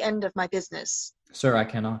be the end of my business. Sir, I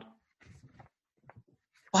cannot.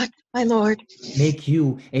 What, my lord? Make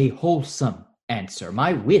you a wholesome answer.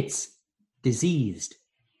 My wit's diseased.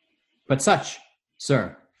 But such,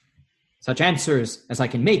 sir, such answers as I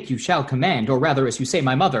can make you shall command, or rather, as you say,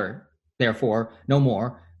 my mother. Therefore, no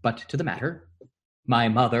more, but to the matter. My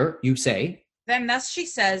mother, you say? Then thus she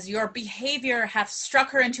says, your behavior hath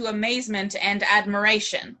struck her into amazement and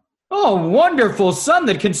admiration. Oh, wonderful son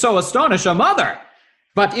that can so astonish a mother!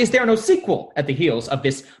 But is there no sequel at the heels of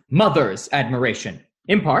this mother's admiration?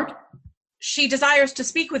 In part? She desires to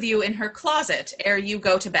speak with you in her closet ere you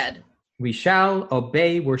go to bed. We shall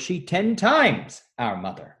obey were she 10 times our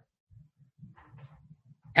mother.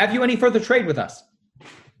 Have you any further trade with us?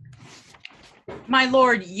 My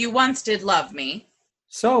lord, you once did love me.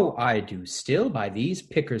 So I do still by these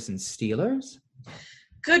pickers and stealers.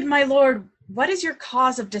 Good my lord, what is your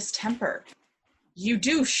cause of distemper? You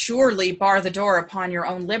do surely bar the door upon your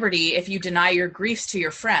own liberty if you deny your griefs to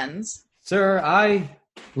your friends. Sir, I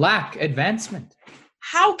lack advancement.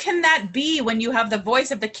 How can that be when you have the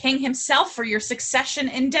voice of the king himself for your succession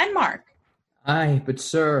in Denmark? Aye, but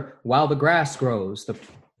sir, while the grass grows, the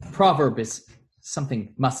proverb is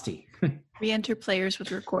something musty. Re-enter players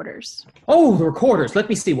with recorders. Oh, the recorders. Let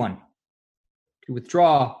me see one. To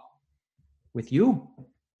withdraw with you?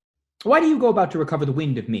 Why do you go about to recover the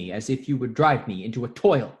wind of me as if you would drive me into a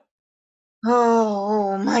toil?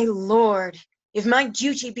 Oh, my lord, if my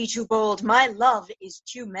duty be too bold, my love is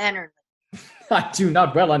too mannerly. I do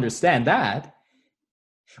not well understand that.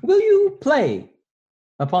 Will you play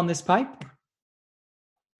upon this pipe?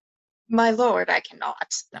 My lord, I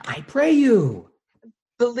cannot. I pray you.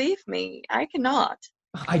 Believe me, I cannot.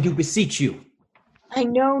 I do beseech you. I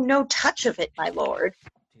know no touch of it, my lord.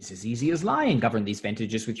 'Tis as easy as lying. Govern these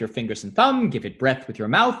vantages with your fingers and thumb. Give it breath with your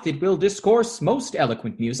mouth. It will discourse most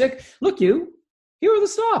eloquent music. Look you, here are the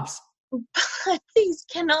stops. But these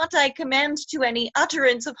cannot I command to any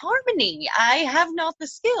utterance of harmony. I have not the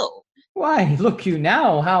skill. Why, look you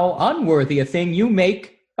now, how unworthy a thing you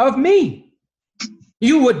make of me.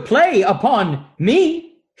 You would play upon me.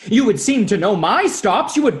 You would seem to know my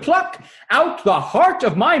stops. You would pluck out the heart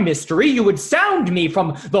of my mystery. You would sound me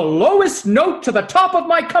from the lowest note to the top of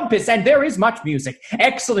my compass. And there is much music,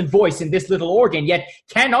 excellent voice in this little organ, yet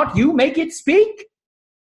cannot you make it speak?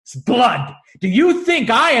 Blood, do you think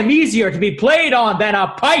I am easier to be played on than a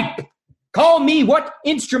pipe? Call me what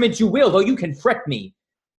instrument you will, though you can fret me.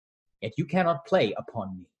 Yet you cannot play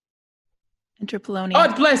upon me. Enter Polonius.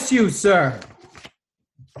 God bless you, sir.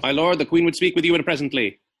 My lord, the queen would speak with you in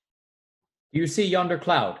presently. Do you see yonder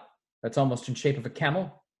cloud? That's almost in shape of a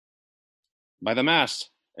camel. By the mast,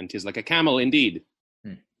 and 'tis like a camel indeed.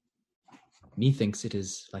 Methinks it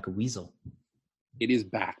is like a weasel. It is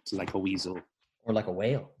backed like a weasel. Or like a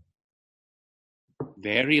whale.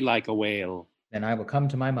 Very like a whale. Then I will come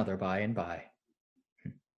to my mother by and by.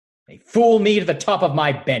 They fool me to the top of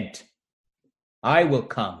my bent. I will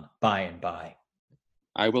come by and by.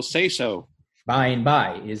 I will say so. By and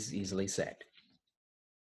by is easily said.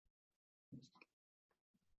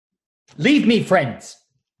 Leave me, friends.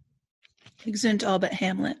 Exeunt all but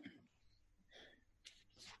Hamlet.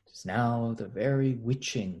 Tis now the very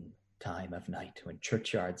witching time of night, when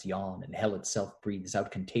churchyards yawn and hell itself breathes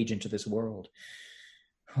out contagion to this world.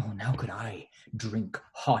 Oh, now could I drink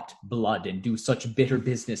hot blood and do such bitter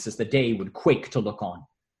business as the day would quake to look on.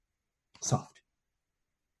 Soft.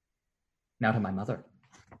 Now to my mother.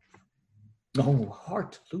 Oh,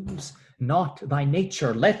 heart, lose not thy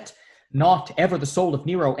nature. Let not ever the soul of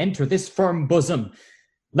Nero enter this firm bosom.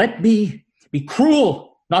 Let me be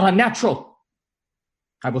cruel, not unnatural.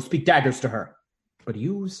 I will speak daggers to her, but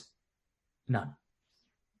use none.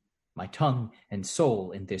 My tongue and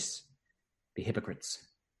soul in this be hypocrites.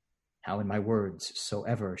 How in my words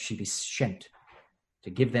soever she be shent, to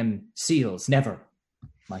give them seals, never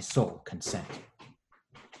my soul consent.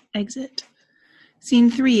 Exit.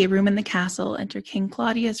 Scene 3, a room in the castle. Enter King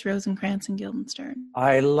Claudius, Rosencrantz, and Guildenstern.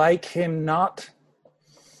 I like him not,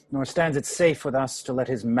 nor stands it safe with us to let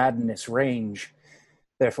his madness range.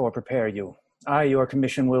 Therefore prepare you. I your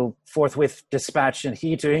commission will forthwith dispatch, and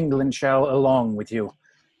he to England shall along with you.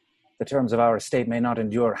 The terms of our estate may not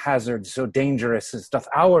endure hazards so dangerous as doth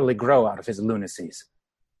hourly grow out of his lunacies.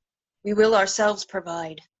 We will ourselves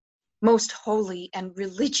provide. Most holy and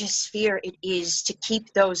religious fear it is to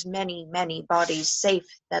keep those many, many bodies safe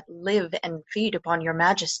that live and feed upon your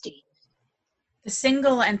majesty. The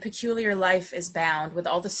single and peculiar life is bound with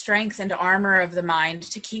all the strength and armor of the mind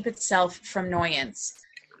to keep itself from annoyance,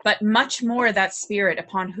 but much more that spirit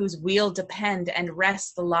upon whose weal depend and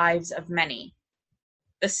rest the lives of many.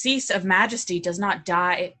 The cease of majesty dies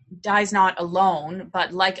not alone,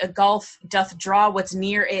 but like a gulf doth draw what's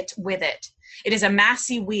near it with it. It is a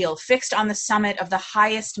massy wheel fixed on the summit of the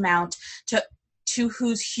highest mount, to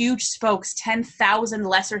whose huge spokes 10,000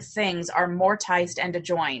 lesser things are mortised and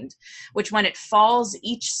adjoined, which when it falls,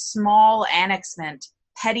 each small annexment,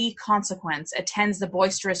 petty consequence, attends the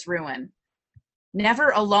boisterous ruin. Never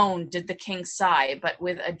alone did the king sigh, but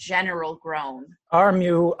with a general groan. Arm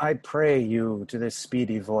you, I pray you, to this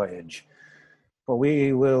speedy voyage, for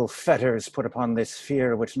we will fetters put upon this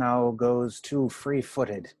fear which now goes too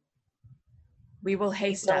free-footed. We will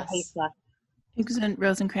haste us. Exeunt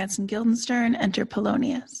Rosencrantz and Guildenstern. Enter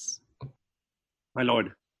Polonius. My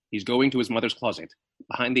lord, he's going to his mother's closet.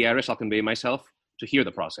 Behind the arras I'll convey myself to hear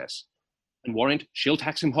the process. And warrant she'll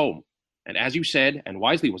tax him home. And as you said, and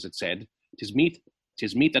wisely was it said, 'tis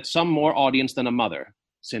meet that some more audience than a mother,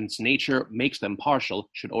 since nature makes them partial,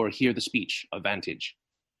 should o'erhear the speech of vantage.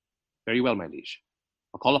 Very well, my liege.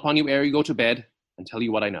 I'll call upon you ere you go to bed, and tell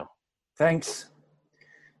you what I know. Thanks,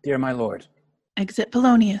 dear my lord. Exit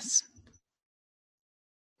Polonius.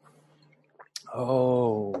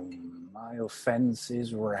 Oh, my offense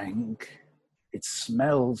is rank. It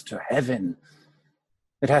smells to heaven.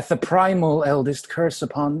 It hath the primal eldest curse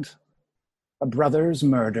upon't, a brother's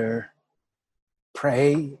murder.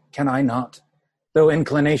 Pray, can I not, though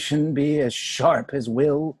inclination be as sharp as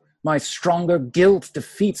will, my stronger guilt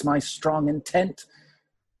defeats my strong intent,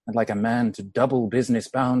 and like a man to double business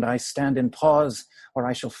bound, I stand in pause, or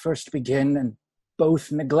I shall first begin and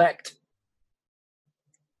both neglect.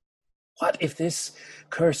 What if this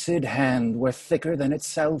cursed hand were thicker than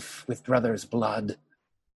itself with brother's blood?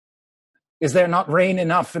 Is there not rain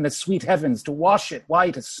enough in the sweet heavens to wash it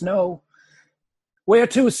white as snow?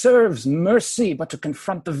 Whereto serves mercy but to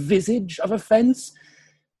confront the visage of offense?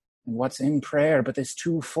 And what's in prayer but this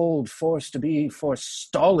twofold force to be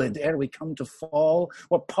forestalled ere we come to fall,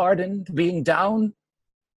 or pardoned being down?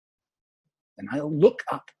 Then I'll look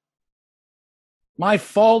up. My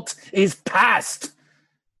fault is past.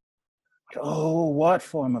 But oh, what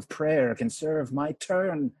form of prayer can serve my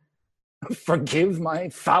turn? Forgive my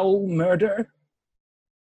foul murder?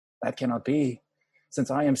 That cannot be,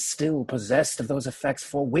 since I am still possessed of those effects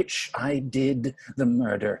for which I did the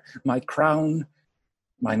murder, my crown,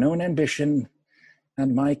 my known ambition,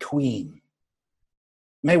 and my queen.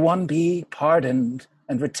 May one be pardoned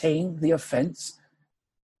and retain the offense?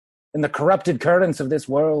 In the corrupted currents of this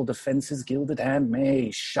world, offense's gilded hand may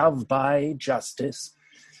shove by justice,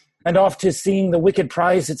 and oft 'tis seen the wicked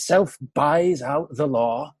prize itself buys out the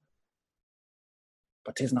law.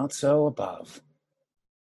 But 'tis not so above.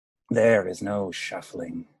 There is no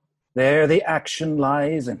shuffling. There the action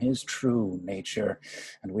lies in his true nature,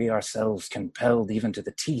 and we ourselves compelled even to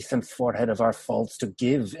the teeth and forehead of our faults to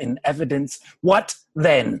give in evidence. What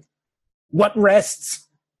then? What rests?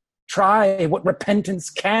 Try what repentance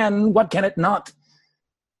can, what can it not?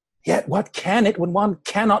 Yet what can it when one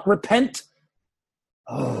cannot repent?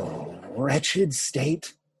 Oh, wretched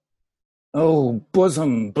state! Oh,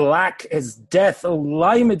 bosom black as death! Oh,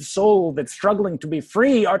 limed soul that struggling to be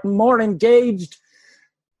free art more engaged!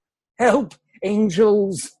 Help,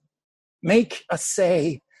 angels! Make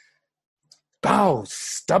assay! Bow,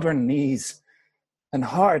 stubborn knees! And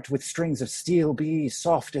heart with strings of steel be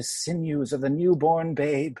soft as sinews of the newborn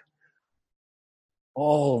babe.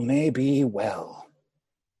 All may be well.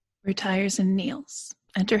 Retires and kneels.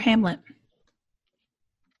 Enter Hamlet.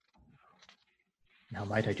 Now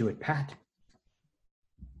might I do it pat.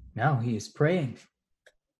 Now he is praying.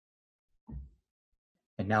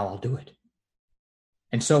 And now I'll do it.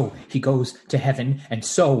 And so he goes to heaven, and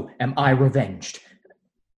so am I revenged.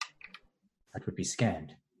 That would be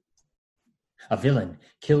scanned. A villain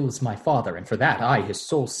kills my father, and for that I, his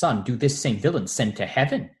sole son, do this same villain send to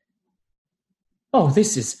heaven. Oh,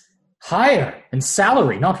 this is hire and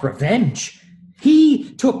salary, not revenge.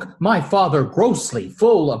 He took my father grossly,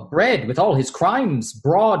 full of bread, with all his crimes,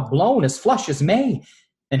 broad blown, as flush as May.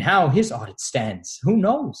 And how his audit stands, who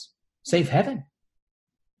knows, save heaven?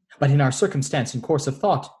 But in our circumstance and course of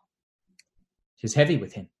thought, 'tis heavy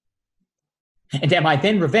with him. And am I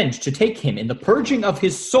then revenged to take him in the purging of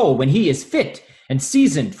his soul when he is fit and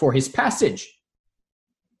seasoned for his passage?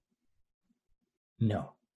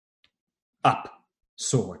 No. Up,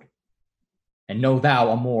 sword, and know thou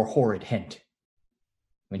a more horrid hint.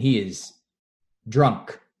 When he is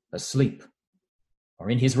drunk, asleep, or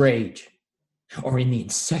in his rage, or in the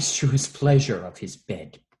incestuous pleasure of his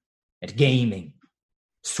bed, at gaming,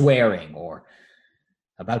 swearing, or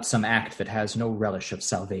about some act that has no relish of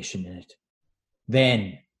salvation in it,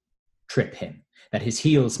 then trip him, that his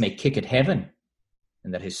heels may kick at heaven,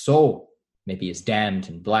 and that his soul may be as damned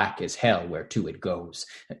and black as hell whereto it goes.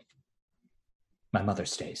 My mother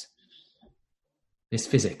stays. This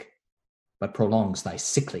physic but prolongs thy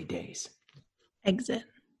sickly days. Exit.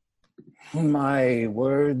 My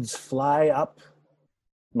words fly up,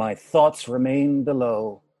 my thoughts remain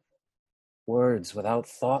below. Words without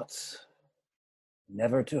thoughts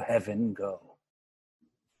never to heaven go.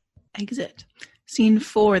 Exit. Scene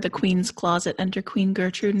 4, the Queen's Closet. Enter Queen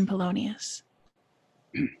Gertrude and Polonius.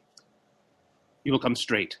 You will come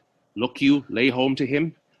straight. Look you, lay home to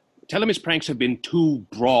him. Tell him his pranks have been too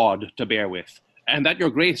broad to bear with, and that your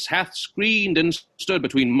grace hath screened and stood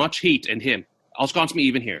between much heat and him. I'll sconce me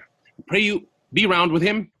even here. Pray you, be round with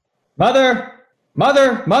him. Mother!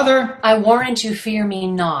 Mother! Mother! I warrant you fear me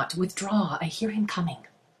not. Withdraw, I hear him coming.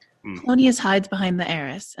 Polonius hides behind the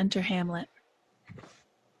arras. Enter Hamlet.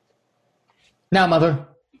 Now, mother,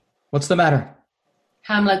 what's the matter?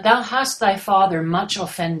 Hamlet, thou hast thy father much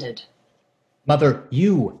offended. Mother,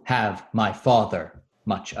 you have my father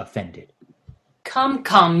much offended. Come,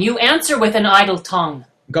 come, you answer with an idle tongue.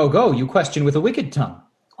 Go, go, you question with a wicked tongue.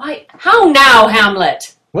 Why, how now,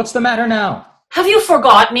 Hamlet? What's the matter now? Have you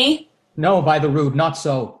forgot me? No, by the rood, not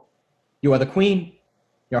so. You are the queen,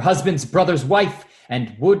 your husband's brother's wife,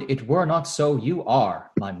 and would it were not so, you are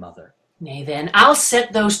my mother. Nay then, I'll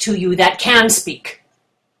set those to you that can speak.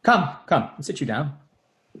 Come, come, sit you down.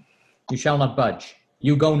 You shall not budge.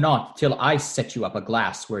 You go not till I set you up a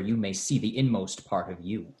glass where you may see the inmost part of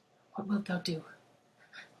you. What wilt thou do?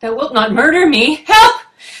 Thou wilt not murder me. Help!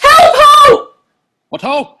 Help, ho! What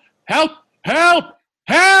ho? Help! Help!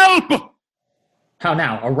 Help! How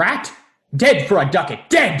now, a rat? Dead for a ducat,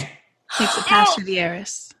 dead! Takes a pass through the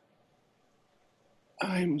arras.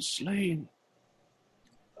 I'm slain.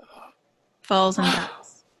 Falls and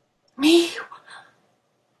dies. Me?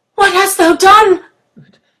 What hast thou done?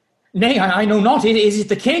 Nay, I know not. Is it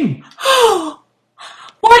the king?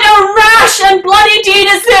 What a rash and bloody deed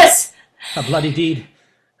is this! A bloody deed.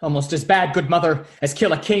 Almost as bad, good mother, as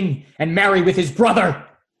kill a king and marry with his brother.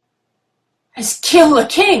 As kill a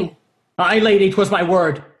king? Aye, lady, 'twas my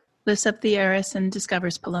word. Lifts up the arras and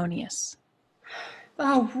discovers Polonius.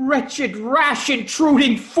 Thou wretched, rash,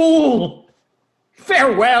 intruding fool!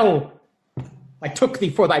 Farewell! I took thee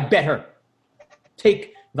for thy better.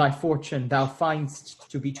 Take thy fortune, thou find'st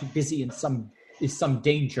to be too busy in some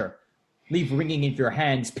danger. Leave ringing in your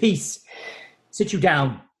hands. Peace! Sit you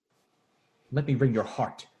down. Let me wring your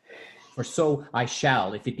heart. For so I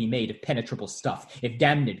shall, if it be made of penetrable stuff, if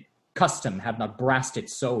damned custom have not brassed it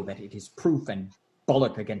so that it is proof and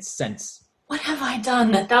bulwark against sense. What have I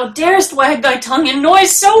done that thou darest wag thy tongue in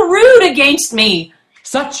noise so rude against me?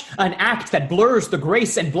 Such an act that blurs the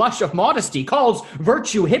grace and blush of modesty, calls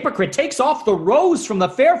virtue hypocrite, takes off the rose from the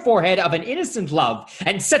fair forehead of an innocent love,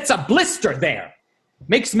 and sets a blister there,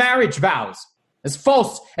 makes marriage vows, as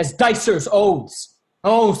false as dicers' oaths.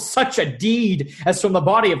 Oh, such a deed as from the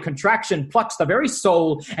body of contraction plucks the very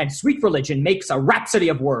soul, and sweet religion makes a rhapsody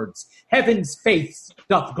of words. Heaven's face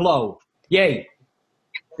doth glow. Yea,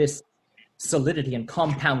 this solidity and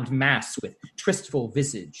compound mass with tristful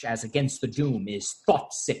visage as against the doom is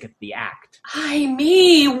thought sick at the act. Ay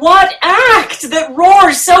me, what act that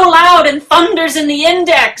roars so loud and thunders in the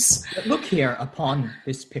index? But look here upon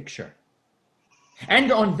this picture,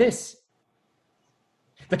 and on this,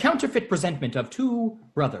 the counterfeit presentment of two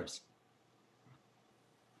brothers.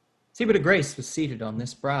 See what a grace was seated on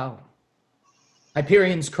this brow.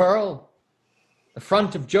 Hyperion's curl, the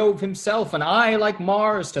front of Jove himself, an eye like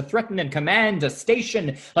Mars to threaten and command, a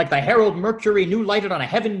station like the herald Mercury new lighted on a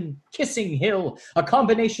heaven-kissing hill, a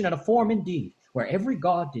combination and a form indeed, where every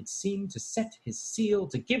god did seem to set his seal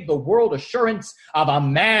to give the world assurance of a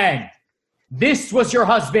man. This was your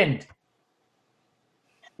husband.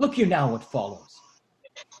 Look you now what follows.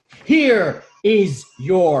 Here is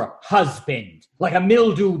your husband, like a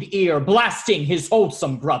mildewed ear blasting his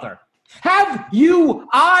wholesome brother. Have you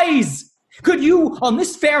eyes? Could you, on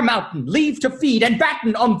this fair mountain, leave to feed and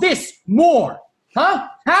batten on this moor? Huh?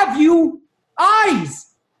 Have you eyes?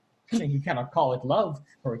 You cannot call it love,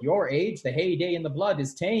 for at your age the heyday in the blood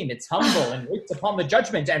is tame, it's humble, and waits upon the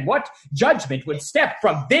judgment. And what judgment would step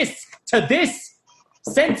from this to this?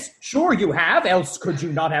 Sense sure you have, else could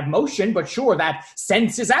you not have motion, but sure that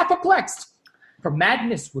sense is apoplexed. For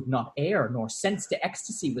madness would not err, nor sense to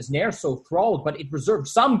ecstasy was ne'er so thralled, but it reserved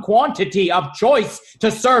some quantity of choice to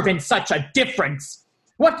serve in such a difference.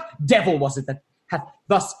 What devil was it that hath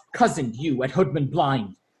thus cozened you at Hoodman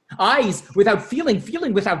blind? Eyes without feeling,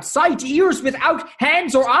 feeling without sight, ears without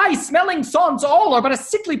hands or eyes, smelling songs all are but a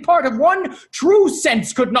sickly part of one true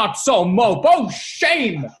sense could not so mope. Oh,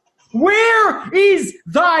 shame! Where is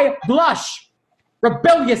thy blush?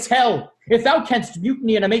 Rebellious hell! If thou canst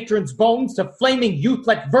mutiny in a matron's bones, to flaming youth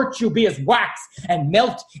let virtue be as wax, and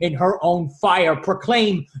melt in her own fire.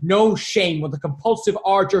 Proclaim no shame when the compulsive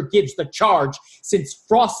ardor gives the charge, since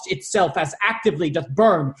frost itself as actively doth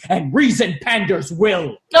burn, and reason panders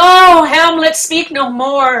will. Oh, Hamlet, speak no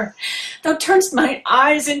more. Thou turn'st mine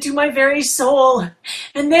eyes into my very soul,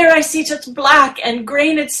 and there I see such black and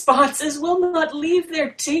grained spots as will not leave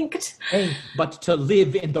their tinct. Hey, but to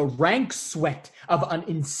live in the rank sweat of an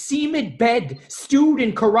enseamed bed, stewed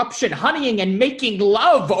in corruption, honeying and making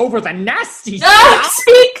love over the nasty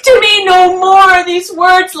Speak to me no more. These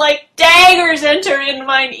words like daggers enter in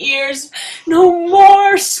mine ears. No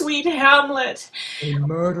more, sweet Hamlet. A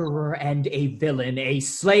murderer and a villain, a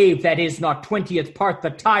slave that is not 20th part the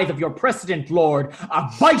tithe of your precedent lord, a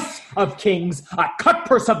vice of kings, a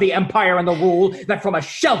cutpurse of the empire and the rule, that from a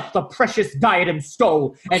shelf the precious diadem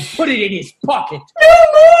stole, and put it in his pocket. No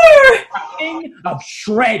more! A king of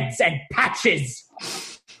shreds and patches.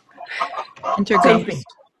 Enter Take Ghost. me,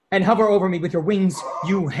 and hover over me with your wings,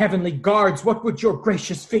 you heavenly guards. What would your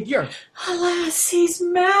gracious figure? Alas, he's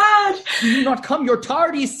mad. Do you not come your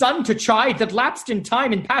tardy son to chide, that lapsed in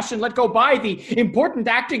time and passion let go by the important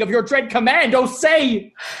acting of your dread command? Oh,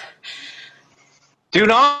 say! Do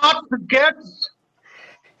not forget,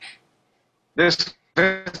 this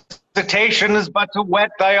visitation is but to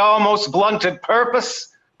whet thy almost blunted purpose.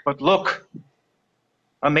 But look,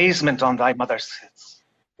 amazement on thy mother sits.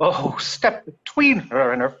 Oh, step between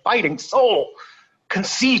her and her fighting soul.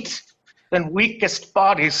 Conceit, than weakest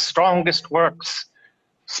body's strongest works.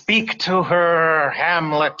 Speak to her,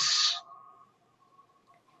 Hamlet.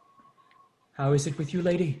 How is it with you,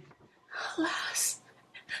 lady? Alas,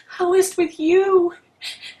 how is't with you?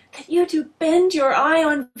 That you do bend your eye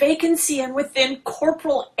on vacancy, and within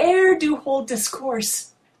corporal air do hold discourse.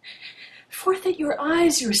 Forth at your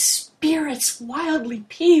eyes your spirits wildly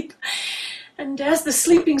peep, and as the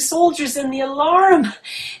sleeping soldiers in the alarm,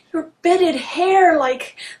 your bedded hair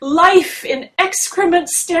like life in excrement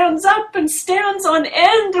stands up and stands on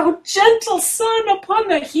end. O gentle sun, upon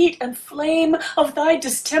the heat and flame of thy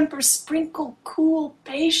distemper sprinkle cool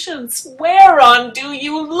patience. Whereon do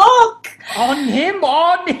you look? On him,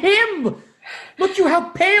 on him! Look you how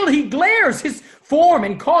pale he glares! His form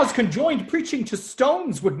and cause conjoined preaching to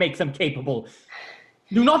stones would make them capable.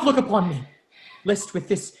 Do not look upon me, lest with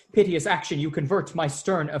this piteous action you convert my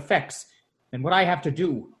stern effects, and what I have to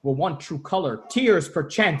do will want true color, tears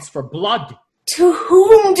perchance for blood. To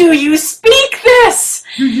whom do you speak this?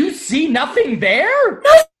 Do you see nothing there?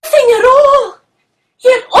 Nothing at all.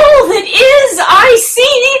 Yet all that is I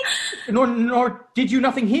see. Nor did you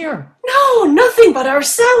nothing hear? No, nothing but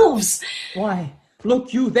ourselves. Why,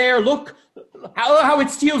 look you there, look how it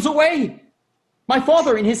steals away. My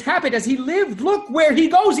father in his habit as he lived, look where he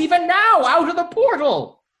goes even now, out of the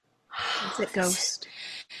portal. Is it Ghost?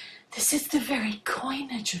 This is the very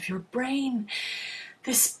coinage of your brain.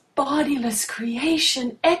 This bodiless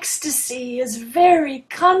creation, ecstasy, is very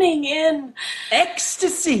coming in.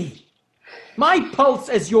 Ecstasy! My pulse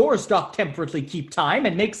as yours doth temperately keep time,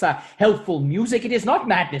 and makes a healthful music. It is not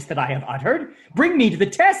madness that I have uttered. Bring me to the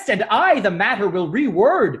test, and I the matter will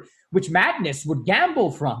reword, which madness would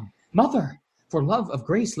gamble from. Mother, for love of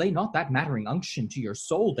grace, lay not that mattering unction to your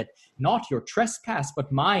soul, that not your trespass,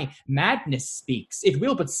 but my madness speaks. It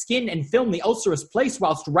will but skin and film the ulcerous place,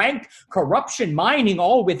 whilst rank corruption mining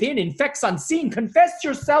all within infects unseen. Confess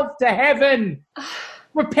yourself to heaven.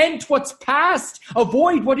 Repent what's past,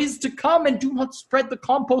 avoid what is to come, and do not spread the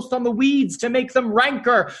compost on the weeds to make them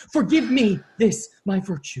ranker. Forgive me this, my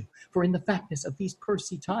virtue, for in the fatness of these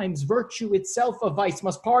pursy times, virtue itself a vice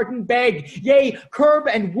must pardon beg, yea, curb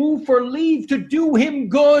and woo for leave to do him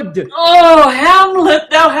good. Oh, Hamlet,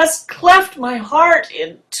 thou hast cleft my heart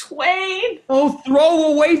in twain. Oh,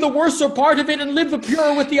 throw away the worser part of it, and live the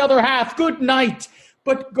purer with the other half. Good night.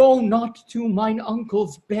 But go not to mine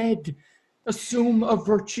uncle's bed. Assume a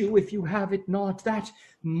virtue if you have it not. That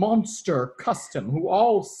monster custom, who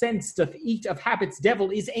all sense doth eat of habits devil,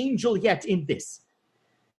 is angel yet in this,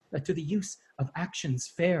 that to the use of actions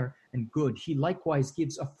fair and good he likewise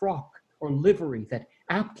gives a frock or livery that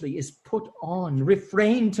aptly is put on.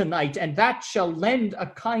 Refrain tonight, and that shall lend a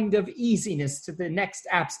kind of easiness to the next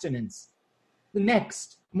abstinence. The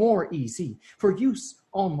next more easy, for use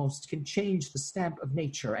almost can change the stamp of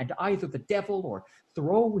nature, and either the devil or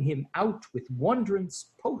throw him out with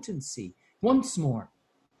wondrous potency. Once more,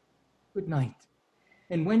 good night.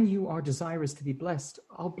 And when you are desirous to be blessed,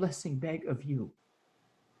 I'll blessing beg of you.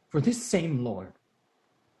 For this same Lord,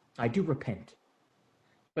 I do repent,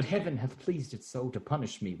 but heaven hath pleased it so to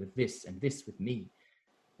punish me with this and this with me,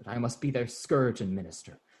 that I must be their scourge and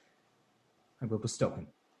minister. I will bestow him,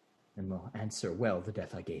 and will answer well the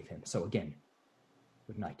death I gave him. So again,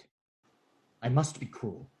 good night. I must be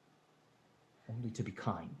cruel, only to be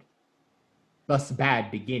kind. Thus bad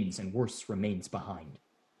begins and worse remains behind.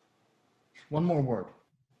 One more word,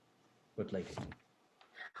 good lady.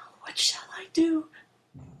 What shall I do?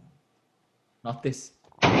 Not this,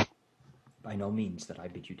 by no means that I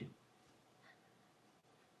bid you do.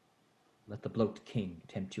 Let the bloat king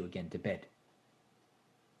tempt you again to bed.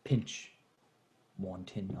 Pinch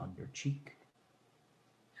wanton on your cheek.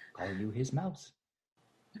 Call you his mouse.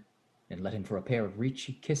 And let him for a pair of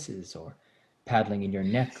reachy kisses, or paddling in your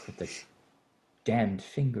neck with the damned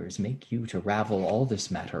fingers, make you to ravel all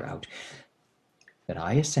this matter out, that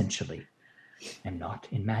I essentially am not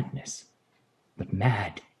in madness, but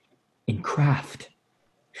mad in craft.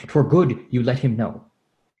 'Twere good you let him know,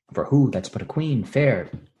 for who that's but a queen, fair,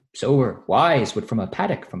 sober, wise, would from a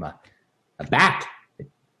paddock, from a bat, a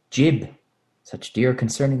jib, such dear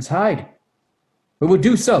concernings hide? Who would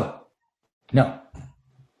do so? No.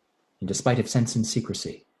 In despite of sense and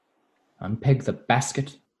secrecy, unpeg the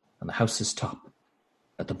basket on the house's top,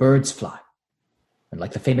 let the birds fly, and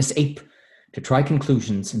like the famous ape, to try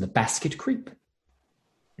conclusions in the basket creep,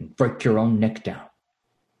 and break your own neck down.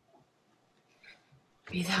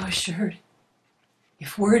 Be thou assured,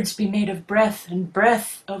 if words be made of breath, and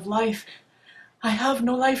breath of life, I have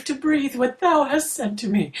no life to breathe what thou hast said to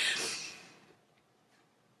me.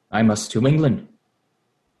 I must to England.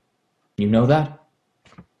 You know that?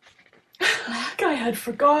 Alack, I had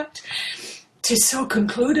forgot. 'Tis so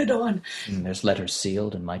concluded on. And there's letters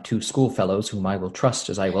sealed, and my 2 schoolfellows, whom I will trust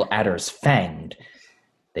as I will adders fanged.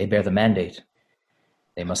 They bear the mandate.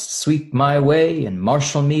 They must sweep my way and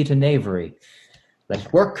marshal me to knavery. Let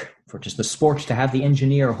it work, for 'tis the sport to have the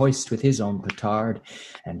engineer hoist with his own petard,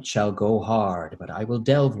 and it shall go hard, but I will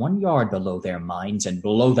delve 1 yard below their minds and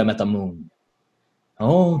blow them at the moon.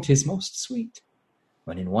 Oh, 'tis most sweet,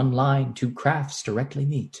 when in 1 line 2 crafts directly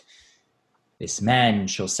meet. This man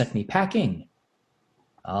shall set me packing.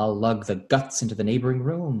 I'll lug the guts into the neighboring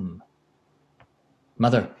room.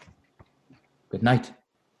 Mother, good night.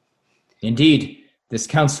 Indeed, this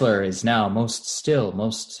counselor is now most still,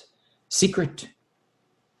 most secret,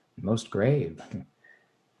 most grave.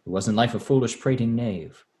 Who was in life a foolish prating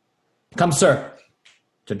knave. Come, sir,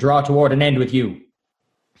 to draw toward an end with you.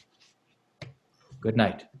 Good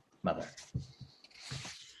night, mother.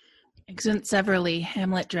 Exeunt severally,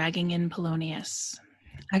 Hamlet dragging in Polonius.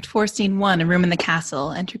 Act 4, Scene 1, a room in the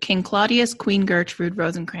castle. Enter King Claudius, Queen Gertrude,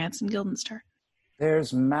 Rosencrantz, and Guildenstern.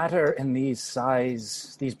 There's matter in these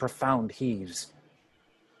sighs, these profound heaves.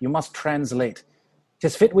 You must translate.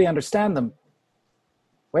 'Tis fit we understand them.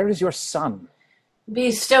 Where is your son?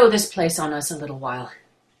 Bestow this place on us a little while.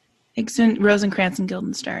 Exeunt Rosencrantz and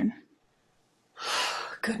Guildenstern.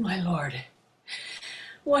 Good my lord,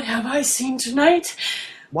 what have I seen tonight?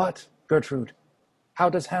 What, Gertrude? How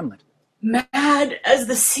does Hamlet? Mad as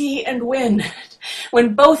the sea and wind,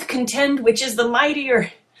 when both contend which is the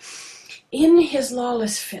mightier. In his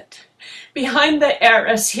lawless fit, behind the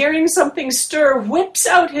arras, hearing something stir, whips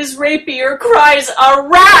out his rapier, cries, a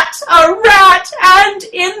rat, and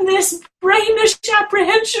in this brainish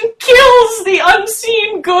apprehension kills the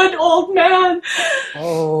unseen good old man.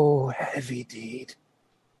 Oh, heavy deed.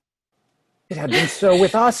 It had been so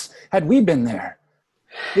with us, had we been there.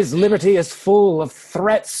 His liberty is full of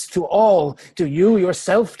threats to all, to you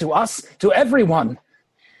yourself, to us, to everyone.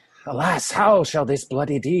 Alas, how shall this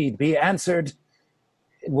bloody deed be answered?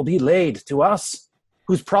 It will be laid to us,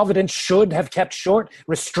 whose providence should have kept short,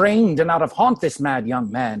 restrained, and out of haunt this mad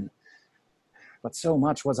young man. But so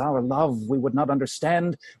much was our love, we would not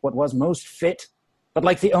understand what was most fit, but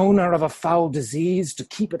like the owner of a foul disease, to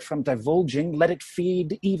keep it from divulging, let it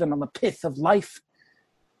feed even on the pith of life.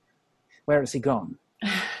 Where is he gone?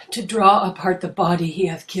 To draw apart the body he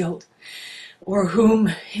hath killed, or whom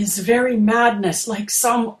his very madness, like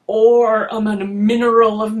some ore among a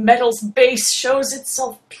mineral of metal's base, shows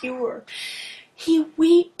itself pure. He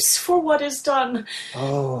weeps for what is done.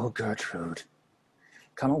 Oh, Gertrude,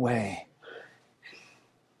 come away.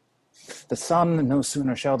 The sun no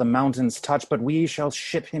sooner shall the mountains touch, but we shall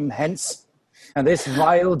ship him hence. And this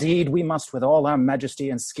vile deed we must with all our majesty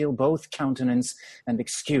and skill both countenance and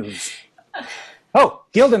excuse. Oh,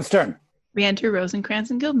 Guildenstern! Re-enter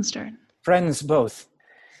Rosencrantz and Guildenstern. Friends both,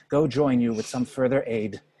 go join you with some further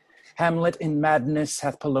aid. Hamlet in madness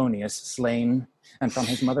hath Polonius slain, and from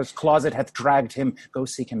his mother's closet hath dragged him. Go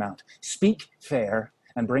seek him out. Speak fair,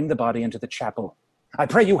 and bring the body into the chapel. I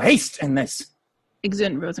pray you haste in this.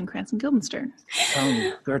 Exeunt Rosencrantz and Guildenstern.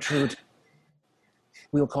 Come, Gertrude.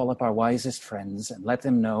 We'll call up our wisest friends and let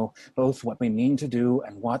them know both what we mean to do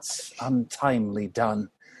and what's untimely done.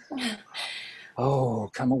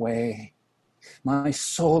 Oh, come away. My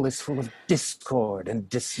soul is full of discord and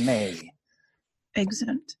dismay.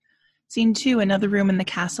 Exeunt. Scene 2, another room in the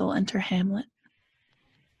castle. Enter Hamlet.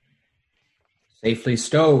 Safely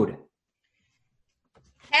stowed.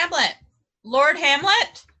 Hamlet! Lord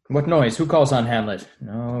Hamlet? What noise? Who calls on Hamlet?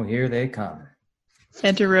 No, here they come.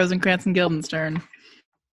 Enter Rosencrantz and Guildenstern.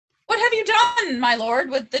 What have you done, my lord,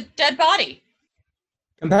 with the dead body?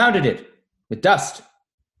 Compounded it with dust,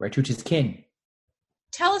 where to 'tis kin.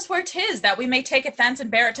 Tell us where 'tis, that we may take it thence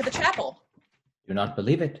and bear it to the chapel. Do not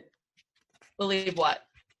believe it, Believe what?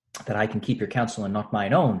 that I can keep your counsel and not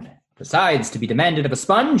mine own. Besides, to be demanded of a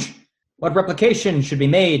sponge, what replication should be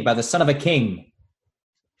made by the son of a king?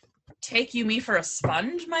 Take you me for a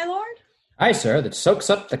sponge, my lord? Aye, sir, that soaks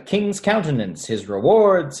up the king's countenance, his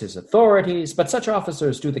rewards, his authorities, but such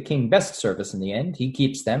officers do the king best service in the end. He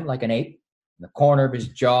keeps them like an ape, in the corner of his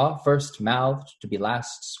jaw, first mouthed to be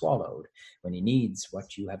last swallowed, when he needs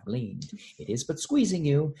what you have gleaned. It is but squeezing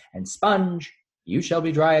you, and sponge, you shall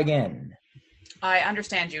be dry again. I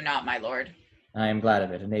understand you not, my lord. I am glad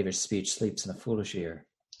of it. A knavish speech sleeps in a foolish ear.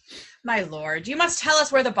 My lord, you must tell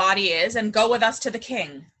us where the body is and go with us to the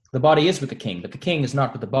king. The body is with the king, but the king is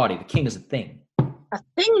not with the body. The king is a thing. A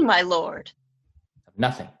thing, my lord. Of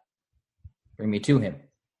nothing. Bring me to him.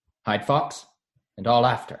 Hide Fox, and all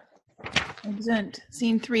after. Exeunt.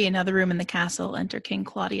 Scene 3, another room in the castle. Enter King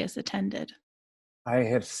Claudius attended. I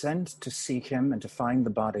have sent to seek him and to find the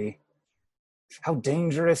body. How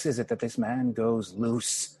dangerous is it that this man goes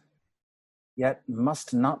loose? Yet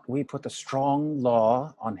must not we put a strong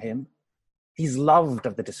law on him? He's loved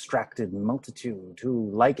of the distracted multitude, who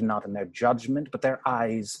like not in their judgment, but their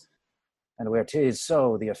eyes. And where 'tis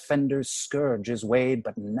so, the offender's scourge is weighed,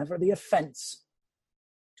 but never the offense.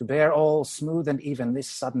 To bear all smooth and even, this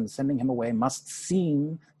sudden sending him away must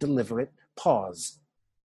seem deliberate pause.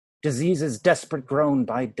 Diseases desperate grown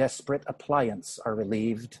by desperate appliance are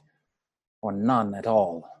relieved, or none at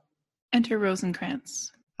all. Enter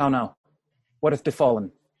Rosencrantz. How now? What hath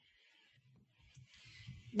befallen?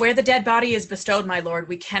 Where the dead body is bestowed, my lord,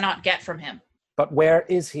 we cannot get from him. But where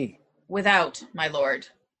is he? Without, my lord.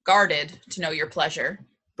 Guarded, to know your pleasure.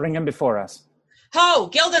 Bring him before us. Ho,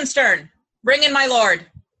 Guildenstern! Bring in my lord.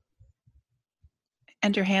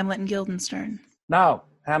 Enter Hamlet and Guildenstern. Now,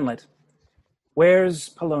 Hamlet, where's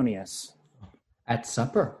Polonius? At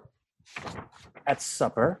supper. At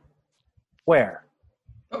supper? Where?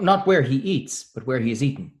 Not where he eats, but where he is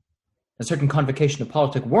eaten. A certain convocation of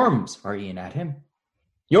politic worms are e'en at him.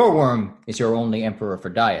 Your worm is your only emperor for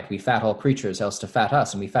diet. We fat all creatures, else to fat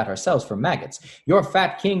us, and we fat ourselves for maggots. Your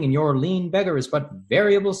fat king and your lean beggar is but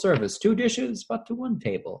variable service. 2 dishes, but to 1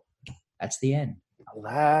 table. That's the end.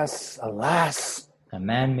 Alas, alas. A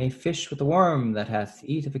man may fish with the worm that hath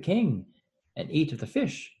eat of a king, and eat of the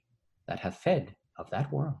fish that hath fed of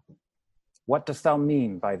that worm. What dost thou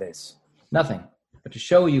mean by this? Nothing, but to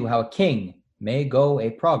show you how a king may go a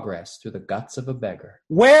progress through the guts of a beggar.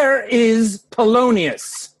 Where is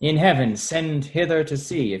Polonius? In heaven, send hither to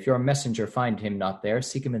see. If your messenger find him not there,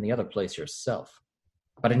 seek him in the other place yourself.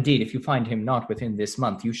 But indeed, if you find him not within this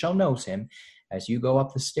month, you shall nose him as you go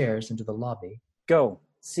up the stairs into the lobby. Go,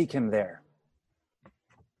 seek him there.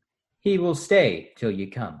 He will stay till ye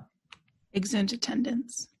come. Exeunt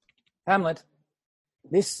attendants. Hamlet,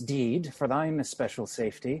 this deed for thine especial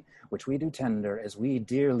safety, which we do tender as we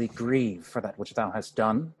dearly grieve for that which thou hast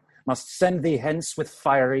done, must send thee hence with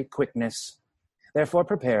fiery quickness. Therefore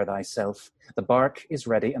prepare thyself. The bark is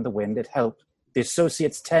ready and the wind it help. The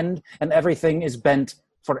associates tend and everything is bent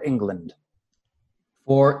for England.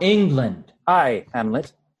 For England? Aye,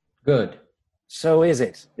 Hamlet. Good. So is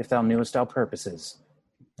it, if thou knewest our purposes.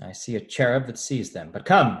 I see a cherub that sees them. But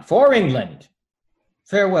come, for England!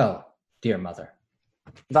 Farewell, dear mother.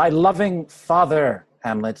 Thy loving father,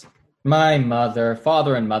 Hamlet. My mother.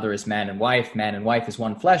 Father and mother is man and wife is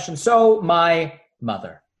one flesh, and so my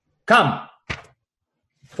mother. Come.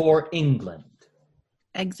 For England.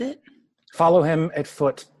 Exit. Follow him at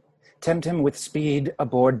foot. Tempt him with speed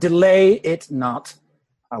aboard. Delay it not.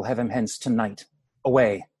 I'll have him hence tonight.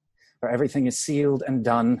 Away. For everything is sealed and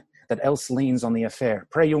done that else leans on the affair.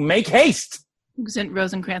 Pray you, make haste! Exeunt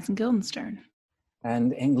Rosencrantz and Guildenstern.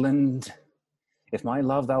 And England, if my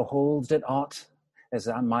love thou hold'st at aught, as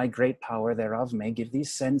my great power thereof may give thee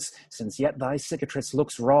sense, since yet thy cicatrice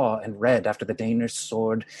looks raw and red after the Danish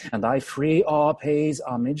sword, and thy free awe pays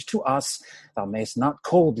homage to us, thou mayst not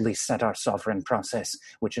coldly set our sovereign process,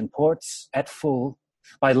 which imports at full,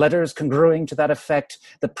 by letters congruing to that effect,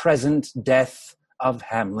 the present death of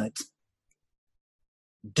Hamlet.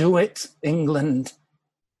 Do it, England,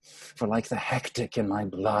 for like the hectic in my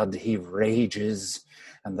blood he rages,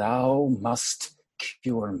 and thou must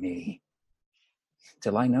cure me.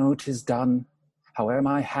 Till I know 'tis done, howe'er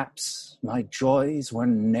my haps, my joys were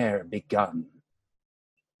ne'er begun.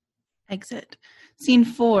 Exit. Scene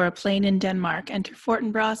 4, a plain in Denmark. Enter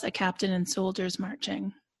Fortinbras, a captain and soldiers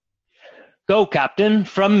marching. Go, captain,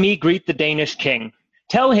 from me greet the Danish king.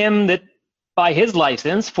 Tell him that by his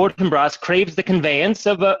license, Fortinbras craves the conveyance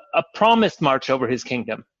of a promised march over his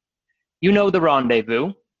kingdom. You know the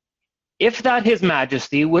rendezvous. If that his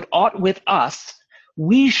majesty would aught with us,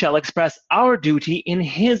 we shall express our duty in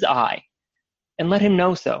his eye, and let him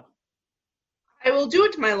know so. I will do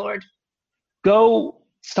it, my lord. Go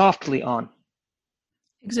softly on.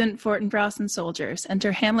 Exeunt Fortinbras and soldiers.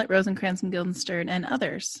 Enter Hamlet, Rosencrantz and Guildenstern, and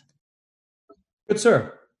others. Good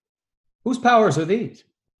sir, whose powers are these?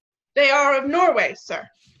 They are of Norway, sir.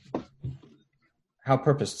 How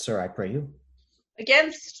purposed, sir, I pray you?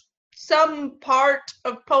 Against some part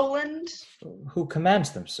of Poland. Who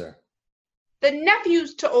commands them, sir? The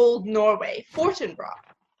nephews to old Norway, Fortinbras.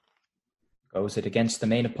 Goes it against the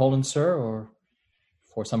main of Poland, sir, or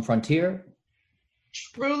for some frontier?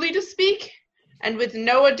 Truly to speak, and with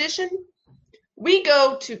no addition, we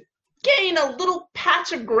go to gain a little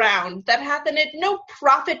patch of ground that hath in it no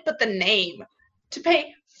profit but the name, to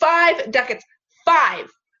pay 5 ducats. 5.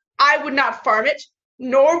 I would not farm it,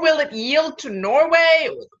 nor will it yield to Norway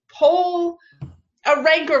or the Pole a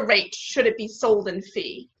ranker rate should it be sold in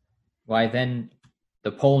fee. Why then,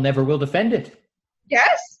 the Pole never will defend it.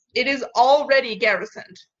 Yes, it is already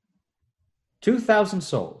garrisoned. 2,000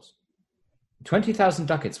 souls. 20,000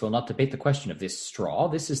 ducats will not debate the question of this straw.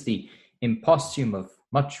 This is the impostume of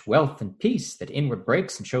much wealth and peace that inward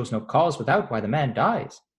breaks and shows no cause without why the man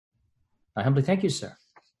dies. I humbly thank you, sir.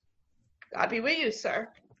 God be with you, sir.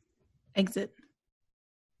 Exit.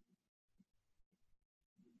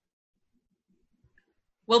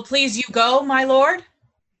 Will please you go, my lord?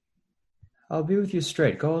 I'll be with you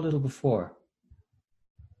straight. Go a little before.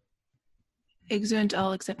 Exeunt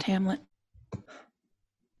all except Hamlet.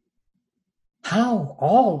 How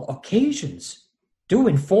all occasions do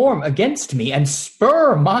inform against me and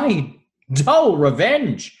spur my dull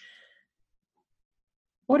revenge.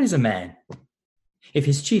 What is a man, if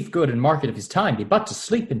his chief good and market of his time be but to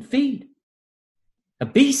sleep and feed? A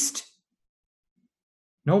beast?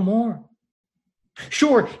 No more.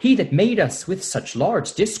 Sure, he that made us with such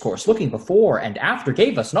large discourse, looking before and after,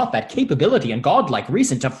 gave us not that capability and godlike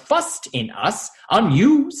reason to fust in us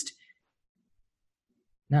unused.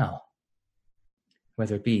 Now,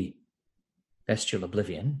 whether it be bestial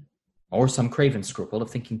oblivion, or some craven scruple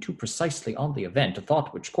of thinking too precisely on the event, a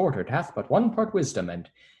thought which quartered hath but 1 part wisdom, and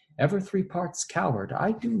ever 3 parts coward,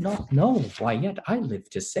 I do not know why yet I live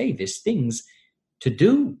to say this thing's to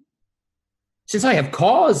do. Since I have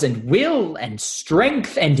cause and will and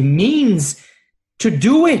strength and means to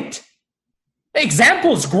do it.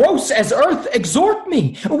 Examples gross as earth exhort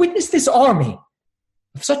me. Witness this army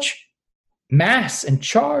of such mass and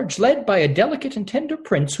charge, led by a delicate and tender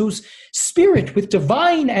prince, whose spirit with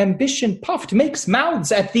divine ambition puffed makes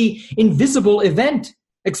mouths at the invisible event,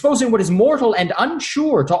 exposing what is mortal and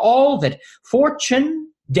unsure to all that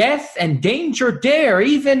fortune, death, and danger dare,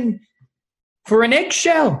 even for an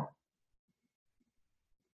eggshell.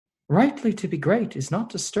 Rightly to be great is not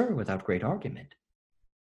to stir without great argument,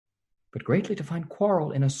 but greatly to find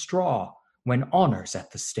quarrel in a straw when honor's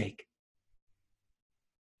at the stake.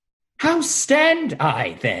 How stand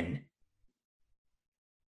I, then,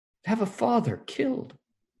 to have a father killed,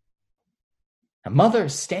 a mother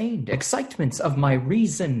stained, excitements of my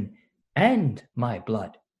reason and my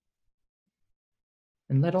blood,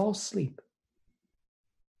 and let all sleep?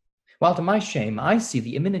 While to my shame I see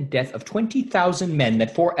the imminent death of 20,000 men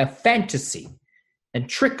that for a fantasy and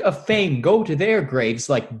trick of fame go to their graves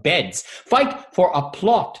like beds, fight for a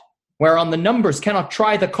plot whereon the numbers cannot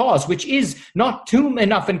try the cause, which is not tomb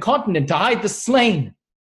enough and continent to hide the slain.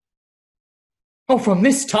 Oh, from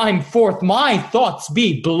this time forth my thoughts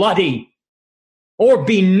be bloody, or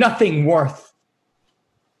be nothing worth.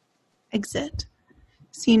 Exit.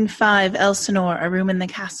 Scene 5, Elsinore, a room in the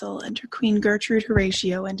castle. Enter Queen Gertrude,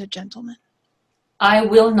 Horatio, and a gentleman. I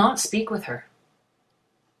will not speak with her.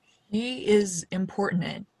 She is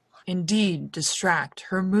importunate, indeed distract.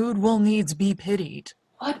 Her mood will needs be pitied.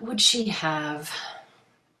 What would she have?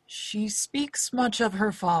 She speaks much of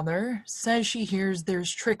her father, says she hears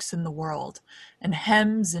there's tricks in the world, and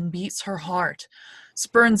hems and beats her heart,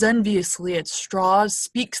 spurns enviously at straws,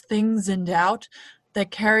 speaks things in doubt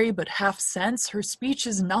that carry but half sense. Her speech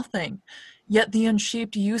is nothing, yet the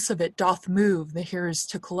unshaped use of it doth move the hearers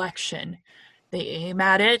to collection. They aim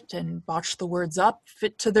at it and botch the words up,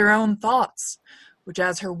 fit to their own thoughts, which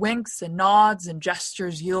as her winks and nods and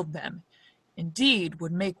gestures yield them, indeed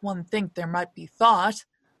would make one think there might be thought,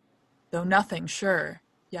 though nothing sure,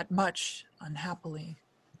 yet much unhappily.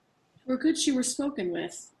 'Twere good she were spoken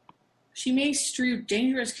with. She may strew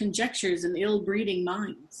dangerous conjectures in ill-breeding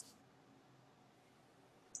minds.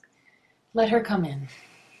 Let her come in.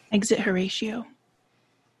 Exit Horatio.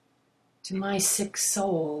 To my sick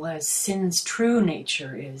soul, as sin's true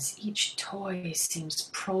nature is, each toy seems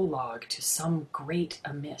prologue to some great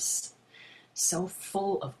amiss. So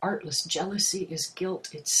full of artless jealousy is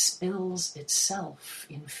guilt, it spills itself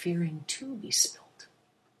in fearing to be spilt.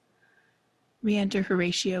 Re-enter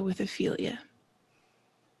Horatio with Ophelia.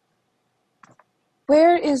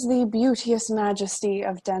 Where is the beauteous majesty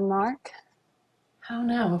of Denmark? How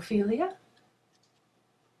now, Ophelia?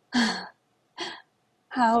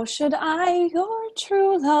 How should I your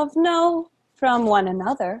true love know from one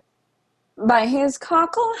another? By his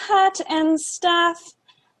cockle hat and staff,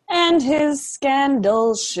 and his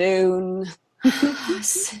scandal shoon.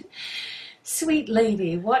 Sweet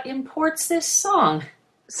lady, what imports this song?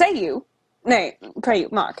 Say you, nay, pray you,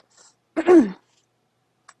 mark.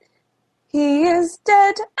 He is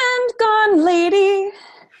dead and gone, lady.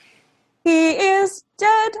 He is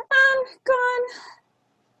dead and gone.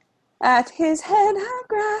 At his head a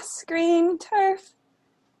grass-green turf,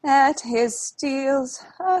 at his steels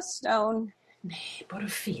a stone. Nay, but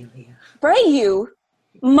Ophelia. Pray you,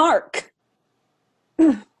 mark.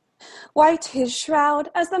 White his shroud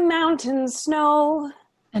as the mountain snow.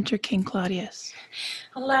 Enter King Claudius.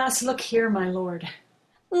 Alas, look here, my lord.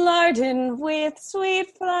 Laden with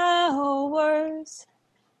sweet flowers,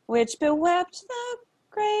 which bewept the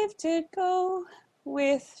grave did go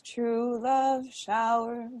with true love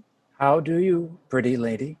shower. How do you, pretty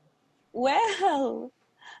lady? Well,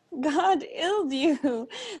 God illed you.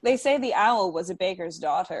 They say the owl was a baker's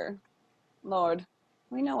daughter. Lord,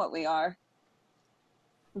 we know what we are,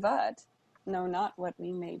 but know not what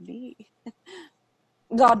we may be.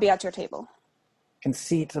 God be at your table.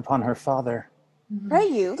 Conceit upon her father. Pray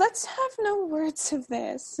you, let's have no words of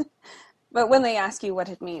this. But when they ask you what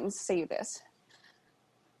it means, say you this.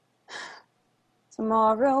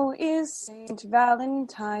 Tomorrow is St.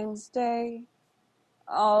 Valentine's Day.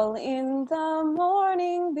 All in the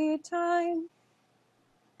morning betime.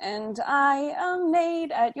 And I am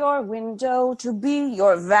made at your window to be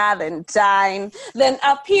your Valentine. Then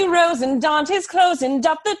up he rose and donned his clothes and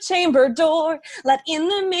up the chamber door. Let in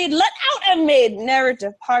the maid, let out a maid, ne'er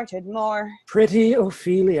departed more. Pretty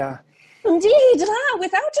Ophelia. Indeed,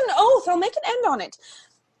 without an oath, I'll make an end on it.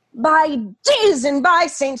 By Diz and by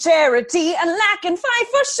Saint Charity, and lack and fie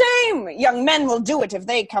for shame. Young men will do it if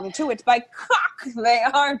they come to it. By cock, they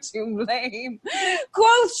are to blame.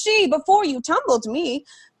 Quoth she, before you tumbled me,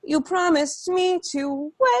 you promised me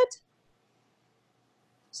to wed.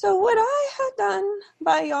 So would I had done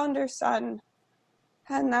by yonder sun,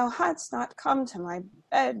 and thou hadst not come to my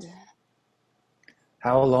bed.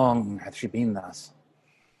 How long hath she been thus?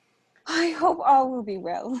 I hope all will be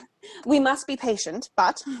well. We must be patient,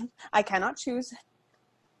 but I cannot choose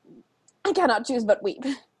but weep.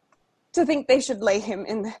 To think they should lay him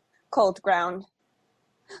in the cold ground.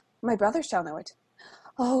 My brother shall know it.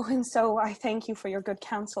 Oh, and so I thank you for your good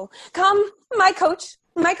counsel. Come, my coach.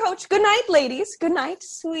 Good night, ladies. Good night,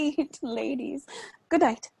 sweet ladies. Good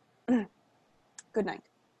night. Good night.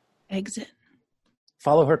 Exit.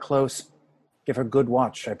 Follow her close. Give her good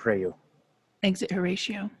watch, I pray you. Exit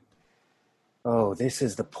Horatio. Oh, this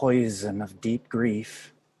is the poison of deep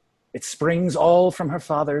grief. It springs all from her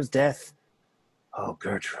father's death. Oh,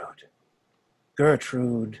 Gertrude,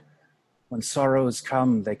 Gertrude, when sorrows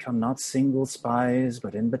come, they come not single spies,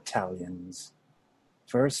 but in battalions.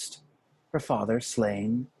 First, her father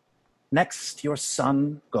slain. Next, your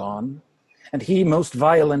son gone. and he most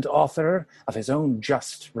violent author of his own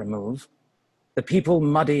just remove. The people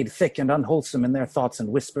muddied, thick and unwholesome in their thoughts and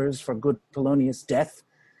whispers for good Polonius' death,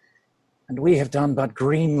 and we have done but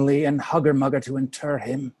greenly and hugger-mugger to inter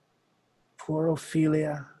him. Poor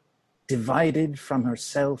Ophelia, divided from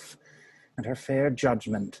herself and her fair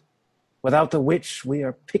judgment, without the which we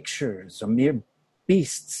are pictures or mere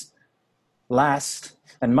beasts. Last,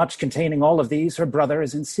 and much containing all of these, her brother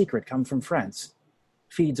is in secret come from France,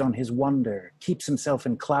 feeds on his wonder, keeps himself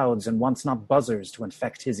in clouds, and wants not buzzers to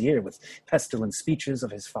infect his ear with pestilent speeches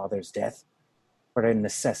of his father's death. For in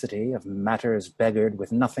necessity of matters beggared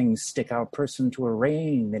with nothing stick our person to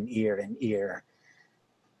arraign in ear.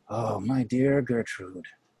 Oh, my dear Gertrude,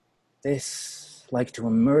 this, like to a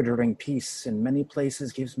murdering peace, in many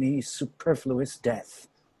places gives me superfluous death.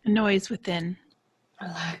 A noise within.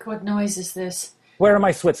 Alack, what noise is this? Where are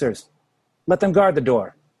my Switzers? Let them guard the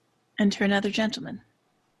door. Enter another gentleman.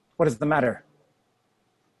 What is the matter?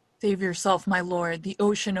 Save yourself, my lord, the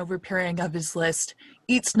ocean overpeering of his list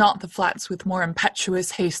eats not the flats with more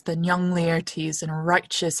impetuous haste than young Laertes in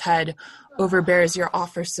righteous head overbears your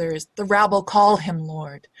officers. The rabble call him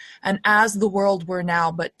lord, and as the world were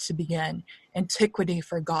now but to begin, antiquity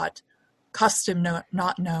forgot, custom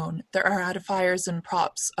not known, there are edifiers and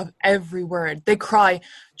props of every word. They cry,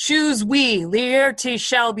 choose we, Laertes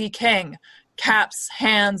shall be king. Caps,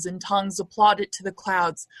 hands, and tongues applaud it to the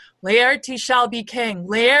clouds. Laertes shall be king.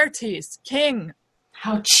 Laertes, king.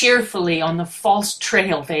 How cheerfully on the false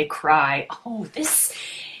trail they cry. Oh, this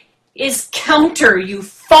is counter, you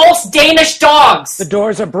false Danish dogs! The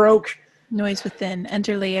doors are broke. Noise within.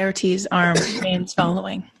 Enter Laertes, armed, remains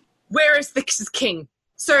following. Where is this king?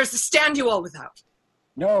 Sirs, stand you all without.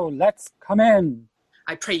 No, let's come in.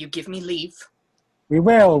 I pray you give me leave. We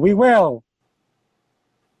will.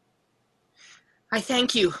 I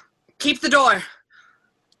thank you. Keep the door.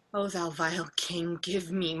 O thou vile king,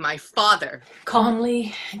 give me my father.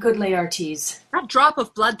 Calmly, good Laertes. That drop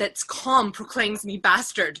of blood that's calm proclaims me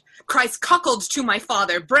bastard, cries cuckold to my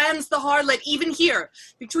father, brands the harlot even here,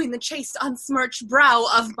 between the chaste unsmirched brow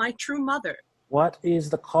of my true mother. What is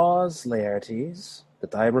the cause, Laertes,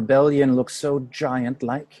 that thy rebellion looks so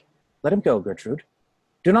giant-like? Let him go, Gertrude.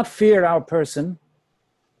 Do not fear our person.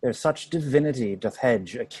 There's such divinity doth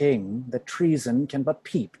hedge a king, that treason can but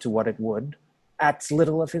peep to what it would, acts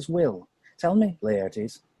little of his will. Tell me,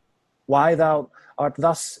 Laertes, why thou art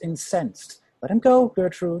thus incensed. Let him go,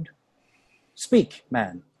 Gertrude. Speak,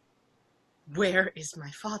 man. Where is my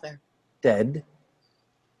father? Dead.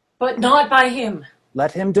 But not by him.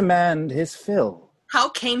 Let him demand his fill. How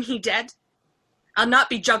came he dead? I'll not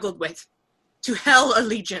be juggled with. To hell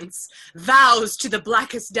allegiance, vows to the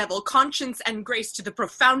blackest devil, conscience and grace to the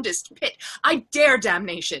profoundest pit. I dare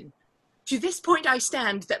damnation. To this point I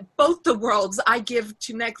stand, that both the worlds I give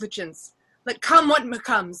to negligence. Let come what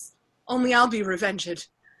comes, only I'll be revenged,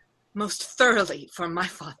 most thoroughly for my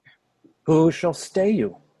father. Who shall stay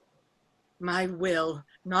you? My will,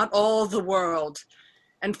 not all the world.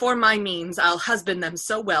 And for my means I'll husband them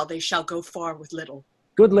so well they shall go far with little.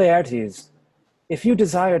 Good Laertes, if you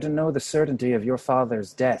desire to know the certainty of your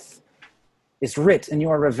father's death, is writ in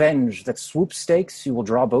your revenge that swoop-stakes you will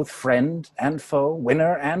draw both friend and foe,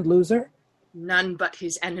 winner and loser? None but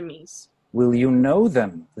his enemies. Will you know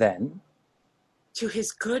them, then? To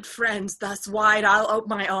his good friends thus wide I'll ope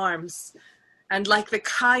my arms, and like the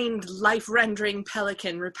kind life-rendering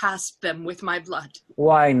pelican repast them with my blood.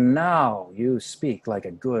 Why, now you speak like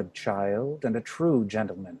a good child and a true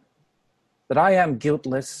gentleman. That I am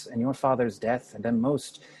guiltless in your father's death, and am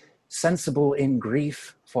most sensible in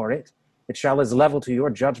grief for it, it shall as level to your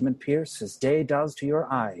judgment pierce as day does to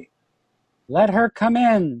your eye. Let her come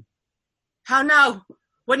in. How now?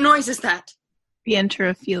 What noise is that? We enter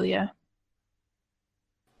Ophelia.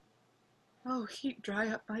 Oh, heat dry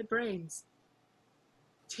up my brains.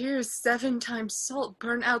 Tears 7 times salt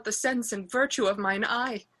burn out the sense and virtue of mine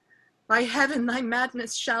eye. By heaven, thy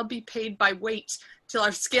madness shall be paid by weight, till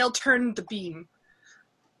our scale turn the beam.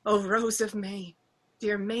 O Rose of May,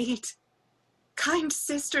 dear maid, kind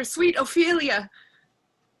sister, sweet Ophelia!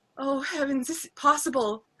 Oh heavens, is it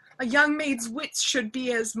possible? A young maid's wits should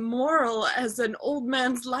be as moral as an old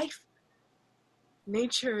man's life.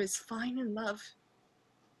 Nature is fine in love,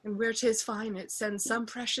 and where 'tis fine, it sends some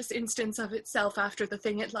precious instance of itself after the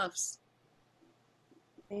thing it loves.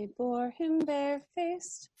 They bore him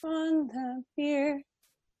barefaced on the bier.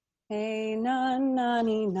 Hey,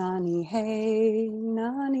 nani, nani, hey,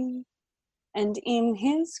 nani. And in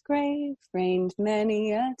his grave rained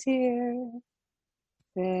many a tear.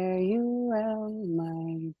 Fare you well,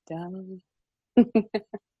 my dove.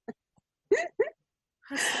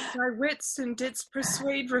 thy wits and didst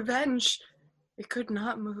persuade revenge, it could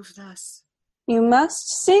not move thus. You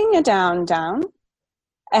must sing a down, down,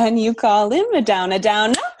 and you call him a down,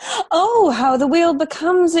 down. Oh, how the wheel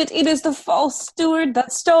becomes it. It is the false steward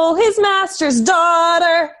that stole his master's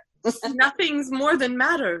daughter. Nothing's more than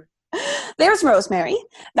matter. There's rosemary.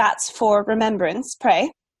 That's for remembrance.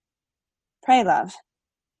 Pray. Pray, love.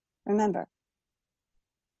 Remember.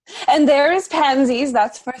 And there is pansies.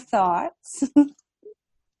 That's for thoughts.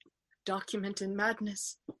 Document in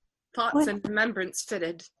madness. Thoughts What? and remembrance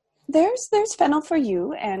fitted. There's fennel for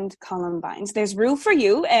you and columbines. There's rue for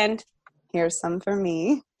you, and here's some for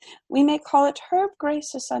me. We may call it Herb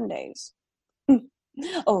Grace of Sundays.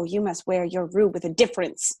 Oh, you must wear your rue with a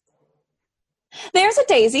difference. There's a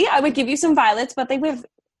daisy. I would give you some violets, but they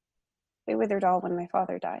withered all when my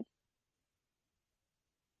father died.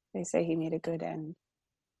 They say he made a good end.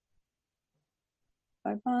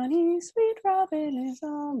 My bonny sweet robin is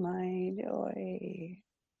all my joy.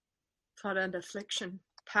 Thought and affliction,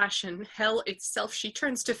 passion, hell itself, she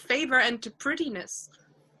turns to favor and to prettiness.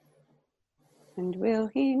 And will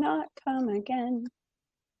he not come again?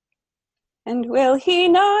 And will he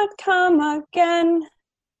not come again?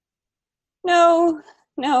 No,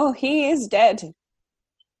 no, he is dead.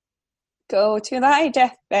 Go to thy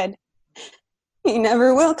deathbed. He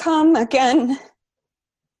never will come again.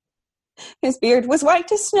 His beard was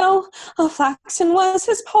white as snow, a flaxen was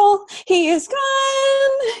his poll. He is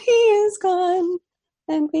gone,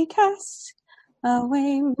 and we cast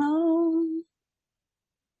away moan.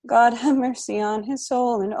 God have mercy on his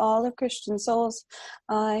soul and all of Christian souls.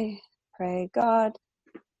 I pray God.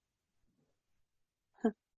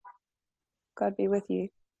 God be with you.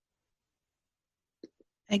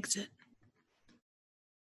 Exit.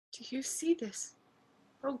 Do you see this?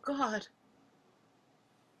 Oh God.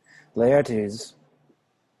 Laertes,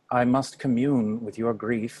 I must commune with your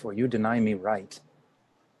grief, or you deny me right.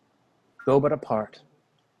 Go but apart.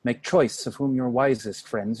 Make choice of whom your wisest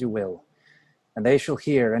friends you will, and they shall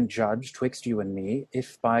hear and judge twixt you and me,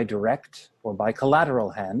 if by direct or by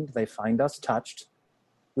collateral hand they find us touched.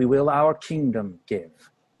 We will our kingdom give,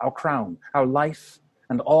 our crown, our life,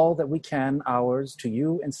 and all that we can ours to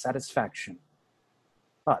you in satisfaction.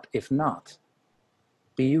 But if not,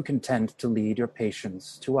 be you content to lead your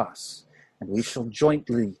patience to us, and we shall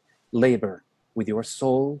jointly labor with your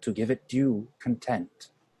soul to give it due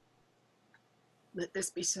content. Let this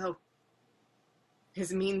be so.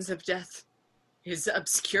 His means of death, his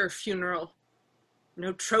obscure funeral,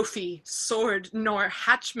 no trophy, sword, nor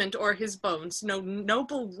hatchment o'er his bones, no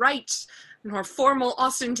noble rite, nor formal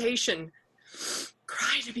ostentation.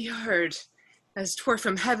 Cry to be heard, as 'twere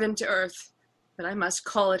from heaven to earth, that I must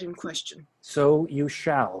call it in question. So you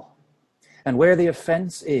shall, and where the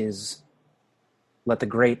offense is, let the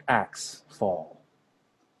great axe fall.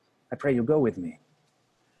 I pray you go with me.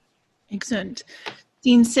 Excellent.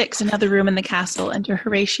 Scene 6, another room in the castle. Enter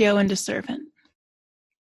Horatio and a servant.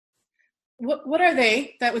 What are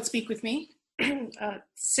they that would speak with me?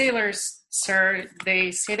 Sailors, sir.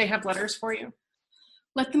 They say they have letters for you.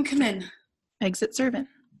 Let them come in. Exit servant.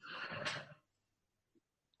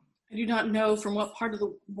 I do not know from what part of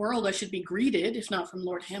the world I should be greeted, if not from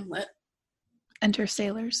Lord Hamlet. Enter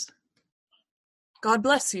sailors. God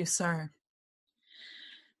bless you, sir.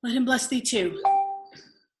 Let him bless thee too.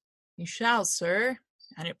 He shall, sir,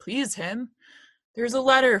 and it please him. There's a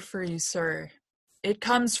letter for you, sir. It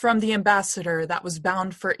comes from the ambassador that was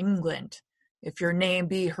bound for England. If your name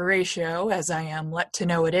be Horatio, as I am let to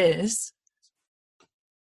know it is.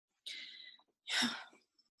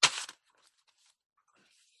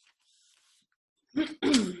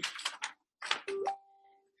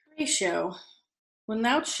 Horatio, when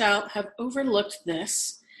thou shalt have overlooked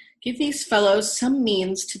this, give these fellows some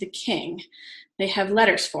means to the king. They have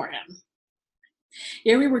letters for him.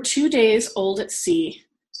 Ere we were 2 days old at sea,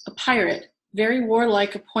 a pirate, very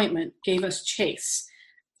warlike appointment, gave us chase.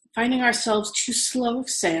 Finding ourselves too slow of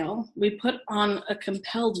sail, we put on a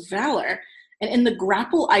compelled valor, and in the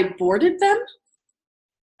grapple I boarded them.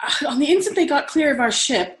 On the instant they got clear of our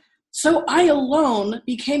ship, so I alone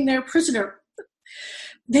became their prisoner.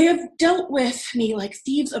 They have dealt with me like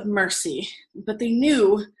thieves of mercy, but they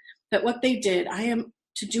knew that what they did, I am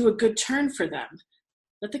to do a good turn for them.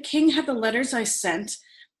 Let the king have the letters I sent,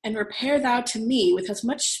 and repair thou to me with as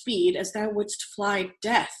much speed as thou wouldst fly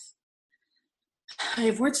death. I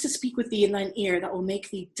have words to speak with thee in thine ear that will make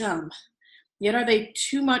thee dumb, yet are they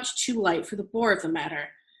too light for the bore of the matter.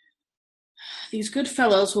 These good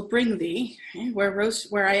fellows will bring thee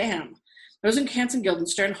where I am. Rosencrantz and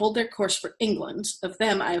Guildenstern hold their course for England. Of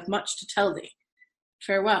them I have much to tell thee.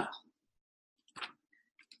 Farewell.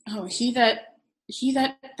 Oh, he that he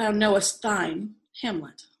that thou knowest thine,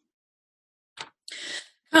 Hamlet.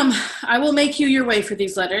 Come, I will make you your way for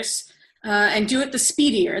these letters, and do it the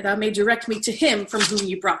speedier thou may direct me to him from whom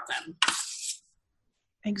you brought them.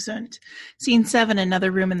 Excellent. Scene 7,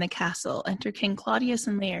 another room in the castle. Enter King Claudius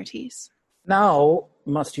and Laertes. Now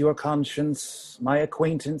must your conscience my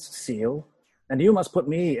acquaintance seal, and you must put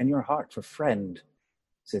me in your heart for friend,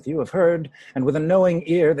 sith you have heard, and with a knowing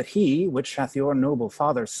ear, that he, which hath your noble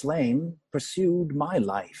father slain, pursued my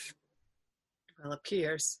life. Well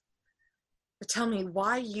appears. But tell me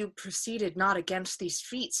why you proceeded not against these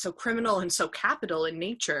feats, so criminal and so capital in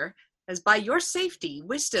nature, as by your safety,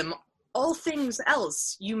 wisdom, all things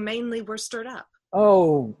else, you mainly were stirred up.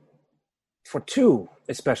 Oh, for two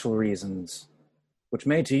especial reasons, which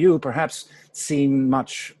may to you perhaps seem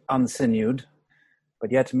much unsinewed,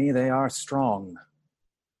 but yet to me they are strong.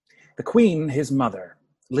 The queen, his mother,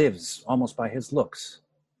 lives almost by his looks,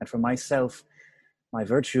 and for myself, my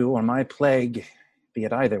virtue or my plague, be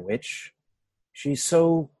it either which, she's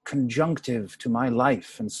so conjunctive to my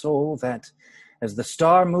life and soul that, as the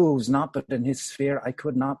star moves not but in his sphere, I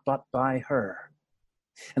could not but by her.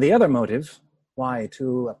 And the other motive, why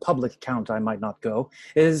to a public account I might not go,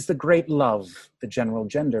 is the great love the general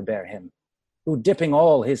gender bear him, who dipping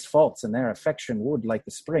all his faults in their affection would, like the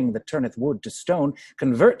spring that turneth wood to stone,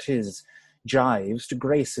 convert his gyves to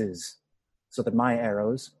graces, so that my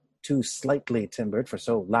arrows, too slightly timbered for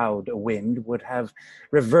so loud a wind, would have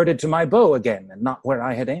reverted to my bow again, and not where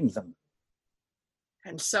I had aimed them.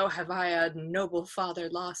 And so have I a noble father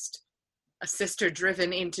lost, a sister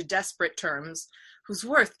driven into desperate terms, whose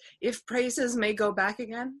worth, if praises may go back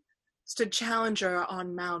again, stood challenger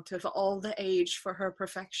on mount of all the age for her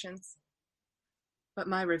perfections. But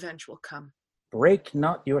my revenge will come. Break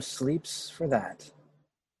not your sleeps for that.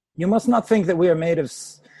 You must not think that we are made of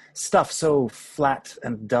stuff so flat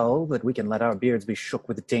and dull that we can let our beards be shook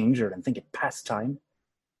with danger and think it pastime.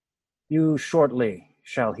 You shortly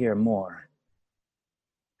shall hear more.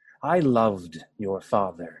 I loved your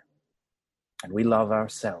father, and we love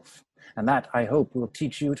ourselves, and that, I hope, will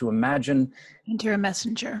teach you to imagine... Enter a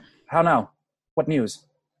messenger. How now? What news?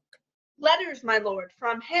 Letters, my lord,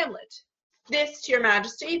 from Hamlet. This to your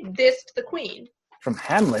majesty, this to the queen. From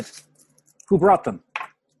Hamlet? Who brought them?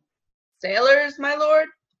 Sailors, my lord.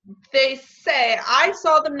 They say, I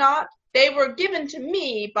saw them not. They were given to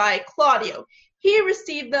me by Claudio. He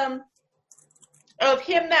received them of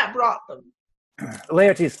him that brought them.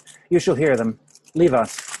 Laertes, you shall hear them. Leave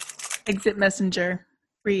us. Exit messenger.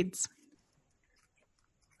 Reads.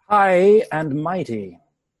 High and mighty,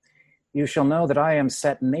 you shall know that I am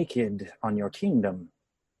set naked on your kingdom.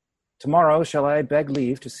 Tomorrow shall I beg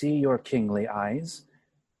leave to see your kingly eyes,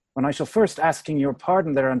 when I shall first, asking your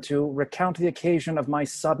pardon thereunto, recount the occasion of my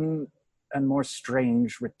sudden and more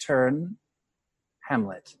strange return.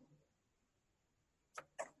 Hamlet.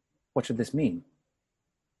 What should this mean?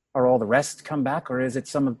 Are all the rest come back, or is it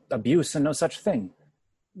some abuse and no such thing?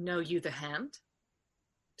 Know you the hand?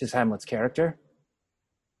 'Tis Hamlet's character.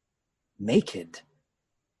 Naked.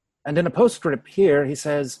 And in a postscript here, he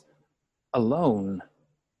says, alone.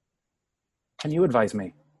 Can you advise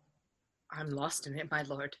me? I'm lost in it, my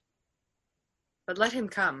lord. But let him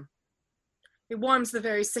come. It warms the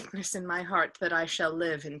very sickness in my heart that I shall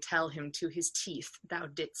live and tell him to his teeth, thou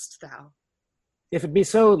didst thou. If it be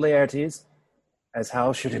so, Laertes, as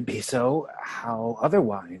how should it be so, how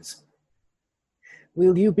otherwise?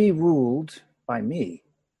 Will you be ruled by me?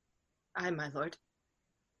 Aye, my lord.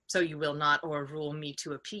 So you will not o'errule me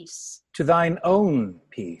to a peace. To thine own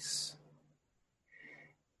peace.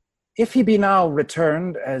 If he be now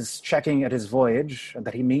returned as checking at his voyage, and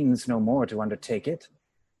that he means no more to undertake it,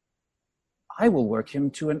 I will work him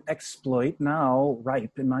to an exploit now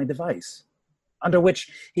ripe in my device, under which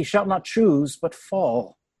he shall not choose but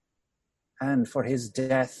fall. And for his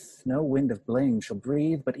death no wind of blame shall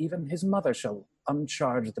breathe, but even his mother shall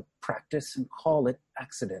uncharge the practice and call it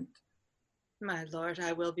accident. My lord,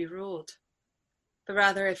 I will be ruled. The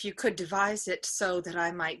rather, if you could devise it so that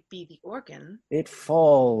I might be the organ. It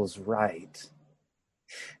falls right.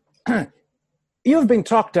 You have been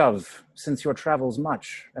talked of since your travels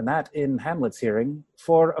much, and that in Hamlet's hearing,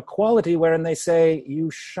 for a quality wherein they say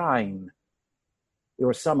you shine.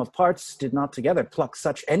 Your sum of parts did not together pluck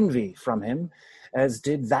such envy from him as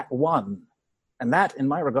did that one, and that, in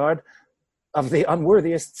my regard, of the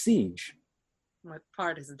unworthiest siege. What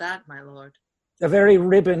part is that, my lord? A very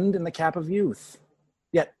riband in the cap of youth,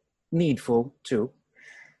 yet needful too.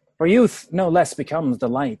 For youth no less becomes the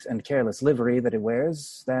light and careless livery that it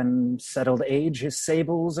wears than settled age his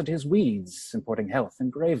sables and his weeds, importing health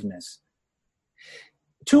and graveness.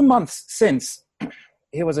 2 months since,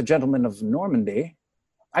 he was a gentleman of Normandy.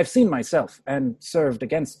 I've seen myself and served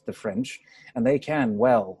against the French, and they can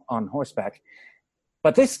well on horseback.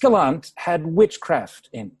 But this gallant had witchcraft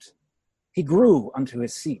in't. He grew unto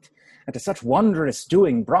his seat, and to such wondrous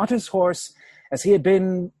doing brought his horse as he had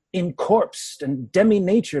been incorpsed and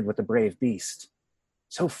demi-natured with the brave beast.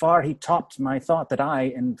 So far he topped my thought that I,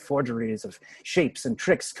 in forgeries of shapes and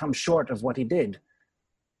tricks, come short of what he did.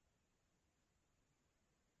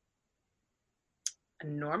 A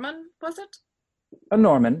Norman, was it? A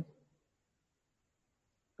Norman.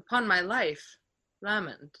 Upon my life,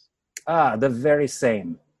 Lamond. Ah, the very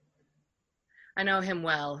same. I know him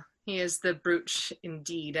well. He is the brooch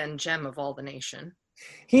indeed and gem of all the nation.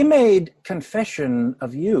 He made confession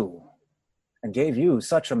of you, and gave you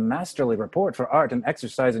such a masterly report for art and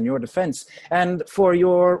exercise in your defense, and for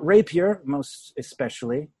your rapier most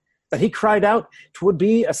especially, that he cried out 'twould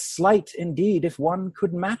be a slight indeed if one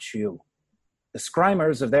could match you. The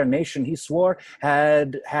scrimers of their nation, he swore,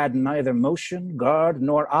 had neither motion, guard,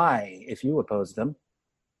 nor eye, if you opposed them.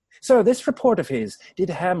 Sir, this report of his did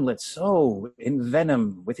Hamlet so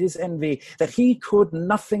envenom with his envy that he could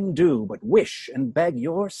nothing do but wish and beg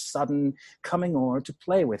your sudden coming o'er to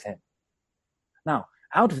play with him. Now,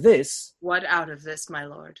 out of this... What out of this, my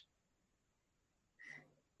lord?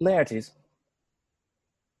 Laertes,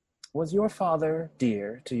 was your father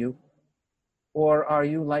dear to you? Or are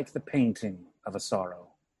you like the painting of a sorrow,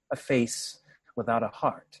 a face without a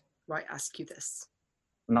heart? Why ask you this?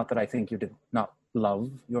 Not that I think you did not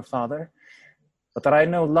love your father, but that I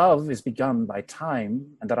know love is begun by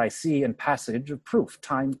time, and that I see in passage of proof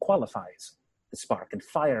time qualifies the spark and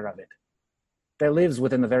fire of it. There lives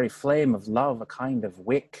within the very flame of love a kind of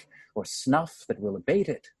wick or snuff that will abate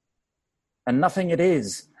it. And nothing it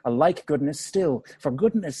is, a like goodness still, for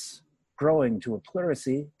goodness growing to a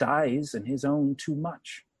pleurisy dies in his own too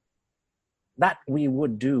much. That we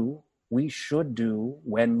would do, we should do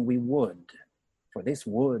when we would. For this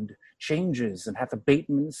would changes and hath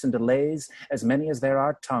abatements and delays as many as there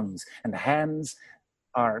are tongues, and hands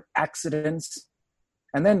are accidents.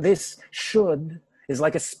 And then this should is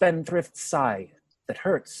like a spendthrift sigh that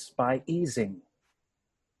hurts by easing.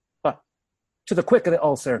 But to the quick of the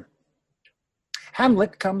ulcer,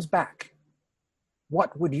 Hamlet comes back.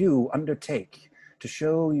 What would you undertake to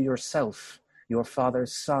show yourself your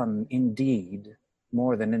father's son in deed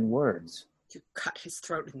more than in words? You cut his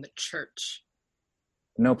throat in the church.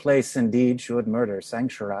 No place indeed should murder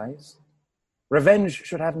sanctuarize. Revenge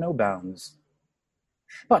should have no bounds.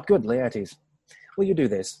 But, good Laertes, will you do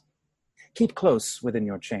this? Keep close within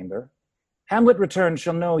your chamber. Hamlet returned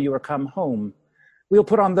shall know you are come home. We'll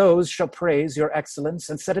put on those shall praise your excellence,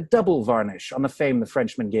 and set a double varnish on the fame the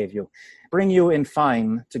Frenchman gave you. Bring you in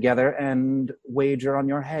fine together, and wager on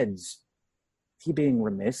your heads. He being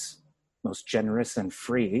remiss, most generous and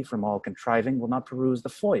free from all contriving, will not peruse the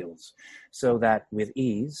foils, so that with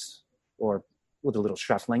ease, or with a little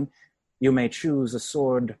shuffling, you may choose a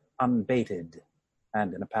sword unbaited,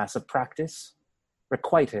 and in a pass of practice,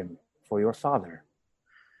 requite him for your father.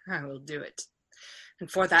 I will do it,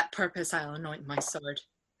 and for that purpose I'll anoint my sword.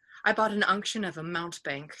 I bought an unction of a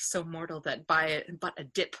mountebank, so mortal that by it but a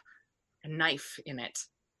dip, a knife in it,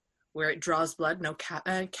 where it draws blood, no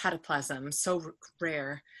cataplasm, so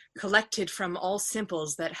rare, collected from all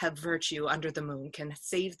simples that have virtue under the moon, can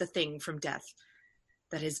save the thing from death,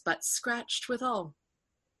 that is but scratched withal.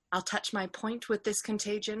 I'll touch my point with this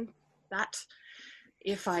contagion, that,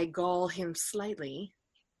 if I gall him slightly,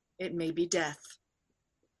 it may be death.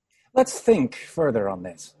 Let's think further on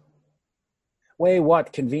this. Weigh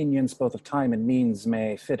what convenience both of time and means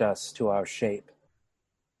may fit us to our shape.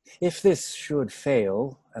 If this should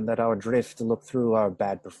fail, and that our drift look through our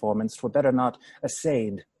bad performance, 'twere better not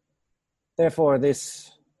essayed. Therefore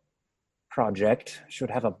this project should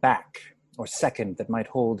have a back, or second, that might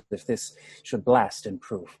hold if this should blast in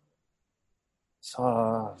proof.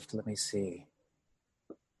 Soft, let me see.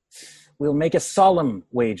 We'll make a solemn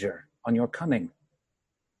wager on your cunning.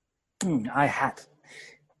 I hat.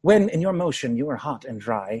 When in your motion you are hot and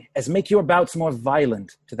dry, as make your bouts more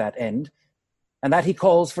violent to that end, and that he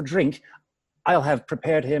calls for drink, I'll have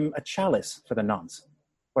prepared him a chalice for the nonce,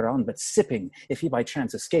 whereon but sipping, if he by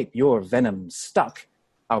chance escape your venom stuck,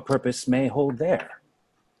 our purpose may hold there.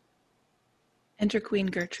 Enter Queen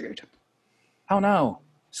Gertrude. How now,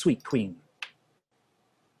 sweet queen?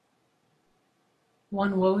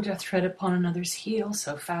 One woe doth tread upon another's heel,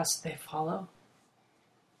 so fast they follow.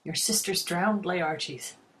 Your sister's drowned,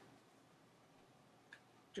 Laertes.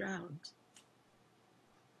 Drowned?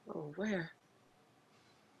 Oh, where?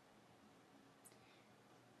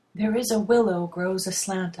 There is a willow grows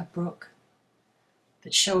aslant a brook.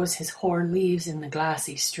 that shows his hoar leaves in the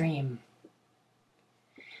glassy stream.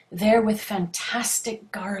 There with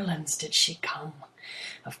fantastic garlands did she come,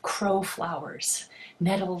 of crow flowers,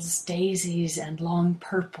 nettles, daisies, and long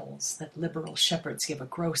purples that liberal shepherds give a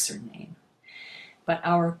grosser name. But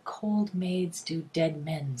our cold maids do dead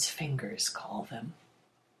men's fingers call them.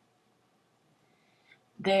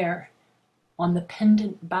 There, on the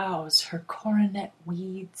pendant boughs, her coronet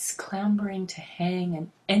weeds, clambering to hang,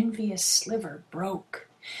 an envious sliver broke,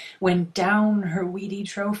 when down her weedy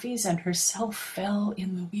trophies and herself fell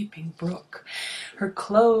in the weeping brook. Her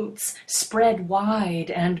clothes spread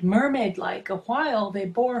wide, and mermaid-like a while they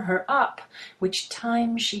bore her up, which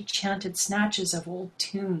time she chanted snatches of old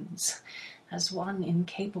tunes, as one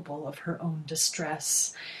incapable of her own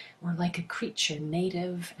distress, or like a creature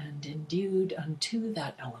native and endued unto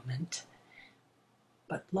that element.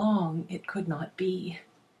 But long it could not be,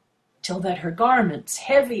 till that her garments,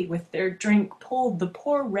 heavy with their drink, pulled the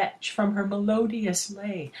poor wretch from her melodious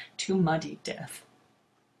lay to muddy death.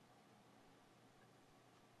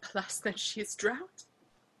 Alas, then she is drowned?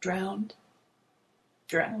 Drowned.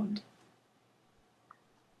 Drowned.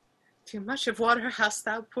 Too much of water hast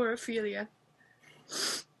thou, poor Ophelia,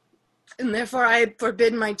 and therefore I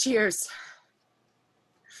forbid my tears.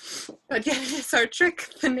 But yet it is our trick,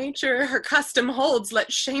 the nature her custom holds.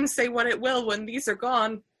 Let shame say what it will, when these are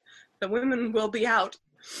gone, the women will be out.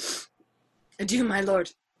 Adieu, my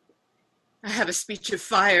lord. I have a speech of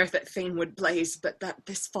fire that fain would blaze, but that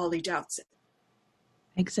this folly doubts it.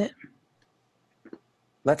 Exit.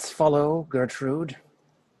 Let's follow, Gertrude.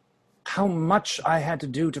 How much I had to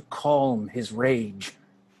do to calm his rage.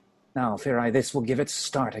 Now, fear I this will give it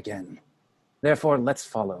start again. Therefore, let's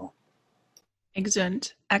follow.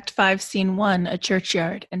 Exeunt. Act 5, Scene 1, a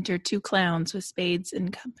churchyard. Enter 2 clowns with spades in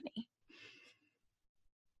company.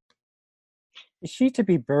 Is she to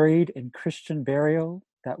be buried in Christian burial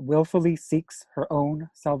that willfully seeks her own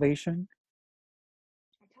salvation?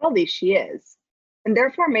 I tell thee she is, and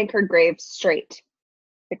therefore make her grave straight.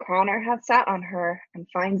 The crowner hath sat on her, and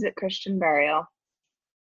finds it Christian burial.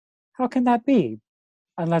 How can that be,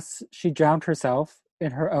 unless she drowned herself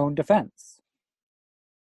in her own defense?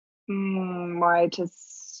 Why,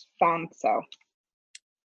 'tis found so.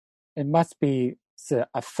 It must be se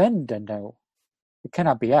offendendo. It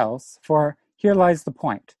cannot be else, for here lies the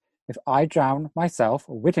point. If I drown myself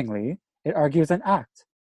wittingly, it argues an act,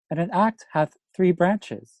 and an act hath 3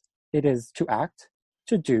 branches. It is to act,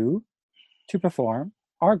 to do, to perform.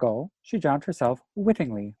 Argal, she drowned herself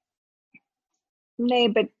wittingly. Nay,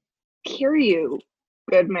 but hear you,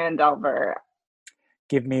 good man Delver.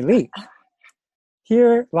 Give me leave.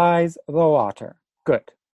 Here lies the water.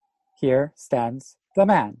 Good. Here stands the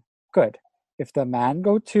man. Good. If the man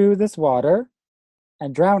go to this water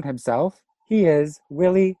and drown himself, he is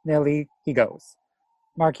willy-nilly he goes.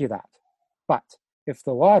 Mark you that. But if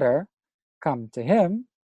the water come to him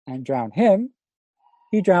and drown him,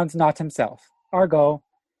 he drowns not himself. Argo,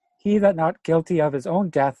 he that not guilty of his own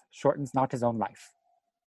death shortens not his own life.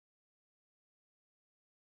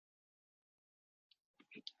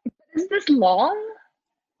 Is this law?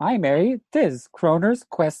 Aye, Mary, 'tis Croner's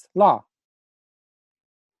quest law.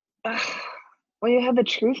 Will you have the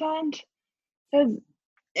truth on't? Because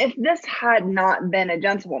if this had not been a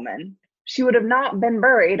gentlewoman, she would have not been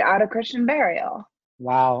buried out of Christian burial.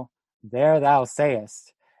 Wow, there thou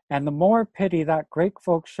sayest. And the more pity that great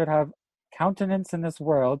folk should have countenance in this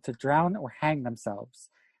world to drown or hang themselves,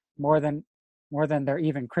 more than they're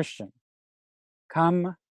even Christian.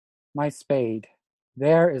 Come, my spade.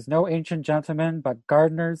 There is no ancient gentleman, but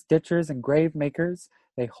gardeners, ditchers, and grave makers.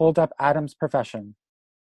 They hold up Adam's profession.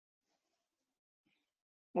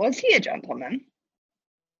 Was he a gentleman?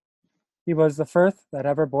 He was the first that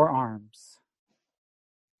ever bore arms.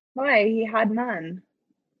 Why, he had none.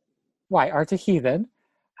 Why, art a heathen?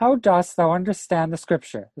 How dost thou understand the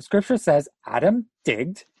scripture? The scripture says Adam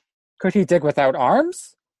digged. Could he dig without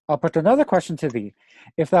arms? I'll put another question to thee.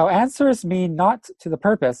 If thou answerest me not to the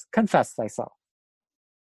purpose, confess thyself.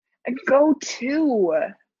 Go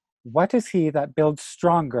to. What is he that builds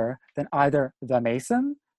stronger than either the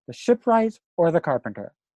mason, the shipwright, or the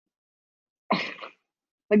carpenter?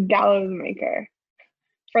 The gallows maker.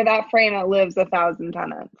 For that frame it lives 1,000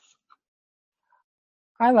 tenants.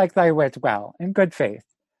 I like thy wit well, in good faith.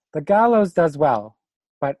 The gallows does well,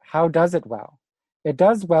 but how does it well? It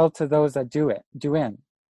does well to those that do in.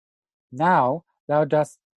 Now thou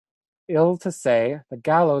dost ill to say the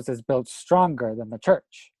gallows is built stronger than the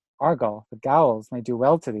church. Argal, the gallows may do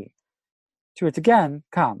well to thee. To it again,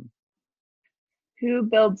 come. Who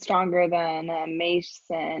builds stronger than a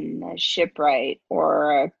mason, a shipwright,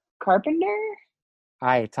 or a carpenter?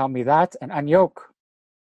 Aye, tell me that, and unyoke.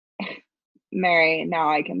 Marry, now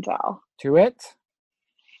I can tell. To it.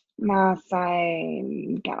 Mass, I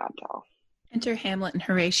cannot tell. Enter Hamlet and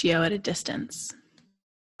Horatio at a distance.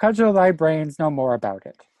 Cudgel thy brains no more about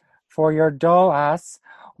it, for your dull ass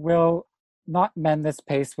will not mend this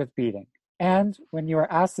pace with beating. And when you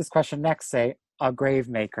are asked this question next, say, a grave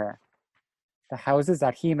maker. The houses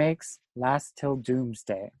that he makes last till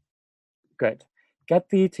doomsday. Good. Get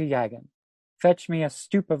thee to Yagan. Fetch me a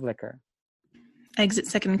stoop of liquor. Exit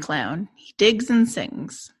second clown. He digs and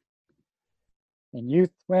sings. In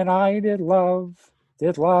youth when I did love,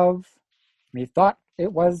 methought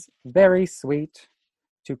it was very sweet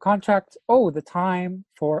to contract, the time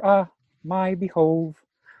for my behove.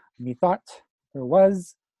 Methought there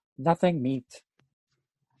was nothing meet.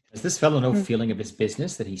 Has this fellow no feeling of his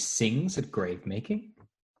business that he sings at grave making?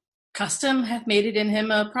 Custom hath made it in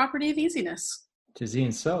him a property of easiness. 'Tis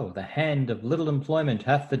e'en so, the hand of little employment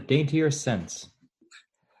hath the daintier sense.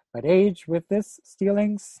 But age with this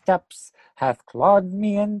stealing steps hath clawed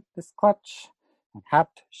me in this clutch, and hath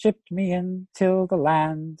shipped me in till the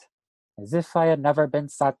land, as if I had never been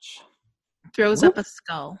such. Throws up a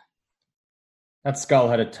skull. That skull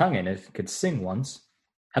had a tongue in it, could sing once.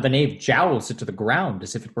 How the knave jowls it to the ground,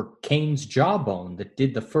 as if it were Cain's jawbone that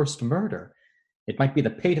did the first murder. It might be the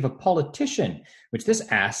pate of a politician, which this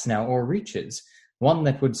ass now o'erreaches, one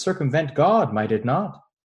that would circumvent God, might it not?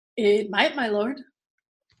 It might, my lord.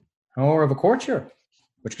 Or of a courtier,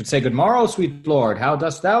 which could say, Good morrow, sweet lord, how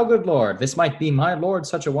dost thou, good lord? This might be my lord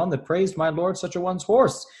such a one that praised my lord such a one's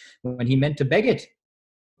horse, when he meant to beg it.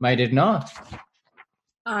 Might it not?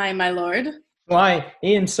 Aye, my lord. Why,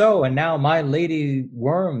 e'en so, and now my lady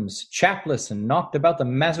worms, chapless, and knocked about the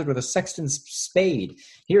mazzard with a sexton's spade.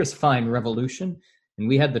 Here's fine revolution, and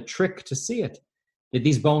we had the trick to see it. Did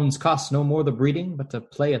these bones cost no more the breeding, but to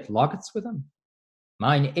play at loggets with them?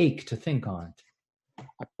 Mine ache to think on't.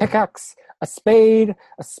 A pickaxe, a spade,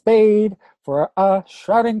 for a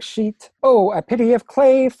shrouding sheet. Oh, a pity of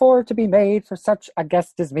clay for to be made for such a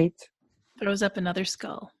guest as meet. Throws up another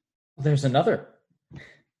skull. There's another.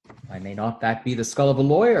 Why may not that be the skull of a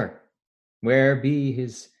lawyer? Where be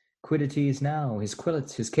his quiddities now, his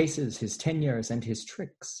quillets, his cases, his tenures, and his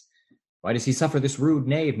tricks? Why does he suffer this rude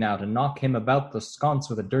knave now to knock him about the sconce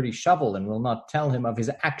with a dirty shovel, and will not tell him of his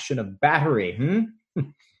action of battery,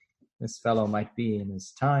 This fellow might be in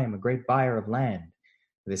his time a great buyer of land,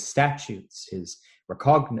 with his statutes, his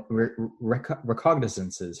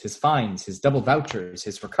recognizances, his fines, his double vouchers,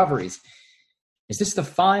 his recoveries. Is this the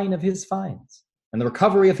fine of his fines, and the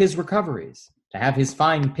recovery of his recoveries, to have his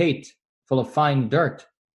fine pate full of fine dirt?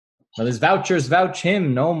 Well, his vouchers vouch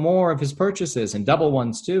him no more of his purchases, and double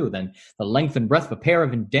ones too, than the length and breadth of a pair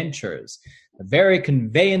of indentures. The very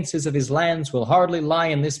conveyances of his lands will hardly lie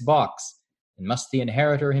in this box, and must the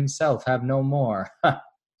inheritor himself have no more.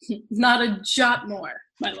 Not a jot more,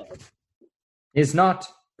 my lord. Is not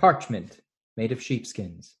parchment made of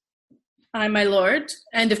sheepskins? Aye, my lord,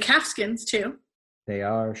 and of calfskins too. They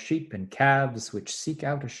are sheep and calves which seek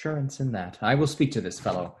out assurance in that. I will speak to this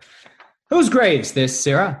fellow. Whose grave's this,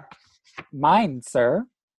 Sirrah? Mine, sir.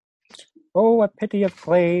 Oh, a pity of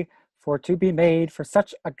clay for to be made for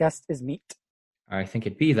such a guest as meet. I think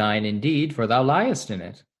it be thine indeed, for thou liest in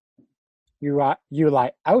it. You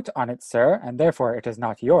lie out on it, sir, and therefore it is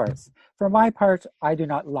not yours. For my part, I do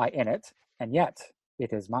not lie in it, and yet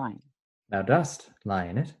it is mine. Thou dost lie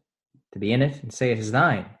in it. To be in it and say it is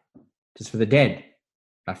thine. 'Tis for the dead,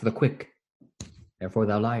 not for the quick. Therefore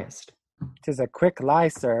thou liest. 'Tis a quick lie,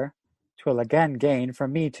 sir. 'Twill again gain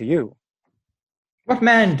from me to you. What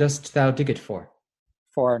man dost thou dig it for?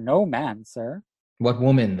 For no man, sir. What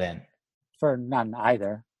woman, then? For none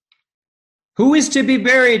either. Who is to be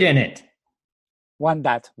buried in it? One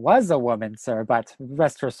that was a woman, sir, but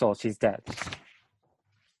rest her soul, she's dead.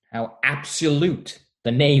 How absolute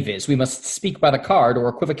the knave is. We must speak by the card, or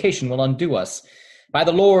equivocation will undo us. By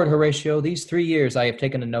the Lord, Horatio, these 3 years I have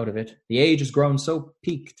taken a note of it. The age has grown so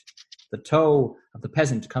peaked, the toe of the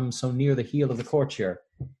peasant comes so near the heel of the courtier.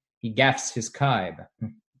 He gaffs his kibe.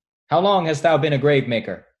 How long hast thou been a grave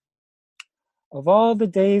maker? Of all the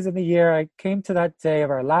days in the year, I came to that day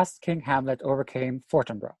of our last King Hamlet overcame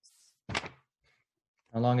Fortinbras.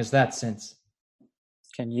 How long is that since?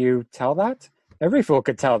 Can you tell that? Every fool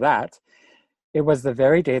could tell that. It was the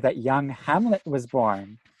very day that young Hamlet was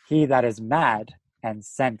born, he that is mad and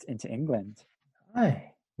sent into England.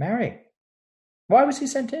 Aye, marry. Why was he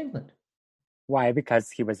sent to England? Why,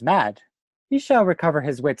 because he was mad. He shall recover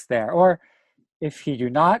his wits there, or if he do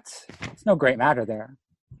not, it's no great matter there.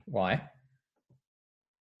 Why?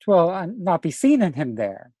 'Twill not be seen in him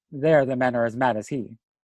there. There the men are as mad as he.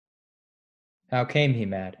 How came he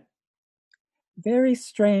mad? Very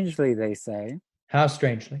strangely, they say. How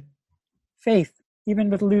strangely? Faith, even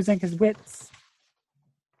with losing his wits.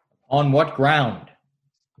 On what ground?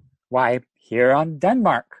 Why, here on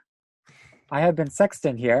Denmark. I have been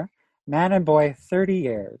sexton here, man and boy, 30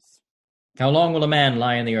 years. How long will a man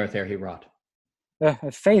lie in the earth ere he rot?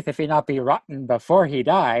 Faith, if he not be rotten before he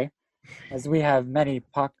die, as we have many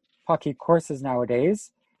pocky courses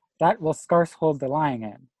nowadays, that will scarce hold the lying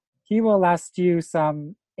in. He will last you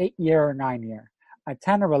some 8 year or 9 year. A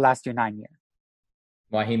tanner will last you 9 year.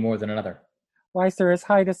 Why he more than another? Why, sir, his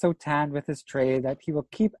hide is so tanned with his trade that he will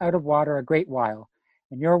keep out of water a great while,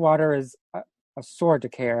 and your water is a sore to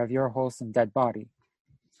care of your wholesome dead body.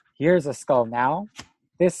 Here's a skull now.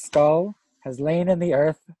 This skull has lain in the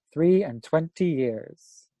earth 23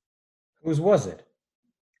 years. Whose was it?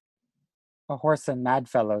 A horse and mad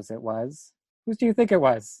fellow's it was. Whose do you think it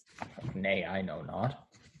was? Nay, I know not.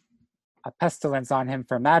 A pestilence on him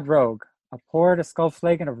for mad rogue. I poured a skull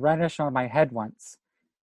flagon of Rhenish on my head once.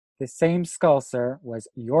 This same skull, sir, was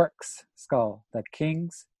York's skull, the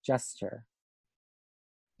king's jester.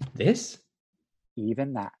 This?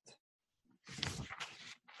 Even that.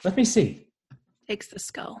 Let me see. Takes the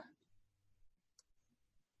skull.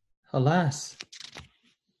 Alas,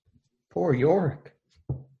 poor Yorick.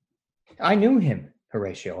 I knew him,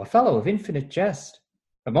 Horatio, a fellow of infinite jest,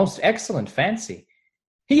 a most excellent fancy.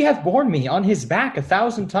 He hath borne me on his back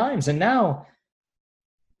 1,000 times, and now,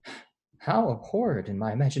 how abhorred in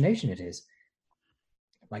my imagination it is.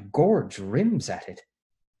 My gorge rims at it.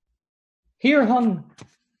 Here hung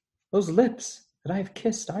those lips that I have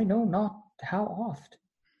kissed I know not how oft.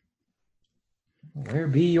 Where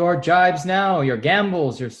be your jibes now, your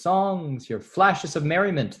gambols, your songs, your flashes of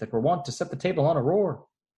merriment that were wont to set the table on a roar?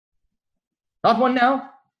 Not one now?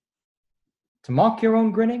 To mock your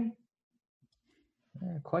own grinning?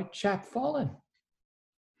 Quite chapfallen.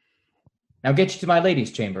 Now get you to my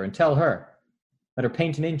lady's chamber and tell her. Let her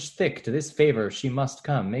paint an inch thick to this favor she must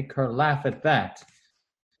come. Make her laugh at that.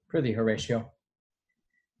 Prithee, Horatio,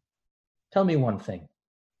 tell me one thing.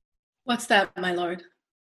 What's that, my lord?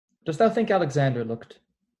 Dost thou think Alexander looked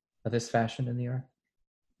of this fashion in the earth?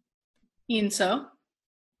 E'en so.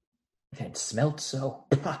 And smelt so.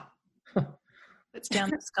 Puts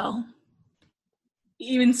down the skull.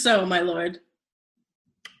 Even so, my lord.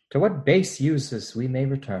 To what base uses we may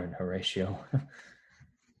return, Horatio.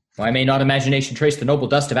 Why may not imagination trace the noble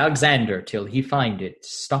dust of Alexander till he find it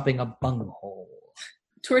stopping a bunghole?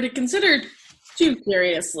 'Twere to consider too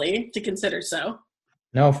curiously, to consider so.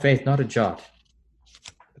 No, faith, not a jot.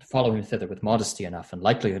 But follow him thither with modesty enough, and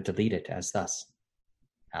likelihood to lead it as thus.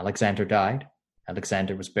 Alexander died,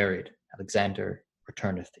 Alexander was buried, Alexander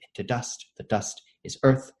returneth into dust. The dust is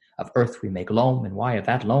earth, of earth we make loam, and why of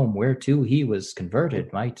that loam whereto he was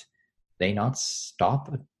converted might they not stop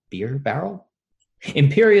a beer barrel?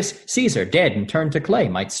 Imperious Caesar, dead and turned to clay,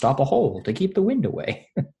 might stop a hole to keep the wind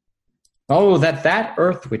away. Oh, that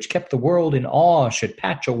earth which kept the world in awe should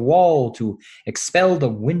patch a wall to expel the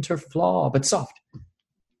winter flaw. But soft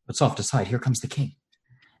aside, here comes the king.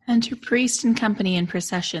 Enter priest and company in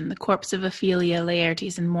procession, the corpse of Ophelia,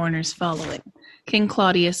 Laertes, and mourners following. King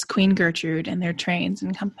Claudius, Queen Gertrude, and their trains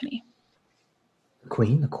in company. The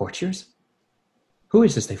queen, the courtiers? Who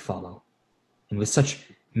is this they follow? And with such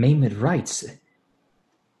maimed rites,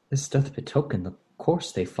 this doth betoken the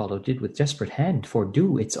course they followed did with desperate hand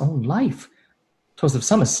fordo its own life. 'Twas of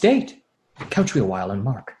some estate. Couch we a while and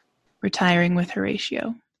mark. Retiring with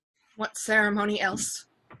Horatio. What ceremony else?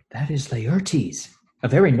 That is Laertes, a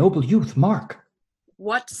very noble youth, mark.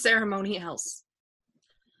 What ceremony else?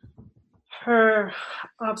 Her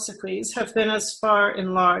obsequies have been as far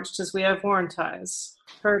enlarged as we have warranties.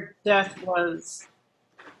 Her death was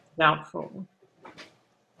doubtful.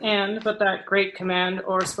 And, but that great command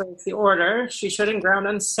o'ersways the order, she should in ground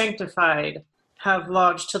unsanctified have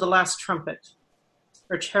lodged to the last trumpet.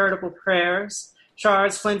 Her charitable prayers,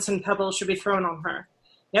 shards, flints, and pebbles should be thrown on her.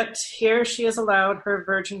 Yet here she is allowed her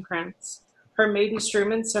virgin krantz, her maiden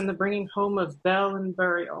struments, and the bringing home of bell and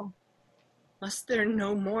burial. Must there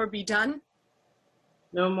no more be done?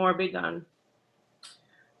 No more be done.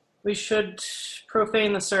 We should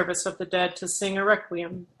profane the service of the dead to sing a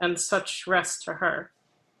requiem, and such rest to her,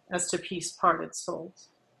 as to peace parted souls.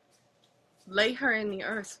 Lay her in the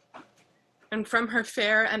earth, and from her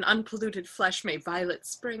fair and unpolluted flesh may violets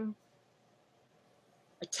spring.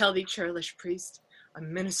 I tell thee, churlish priest, a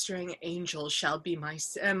ministering angel shall be my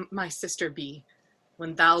sister be,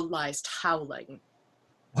 when thou liest howling.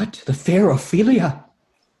 What, the fair Ophelia?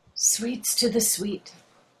 Sweets to the sweet.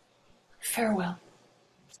 Farewell.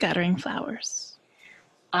 Scattering flowers.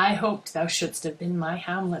 I hoped thou shouldst have been my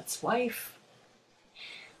Hamlet's wife.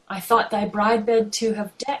 I thought thy bride bed to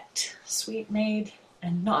have decked, sweet maid,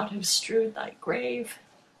 and not have strewed thy grave.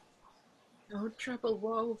 No treble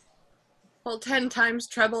woe, full 10 times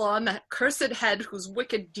treble on that cursed head whose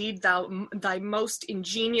wicked deed thy most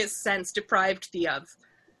ingenious sense deprived thee of.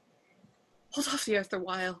 Hold off the earth a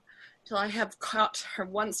while, till I have caught her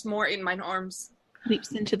once more in mine arms.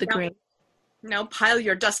 Leaps into the grave. Now pile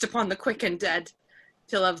your dust upon the quick and dead,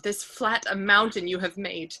 till of this flat a mountain you have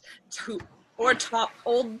made, to o'ertop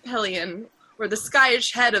old Pelion, or the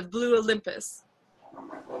skyish head of blue Olympus.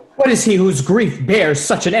 What is he whose grief bears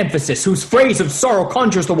such an emphasis, whose phrase of sorrow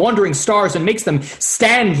conjures the wandering stars and makes them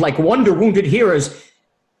stand like wonder-wounded hearers?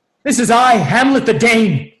 This is I, Hamlet the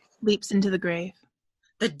Dane. Leaps into the grave.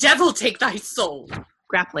 The devil take thy soul.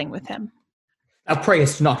 Grappling with him. Thou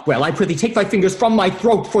prayest not well. I prithee, take thy fingers from my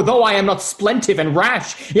throat, for though I am not splentive and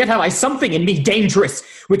rash, yet have I something in me dangerous,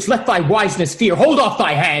 which let thy wiseness fear. Hold off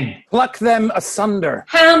thy hand. Pluck them asunder.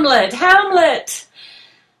 Hamlet! Hamlet!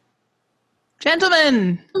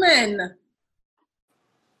 Gentlemen!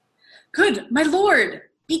 Good, my lord,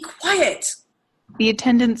 be quiet. The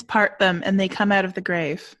attendants part them, and they come out of the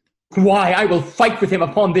grave. Why, I will fight with him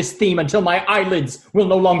upon this theme until my eyelids will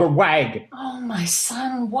no longer wag. Oh, my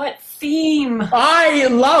son, what theme? I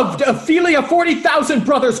loved Ophelia. 40,000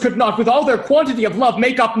 brothers could not, with all their quantity of love,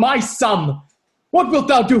 make up my sum. What wilt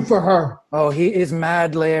thou do for her? Oh, he is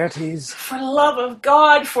mad, Laertes. For love of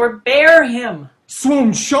God, forbear him.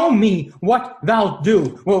 Swoon, show me what thou'lt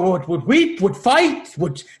do. Would weep, would fight,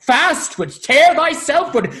 would fast, would tear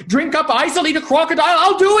thyself, would drink up easily to crocodile.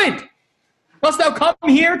 I'll do it. Must thou come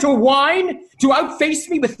here to whine, to outface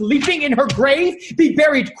me with leaping in her grave? Be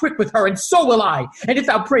buried quick with her, and so will I. And if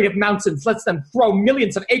thou prate of mountains, let them throw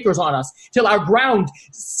millions of acres on us, till our ground,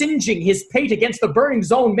 singeing his pate against the burning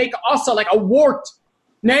zone, make Ossa like a wart.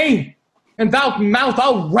 Nay, and thou mouth,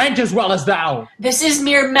 I'll rant as well as thou. This is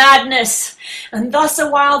mere madness, and thus a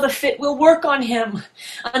while the fit will work on him.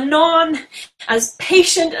 Anon, as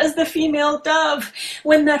patient as the female dove,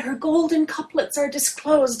 when that her golden couplets are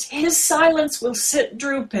disclosed, his silence will sit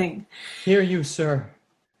drooping. Hear you, sir.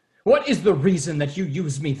 What is the reason that you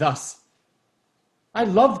use me thus? I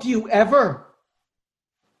loved you ever.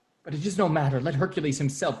 But it is no matter. Let Hercules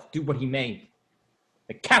himself do what he may.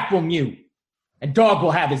 The cat will mew, and dog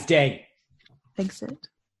will have his day. Exit.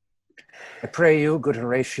 I pray you, good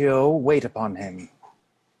Horatio, wait upon him.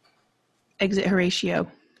 Exit Horatio.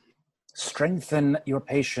 Strengthen your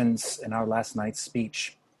patience in our last night's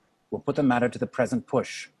speech. We'll put the matter to the present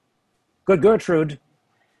push. Good Gertrude,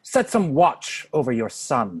 set some watch over your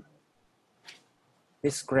son.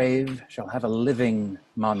 This grave shall have a living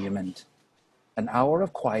monument. An hour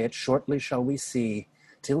of quiet shortly shall we see.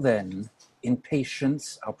 Till then, in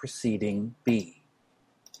patience our proceeding be.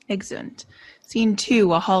 Exeunt. Scene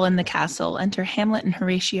 2, a hall in the castle. Enter Hamlet and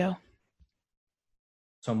Horatio.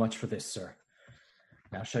 So much for this, sir.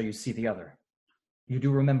 Now shall you see the other. You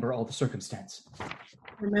do remember all the circumstance.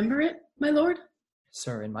 Remember it, my lord?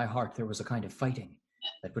 Sir, in my heart there was a kind of fighting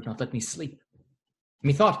that would not let me sleep.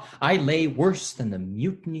 Methought I lay worse than the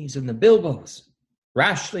mutinies and the bilboes.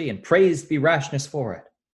 Rashly, and praised be rashness for it.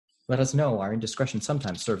 Let us know our indiscretion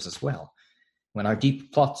sometimes serves us well, when our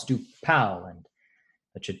deep plots do pall, and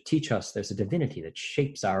that should teach us there's a divinity that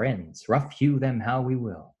shapes our ends, rough hew them how we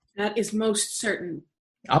will. That is most certain.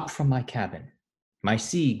 Up from my cabin, my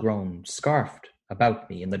sea grown scarfed about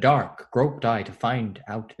me, in the dark groped I to find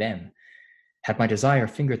out them. Had my desire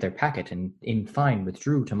fingered their packet, and in fine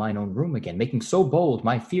withdrew to mine own room again, making so bold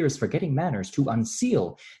my fears forgetting manners to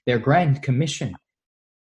unseal their grand commission,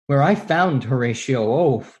 where I found,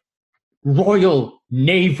 Horatio, royal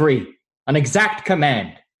knavery, an exact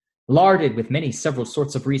command, larded with many several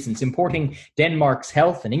sorts of reasons, importing Denmark's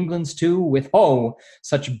health and England's too, with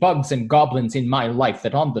such bugs and goblins in my life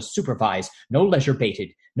that on the supervise no leisure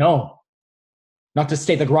bated, no, not to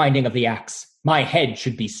stay the grinding of the axe, my head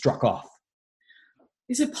should be struck off.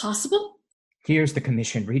 Is it possible? Here's the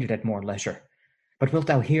commission, read it at more leisure. But wilt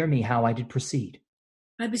thou hear me how I did proceed?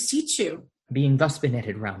 I beseech you. Being thus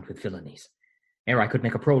benetted round with villainies, ere I could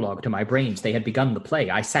make a prologue to my brains, they had begun the play.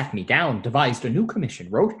 I sat me down, devised a new commission,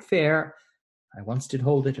 wrote it fair. I once did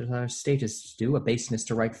hold it as our statists do, a baseness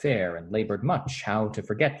to write fair, and laboured much how to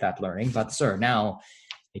forget that learning. But, sir, now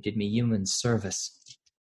it did me human service.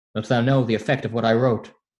 Wilt thou know the effect of what I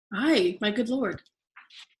wrote? Aye, my good lord.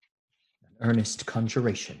 An earnest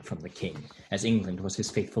conjuration from the king, as England was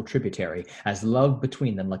his faithful tributary, as love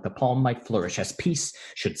between them like the palm might flourish, as peace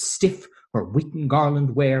should stiff her wheaten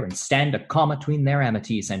garland wear, and stand a comma between their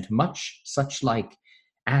amities, and much such like,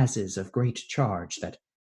 as is of great charge, that,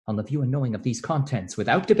 on the view and knowing of these contents,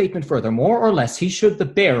 without debatement further, more or less, he should the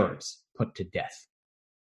bearers put to death.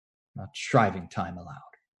 not shriving time allowed.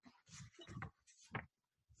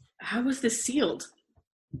 How was this sealed?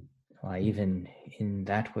 Why, even in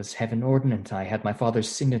that was heaven ordinant. I had my father's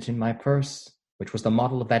signet in my purse, which was the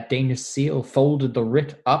model of that Danish seal, folded the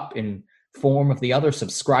writ up in form of the other,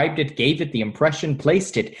 subscribed it, gave it the impression,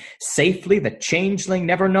 placed it safely, the changeling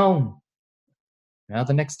never known. Now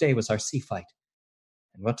the next day was our sea fight,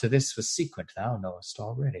 and what to this was sequent thou knowest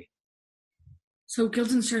already. So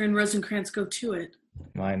Guildenstern and Rosencrantz go to it.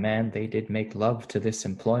 My man, they did make love to this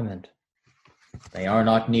employment. They are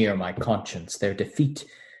not near my conscience. Their defeat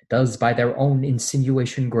does by their own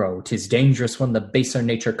insinuation grow. 'Tis dangerous when the baser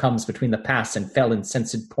nature comes between the pass and fell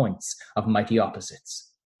insensate points of mighty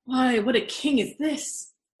opposites. Why, what a king is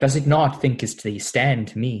this? Does it not, thinkest thee,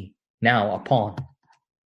 stand me now upon?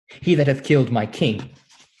 He that hath killed my king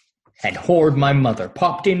and whored my mother,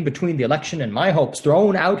 popped in between the election and my hopes,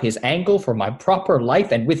 thrown out his angle for my proper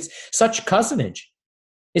life, and with such cozenage,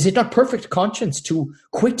 is it not perfect conscience to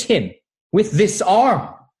quit him with this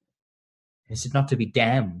arm? Is it not to be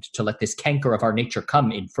damned to let this canker of our nature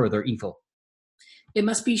come in further evil? It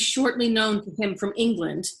must be shortly known to him from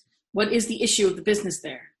England. What is the issue of the business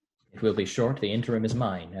there? It will be short, the interim is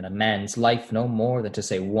mine, and a man's life no more than to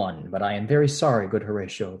say one. But I am very sorry, good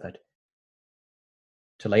Horatio, that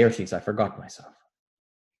to Laertes I forgot myself.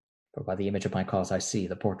 For by the image of my cause I see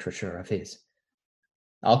the portraiture of his.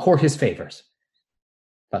 I'll court his favours,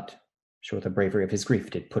 but sure the bravery of his grief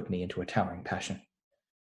did put me into a towering passion.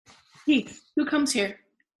 Heath, who comes here?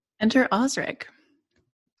 Enter Osric.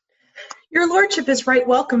 Your lordship is right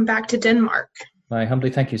welcome back to Denmark. I humbly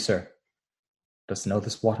thank you, sir. Dost know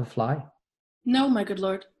this water fly? No, my good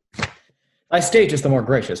lord. Thy state is the more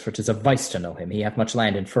gracious, for 'tis a vice to know him. He hath much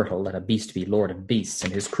land infertile, let a beast be lord of beasts,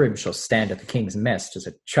 and his crib shall stand at the king's mess. 'Tis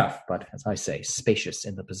a chuff, but, as I say, spacious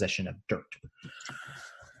in the possession of dirt.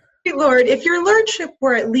 Great lord, if your lordship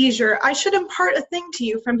were at leisure, I should impart a thing to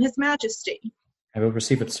you from his majesty. I will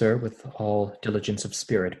receive it, sir, with all diligence of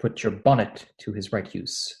spirit. Put your bonnet to his right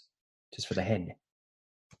use. 'Tis for the head.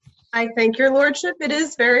 I thank your lordship, it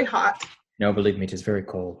is very hot. No, believe me, 'tis very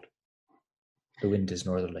cold. The wind is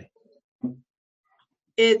northerly.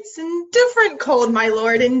 It's indifferent cold, my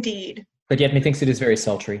lord, indeed. But yet methinks it is very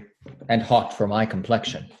sultry, and hot for my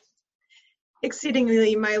complexion.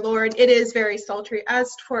 Exceedingly, my lord, it is very sultry.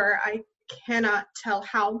 As 'twere, I cannot tell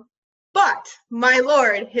how. But, my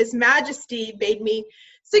lord, his majesty bade me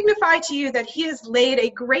signify to you that he has laid a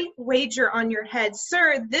great wager on your head.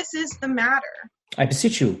 Sir, this is the matter. I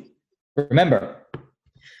beseech you, remember.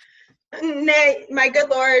 Nay, my good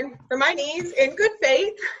lord, for my knees, in good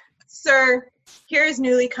faith. Sir, here is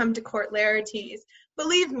newly come to court Laertes.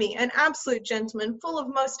 Believe me, an absolute gentleman, full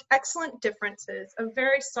of most excellent differences, of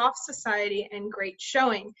very soft society and great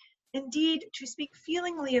showing. Indeed, to speak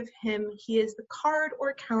feelingly of him, he is the card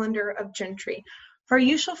or calendar of gentry, for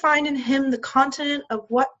you shall find in him the continent of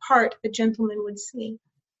what part a gentleman would see.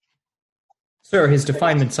 Sir, his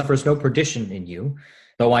definement suffers no perdition in you,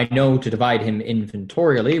 though I know to divide him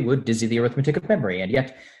inventorially would dizzy the arithmetic of memory, and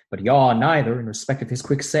yet but yaw neither in respect of his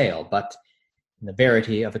quick sale, but in the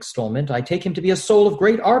verity of extolment, I take him to be a soul of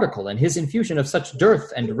great article, and his infusion of such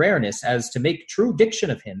dearth and rareness as to make true diction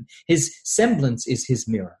of him. His semblance is his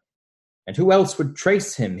mirror, and who else would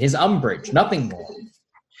trace him? His umbrage, nothing more.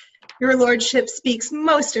 Your lordship speaks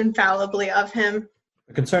most infallibly of him.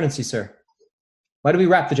 For concernancy, sir, why do we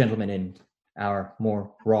wrap the gentleman in our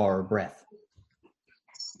more rawer breath?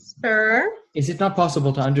 Sir? Is it not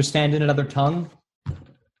possible to understand in another tongue?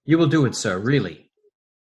 You will do it, sir, really.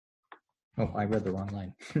 Oh, I read the wrong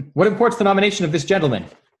line. What imports the nomination of this gentleman?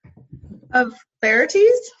 Of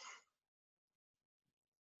Laertes?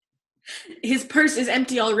 His purse is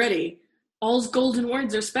empty already. All's golden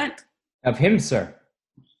words are spent. Of him, sir.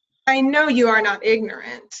 I know you are not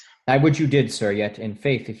ignorant. I would you did, sir, yet in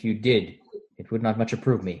faith if you did, it would not much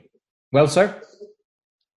approve me. Well, sir?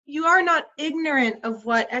 You are not ignorant of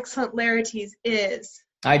what excellent Laertes is.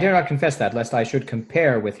 I dare not confess that, lest I should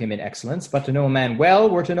compare with him in excellence, but to know a man well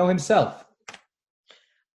were to know himself.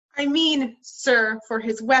 I mean, sir, for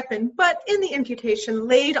his weapon, but in the imputation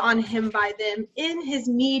laid on him by them, in his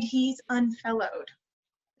meed he's unfellowed.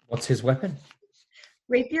 What's his weapon?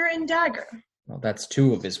 Rapier and dagger. Well, that's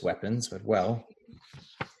two of his weapons, but well.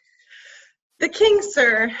 The king,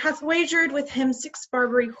 sir, hath wagered with him 6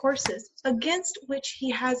 Barbary horses, against which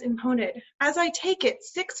he has impounded, as I take it,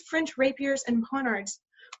 6 French rapiers and poniards,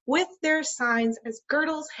 with their signs as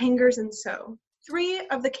girdles, hangers, and so. 3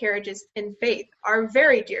 of the carriages, in faith, are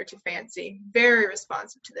very dear to fancy, very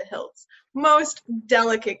responsive to the hilts, most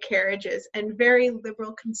delicate carriages, and very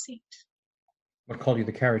liberal conceit. What call you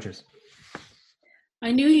the carriages?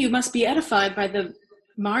 I knew you must be edified by the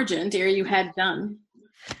Margent, ere you had done.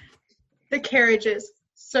 The carriages,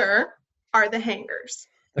 sir, are the hangers.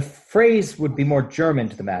 The phrase would be more German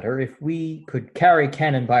to the matter. If we could carry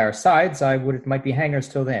cannon by our sides, it might be hangers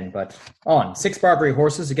till then. But on, 6 Barbary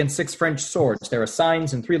horses against 6 French swords. There are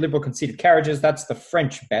signs and 3 liberal conceited carriages. That's the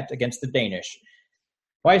French bet against the Danish.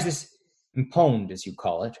 Why is this imponed, as you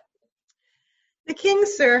call it? The king,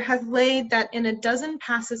 sir, hath laid that in a dozen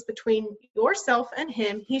passes between yourself and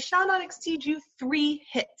him, he shall not exceed you 3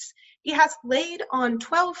 hits. He hath laid on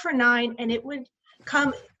 12 for 9, and it would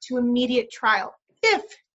come to immediate trial, if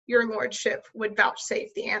your lordship would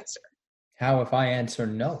vouchsafe the answer. How if I answer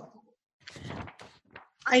no?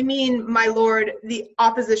 I mean, my lord, the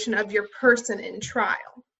opposition of your person in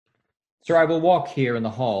trial. Sir, I will walk here in the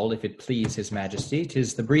hall, if it please his majesty.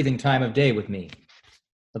 'Tis the breathing time of day with me.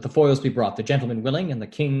 Let the foils be brought, the gentleman willing, and the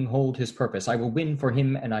king hold his purpose. I will win for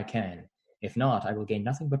him, and I can. If not, I will gain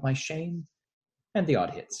nothing but my shame and the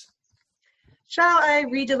odd hits. Shall I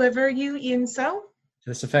redeliver you e'en so? To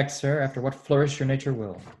this effect, sir, after what flourish your nature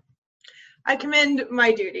will. I commend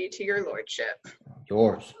my duty to your lordship.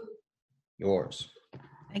 Yours.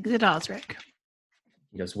 Exit Osric.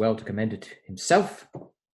 He does well to commend it himself.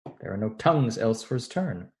 There are no tongues else for his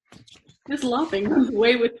turn. This lopping runs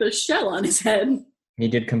away with the shell on his head. He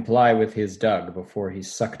did comply with his dug before he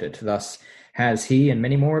sucked it. Thus has he and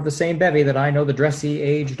many more of the same bevy that I know the dressy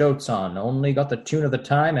age dotes on, only got the tune of the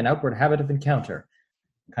time and outward habit of encounter.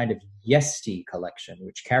 A kind of yesty collection,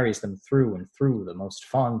 which carries them through and through the most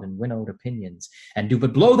fond and winnowed opinions, and do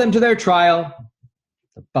but blow them to their trial,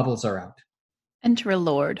 the bubbles are out. Enter a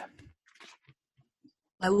lord.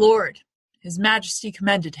 My lord, his majesty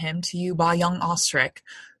commended him to you by young Osric,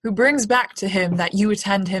 who brings back to him that you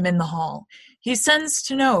attend him in the hall. He sends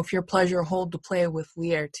to know if your pleasure hold to play with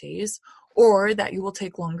Laertes, or that you will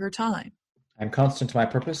take longer time. I am constant to my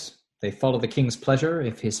purpose. They follow the king's pleasure.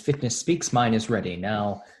 If his fitness speaks, mine is ready,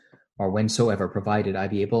 now or whensoever, provided I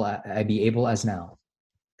be able as now.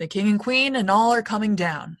 The king and queen and all are coming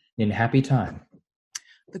down. In happy time.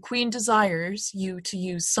 The queen desires you to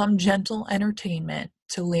use some gentle entertainment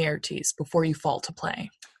to Laertes before you fall to play.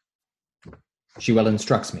 She well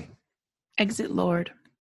instructs me. Exit lord.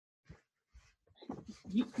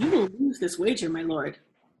 You will lose this wager, my lord.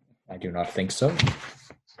 I do not think so.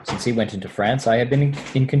 Since he went into France, I have been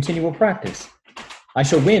in continual practice. I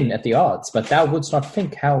shall win at the odds, but thou wouldst not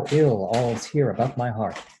think how ill all's here about my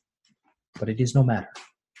heart. But it is no matter.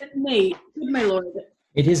 Nay, good my lord.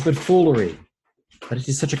 It is but foolery, but it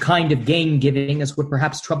is such a kind of gain-giving as would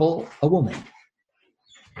perhaps trouble a woman.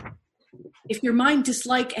 If your mind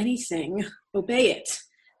dislike anything, obey it.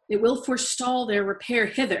 It will forestall their repair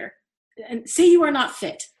hither. And say you are not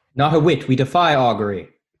fit. Not a whit, we defy augury.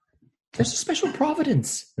 There's a special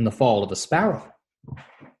providence in the fall of a sparrow.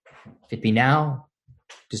 If it be now,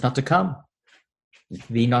 it is not to come. If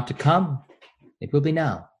it be not to come, it will be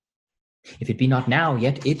now. If it be not now,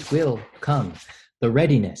 yet it will come. The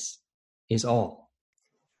readiness is all.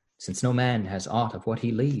 Since no man has aught of what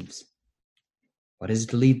he leaves, what is it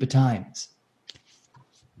to leave betimes?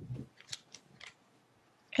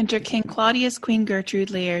 Enter King Claudius, Queen Gertrude,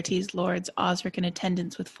 Laertes, lords, Osric in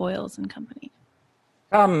attendance with foils and company.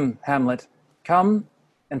 Come, Hamlet, come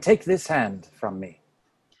and take this hand from me.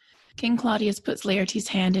 King Claudius puts Laertes'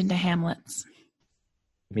 hand into Hamlet's.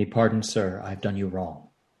 Give me pardon, sir, I have done you wrong.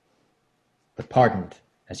 But pardoned,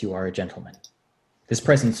 as you are a gentleman. This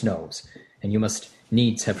presence knows, and you must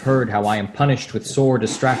needs have heard how I am punished with sore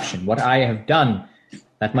distraction. What I have done,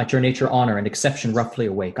 that might your nature honor and exception roughly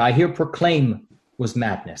awake, I here proclaim was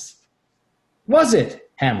madness. Was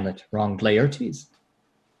it, Hamlet wronged Laertes?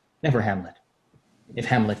 Never Hamlet. If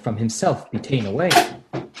Hamlet from himself be ta'en away.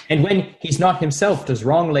 And when he's not himself does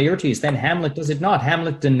wrong Laertes, then Hamlet does it not.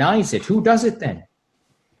 Hamlet denies it. Who does it then?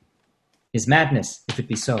 His madness, if it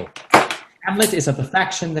be so. Hamlet is of the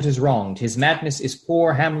faction that is wronged. His madness is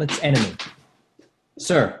poor Hamlet's enemy.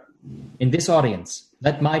 Sir, in this audience,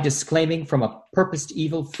 let my disclaiming from a purposed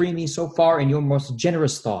evil free me so far in your most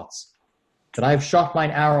generous thoughts, that I have shot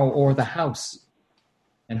mine arrow o'er the house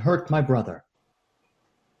and hurt my brother.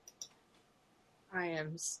 I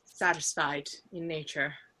am satisfied in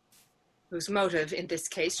nature, whose motive in this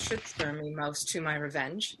case should spur me most to my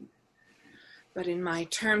revenge. But in my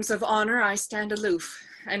terms of honor I stand aloof,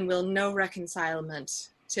 and will no reconcilement,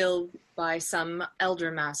 till by some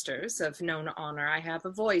elder masters of known honor I have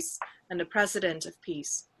a voice and a precedent of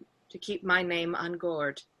peace, to keep my name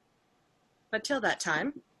ungored. But till that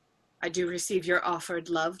time, I do receive your offered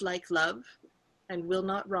love like love, and will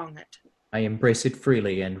not wrong it. I embrace it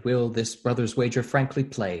freely, and will this brother's wager frankly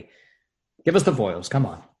play. Give us the voiles, come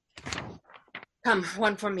on. Come,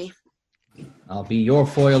 one for me. I'll be your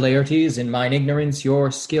foil, Laertes. In mine ignorance,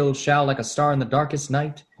 your skill shall, like a star in the darkest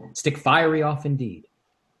night, stick fiery off indeed.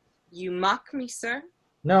 You mock me, sir?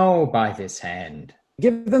 No, by this hand.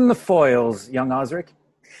 Give them the foils, young Osric.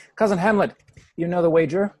 Cousin Hamlet, you know the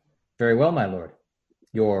wager? Very well, my lord.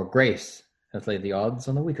 Your grace hath laid the odds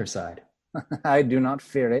on the weaker side. I do not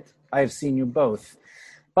fear it. I have seen you both.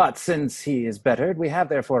 But since he is bettered, we have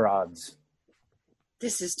therefore odds.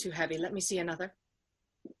 This is too heavy. Let me see another.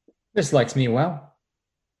 This likes me well.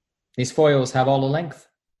 These foils have all a length.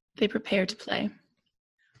 They prepare to play.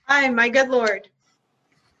 Aye, my good lord.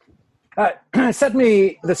 Set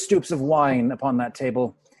me the stoops of wine upon that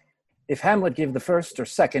table. If Hamlet give the first or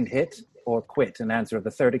second hit, or quit in answer of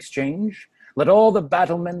the third exchange, let all the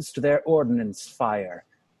battlements to their ordnance fire.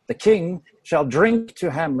 The king shall drink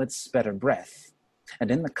to Hamlet's better breath,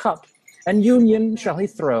 and in the cup an union shall he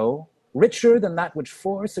throw, richer than that which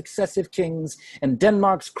 4 successive kings in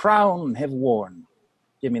Denmark's crown have worn.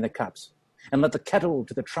 Give me the cups, and let the kettle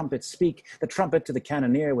to the trumpet speak, the trumpet to the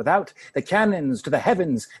cannoneer without, the cannons to the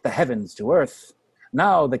heavens to earth.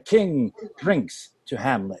 Now the king drinks to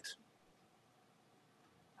Hamlet.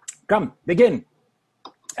 Come, begin.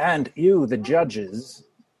 And you, the judges,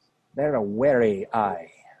 bear a wary eye.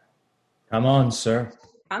 Come on, sir.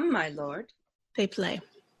 Come, my lord. They play.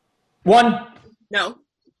 1. No.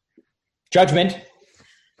 Judgment.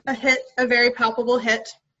 A hit, a very palpable hit.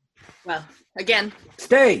 Well, again.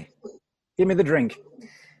 Stay. Give me the drink.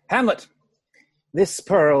 Hamlet, this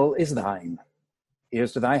pearl is thine.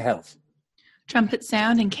 Here's to thy health. Trumpet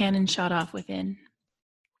sound and cannon shot off within.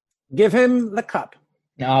 Give him the cup.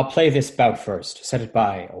 Now I'll play this bout first. Set it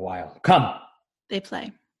by a while. Come. They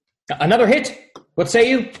play. Another hit? What say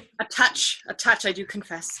you? A touch, I do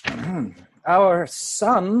confess. Our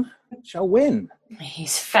son shall win.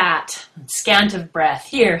 He's fat and scant of breath.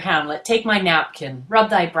 Here, Hamlet, take my napkin.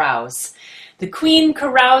 Rub thy brows. The queen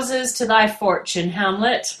carouses to thy fortune,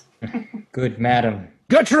 Hamlet. Good madam.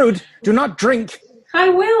 Gertrude, do not drink. I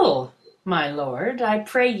will, my lord. I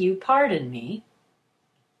pray you pardon me.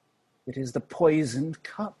 It is the poisoned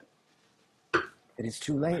cup. It is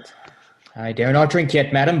too late. I dare not drink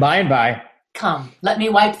yet, madam. By and by. Come, let me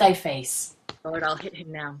wipe thy face. Lord, I'll hit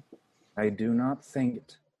him now. I do not think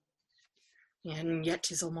it. And yet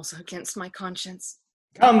 'tis almost against my conscience.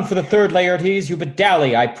 Come for the third, Laertes. You but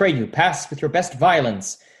dally. I pray you, pass with your best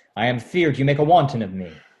violence. I am feared you make a wanton of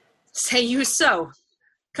me. Say you so.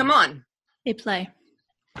 Come on. They play.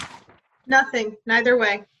 Nothing, neither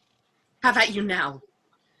way. Have at you now.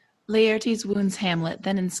 Laertes wounds Hamlet,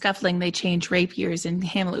 then in scuffling they change rapiers and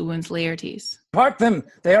Hamlet wounds Laertes. Part them,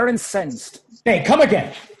 they are incensed. Hey, come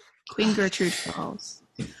again. Queen Gertrude falls.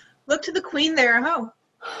 Look to the queen there, ho.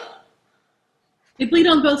 They bleed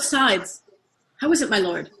on both sides. How is it, my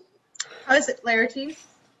lord? How is it, Laertes?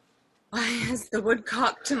 Why, as the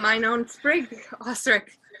woodcock to mine own sprig,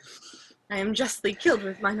 Osric. I am justly killed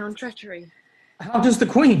with mine own treachery. How does the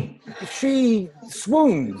queen? She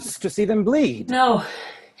swoons to see them bleed. No,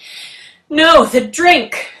 the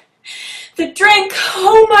drink. The drink.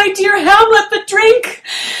 Oh, my dear Hamlet, the drink.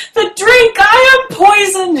 The drink. I am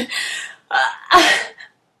poisoned.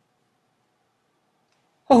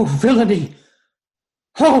 Oh, villainy.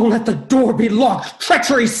 Oh, let the door be locked.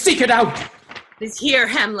 Treachery, seek it out. It is here,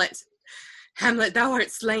 Hamlet. Hamlet, thou art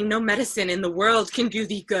slain. No medicine in the world can do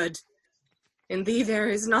thee good. In thee there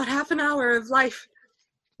is not half an hour of life.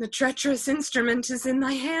 The treacherous instrument is in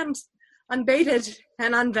thy hand, unbaited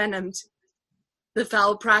and unvenomed. The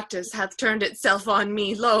foul practice hath turned itself on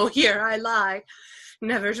me. Lo, here I lie,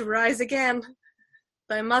 never to rise again.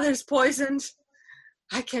 Thy mother's poisoned.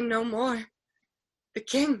 I can no more. The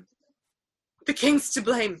king's to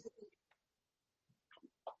blame.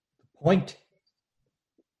 Point.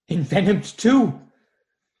 Envenomed too.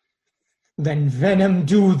 Then venom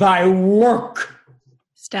do thy work.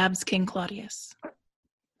 Stabs King Claudius.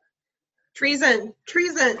 Treason!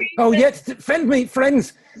 Treason! Oh, yet defend me,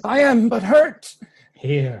 friends. I am but hurt.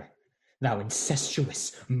 Here, thou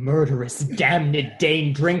incestuous, murderous, damned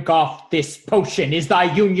Dane, drink off this potion. Is thy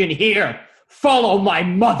union here? Follow my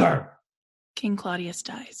mother. King Claudius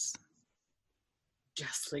dies.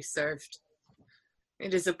 Justly served.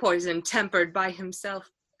 It is a poison tempered by himself.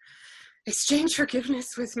 Exchange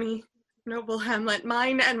forgiveness with me, noble Hamlet.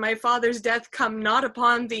 Mine and my father's death come not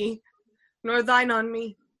upon thee, nor thine on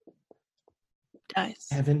me. Dies.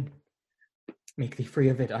 Heaven, make thee free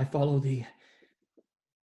of it. I follow thee.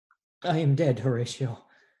 I am dead, Horatio.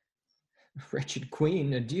 Wretched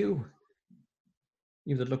queen, adieu.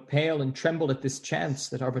 You that look pale and tremble at this chance,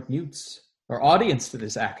 that are but mutes, or audience to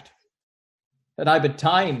this act. That I but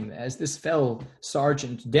time, as this fell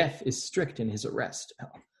sergeant, death is strict in his arrest.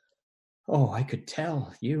 Oh, I could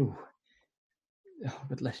tell you. Oh,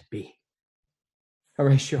 but let it be.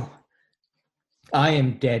 Horatio, I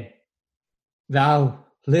am dead. Thou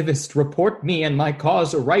livest. Report me and my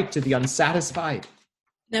cause aright to the unsatisfied.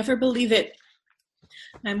 Never believe it.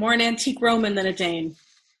 I'm more an antique Roman than a Dane.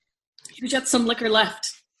 You've got some liquor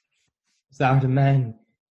left. As thou art a man,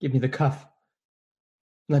 give me the cup.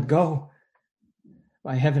 Let go.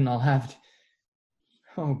 By heaven, I'll have it.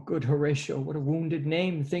 Oh, good Horatio, what a wounded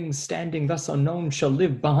name. Things standing thus unknown shall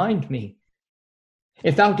live behind me.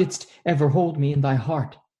 If thou didst ever hold me in thy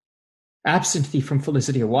heart, absent thee from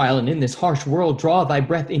felicity a while, and in this harsh world draw thy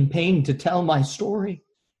breath in pain to tell my story.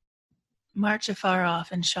 March afar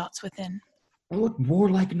off and shots within. What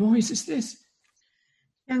warlike noise is this?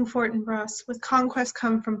 Young Fortinbras, with conquest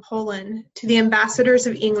come from Poland, to the ambassadors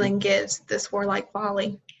of England gives this warlike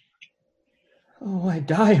volley. Oh, I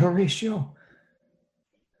die, Horatio.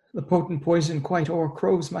 The potent poison quite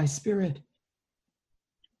o'ercrows my spirit.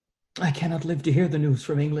 I cannot live to hear the news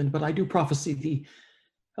from England, but I do prophesy the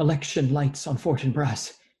election lights on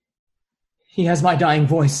Fortinbras. He has my dying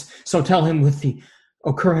voice, so tell him with the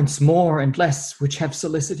occurrence more and less which have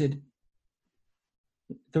solicited.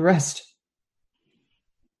 The rest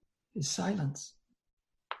is silence.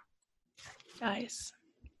 Dies.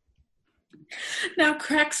 Now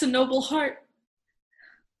cracks a noble heart.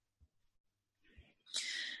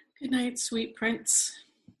 Good night, sweet prince,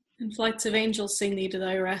 and flights of angels sing thee to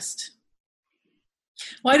thy rest.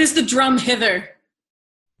 Why does the drum hither?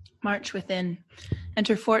 March within.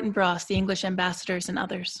 Enter Fortinbras, the English ambassadors, and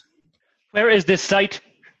others. Where is this sight?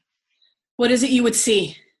 What is it you would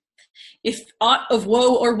see? If aught of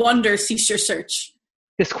woe or wonder, cease your search.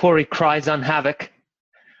 This quarry cries on havoc.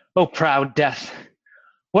 O proud death,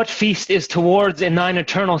 what feast is towards in thine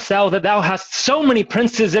eternal cell, that thou hast so many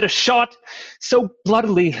princes that a shot so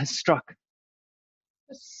bloodily has struck?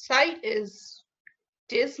 The sight is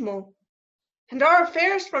dismal, and our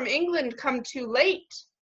affairs from England come too late.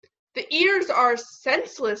 The ears are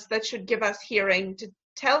senseless that should give us hearing, to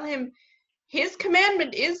tell him his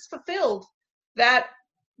commandment is fulfilled, that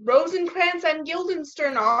Rosencrantz and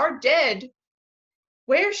Guildenstern are dead.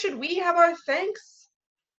 Where should we have our thanks?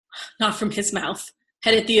 Not from his mouth.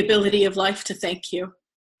 Had it the ability of life to thank you.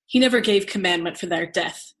 He never gave commandment for their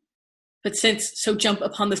death. But since, so jump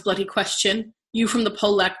upon this bloody question, you from the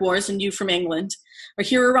Polack wars and you from England, are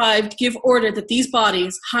here arrived, give order that these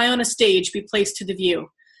bodies, high on a stage, be placed to the view.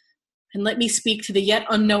 And let me speak to the yet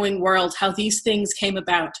unknowing world how these things came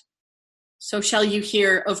about. So shall you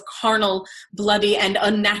hear of carnal, bloody, and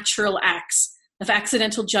unnatural acts, of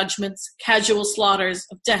accidental judgments, casual slaughters,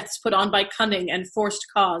 of deaths put on by cunning and forced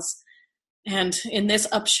cause. And in this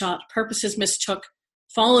upshot, purposes mistook,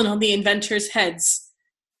 fallen on the inventors' heads.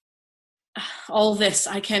 All this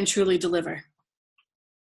I can truly deliver.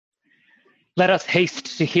 Let us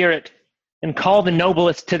haste to hear it, and call the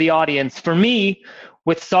noblest to the audience. For me,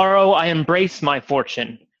 with sorrow I embrace my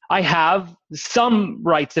fortune. I have some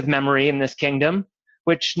rights of memory in this kingdom,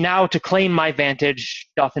 which now to claim my vantage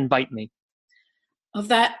doth invite me. Of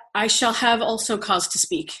that I shall have also cause to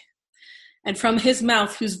speak, and from his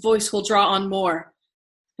mouth whose voice will draw on more.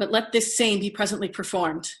 But let this same be presently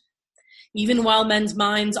performed, even while men's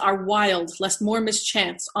minds are wild, lest more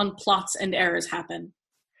mischance on plots and errors happen.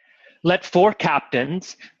 Let 4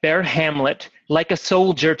 captains bear Hamlet like a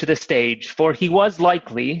soldier to the stage, for he was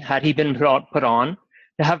likely, had he been put on,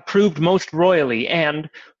 to have proved most royally, and,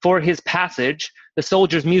 for his passage, the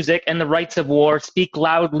soldier's music and the rights of war speak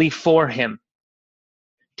loudly for him.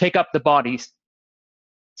 Take up the bodies.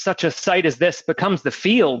 Such a sight as this becomes the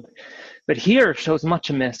field, but here shows much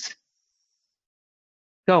amiss.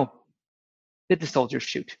 Go, bid the soldiers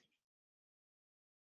shoot.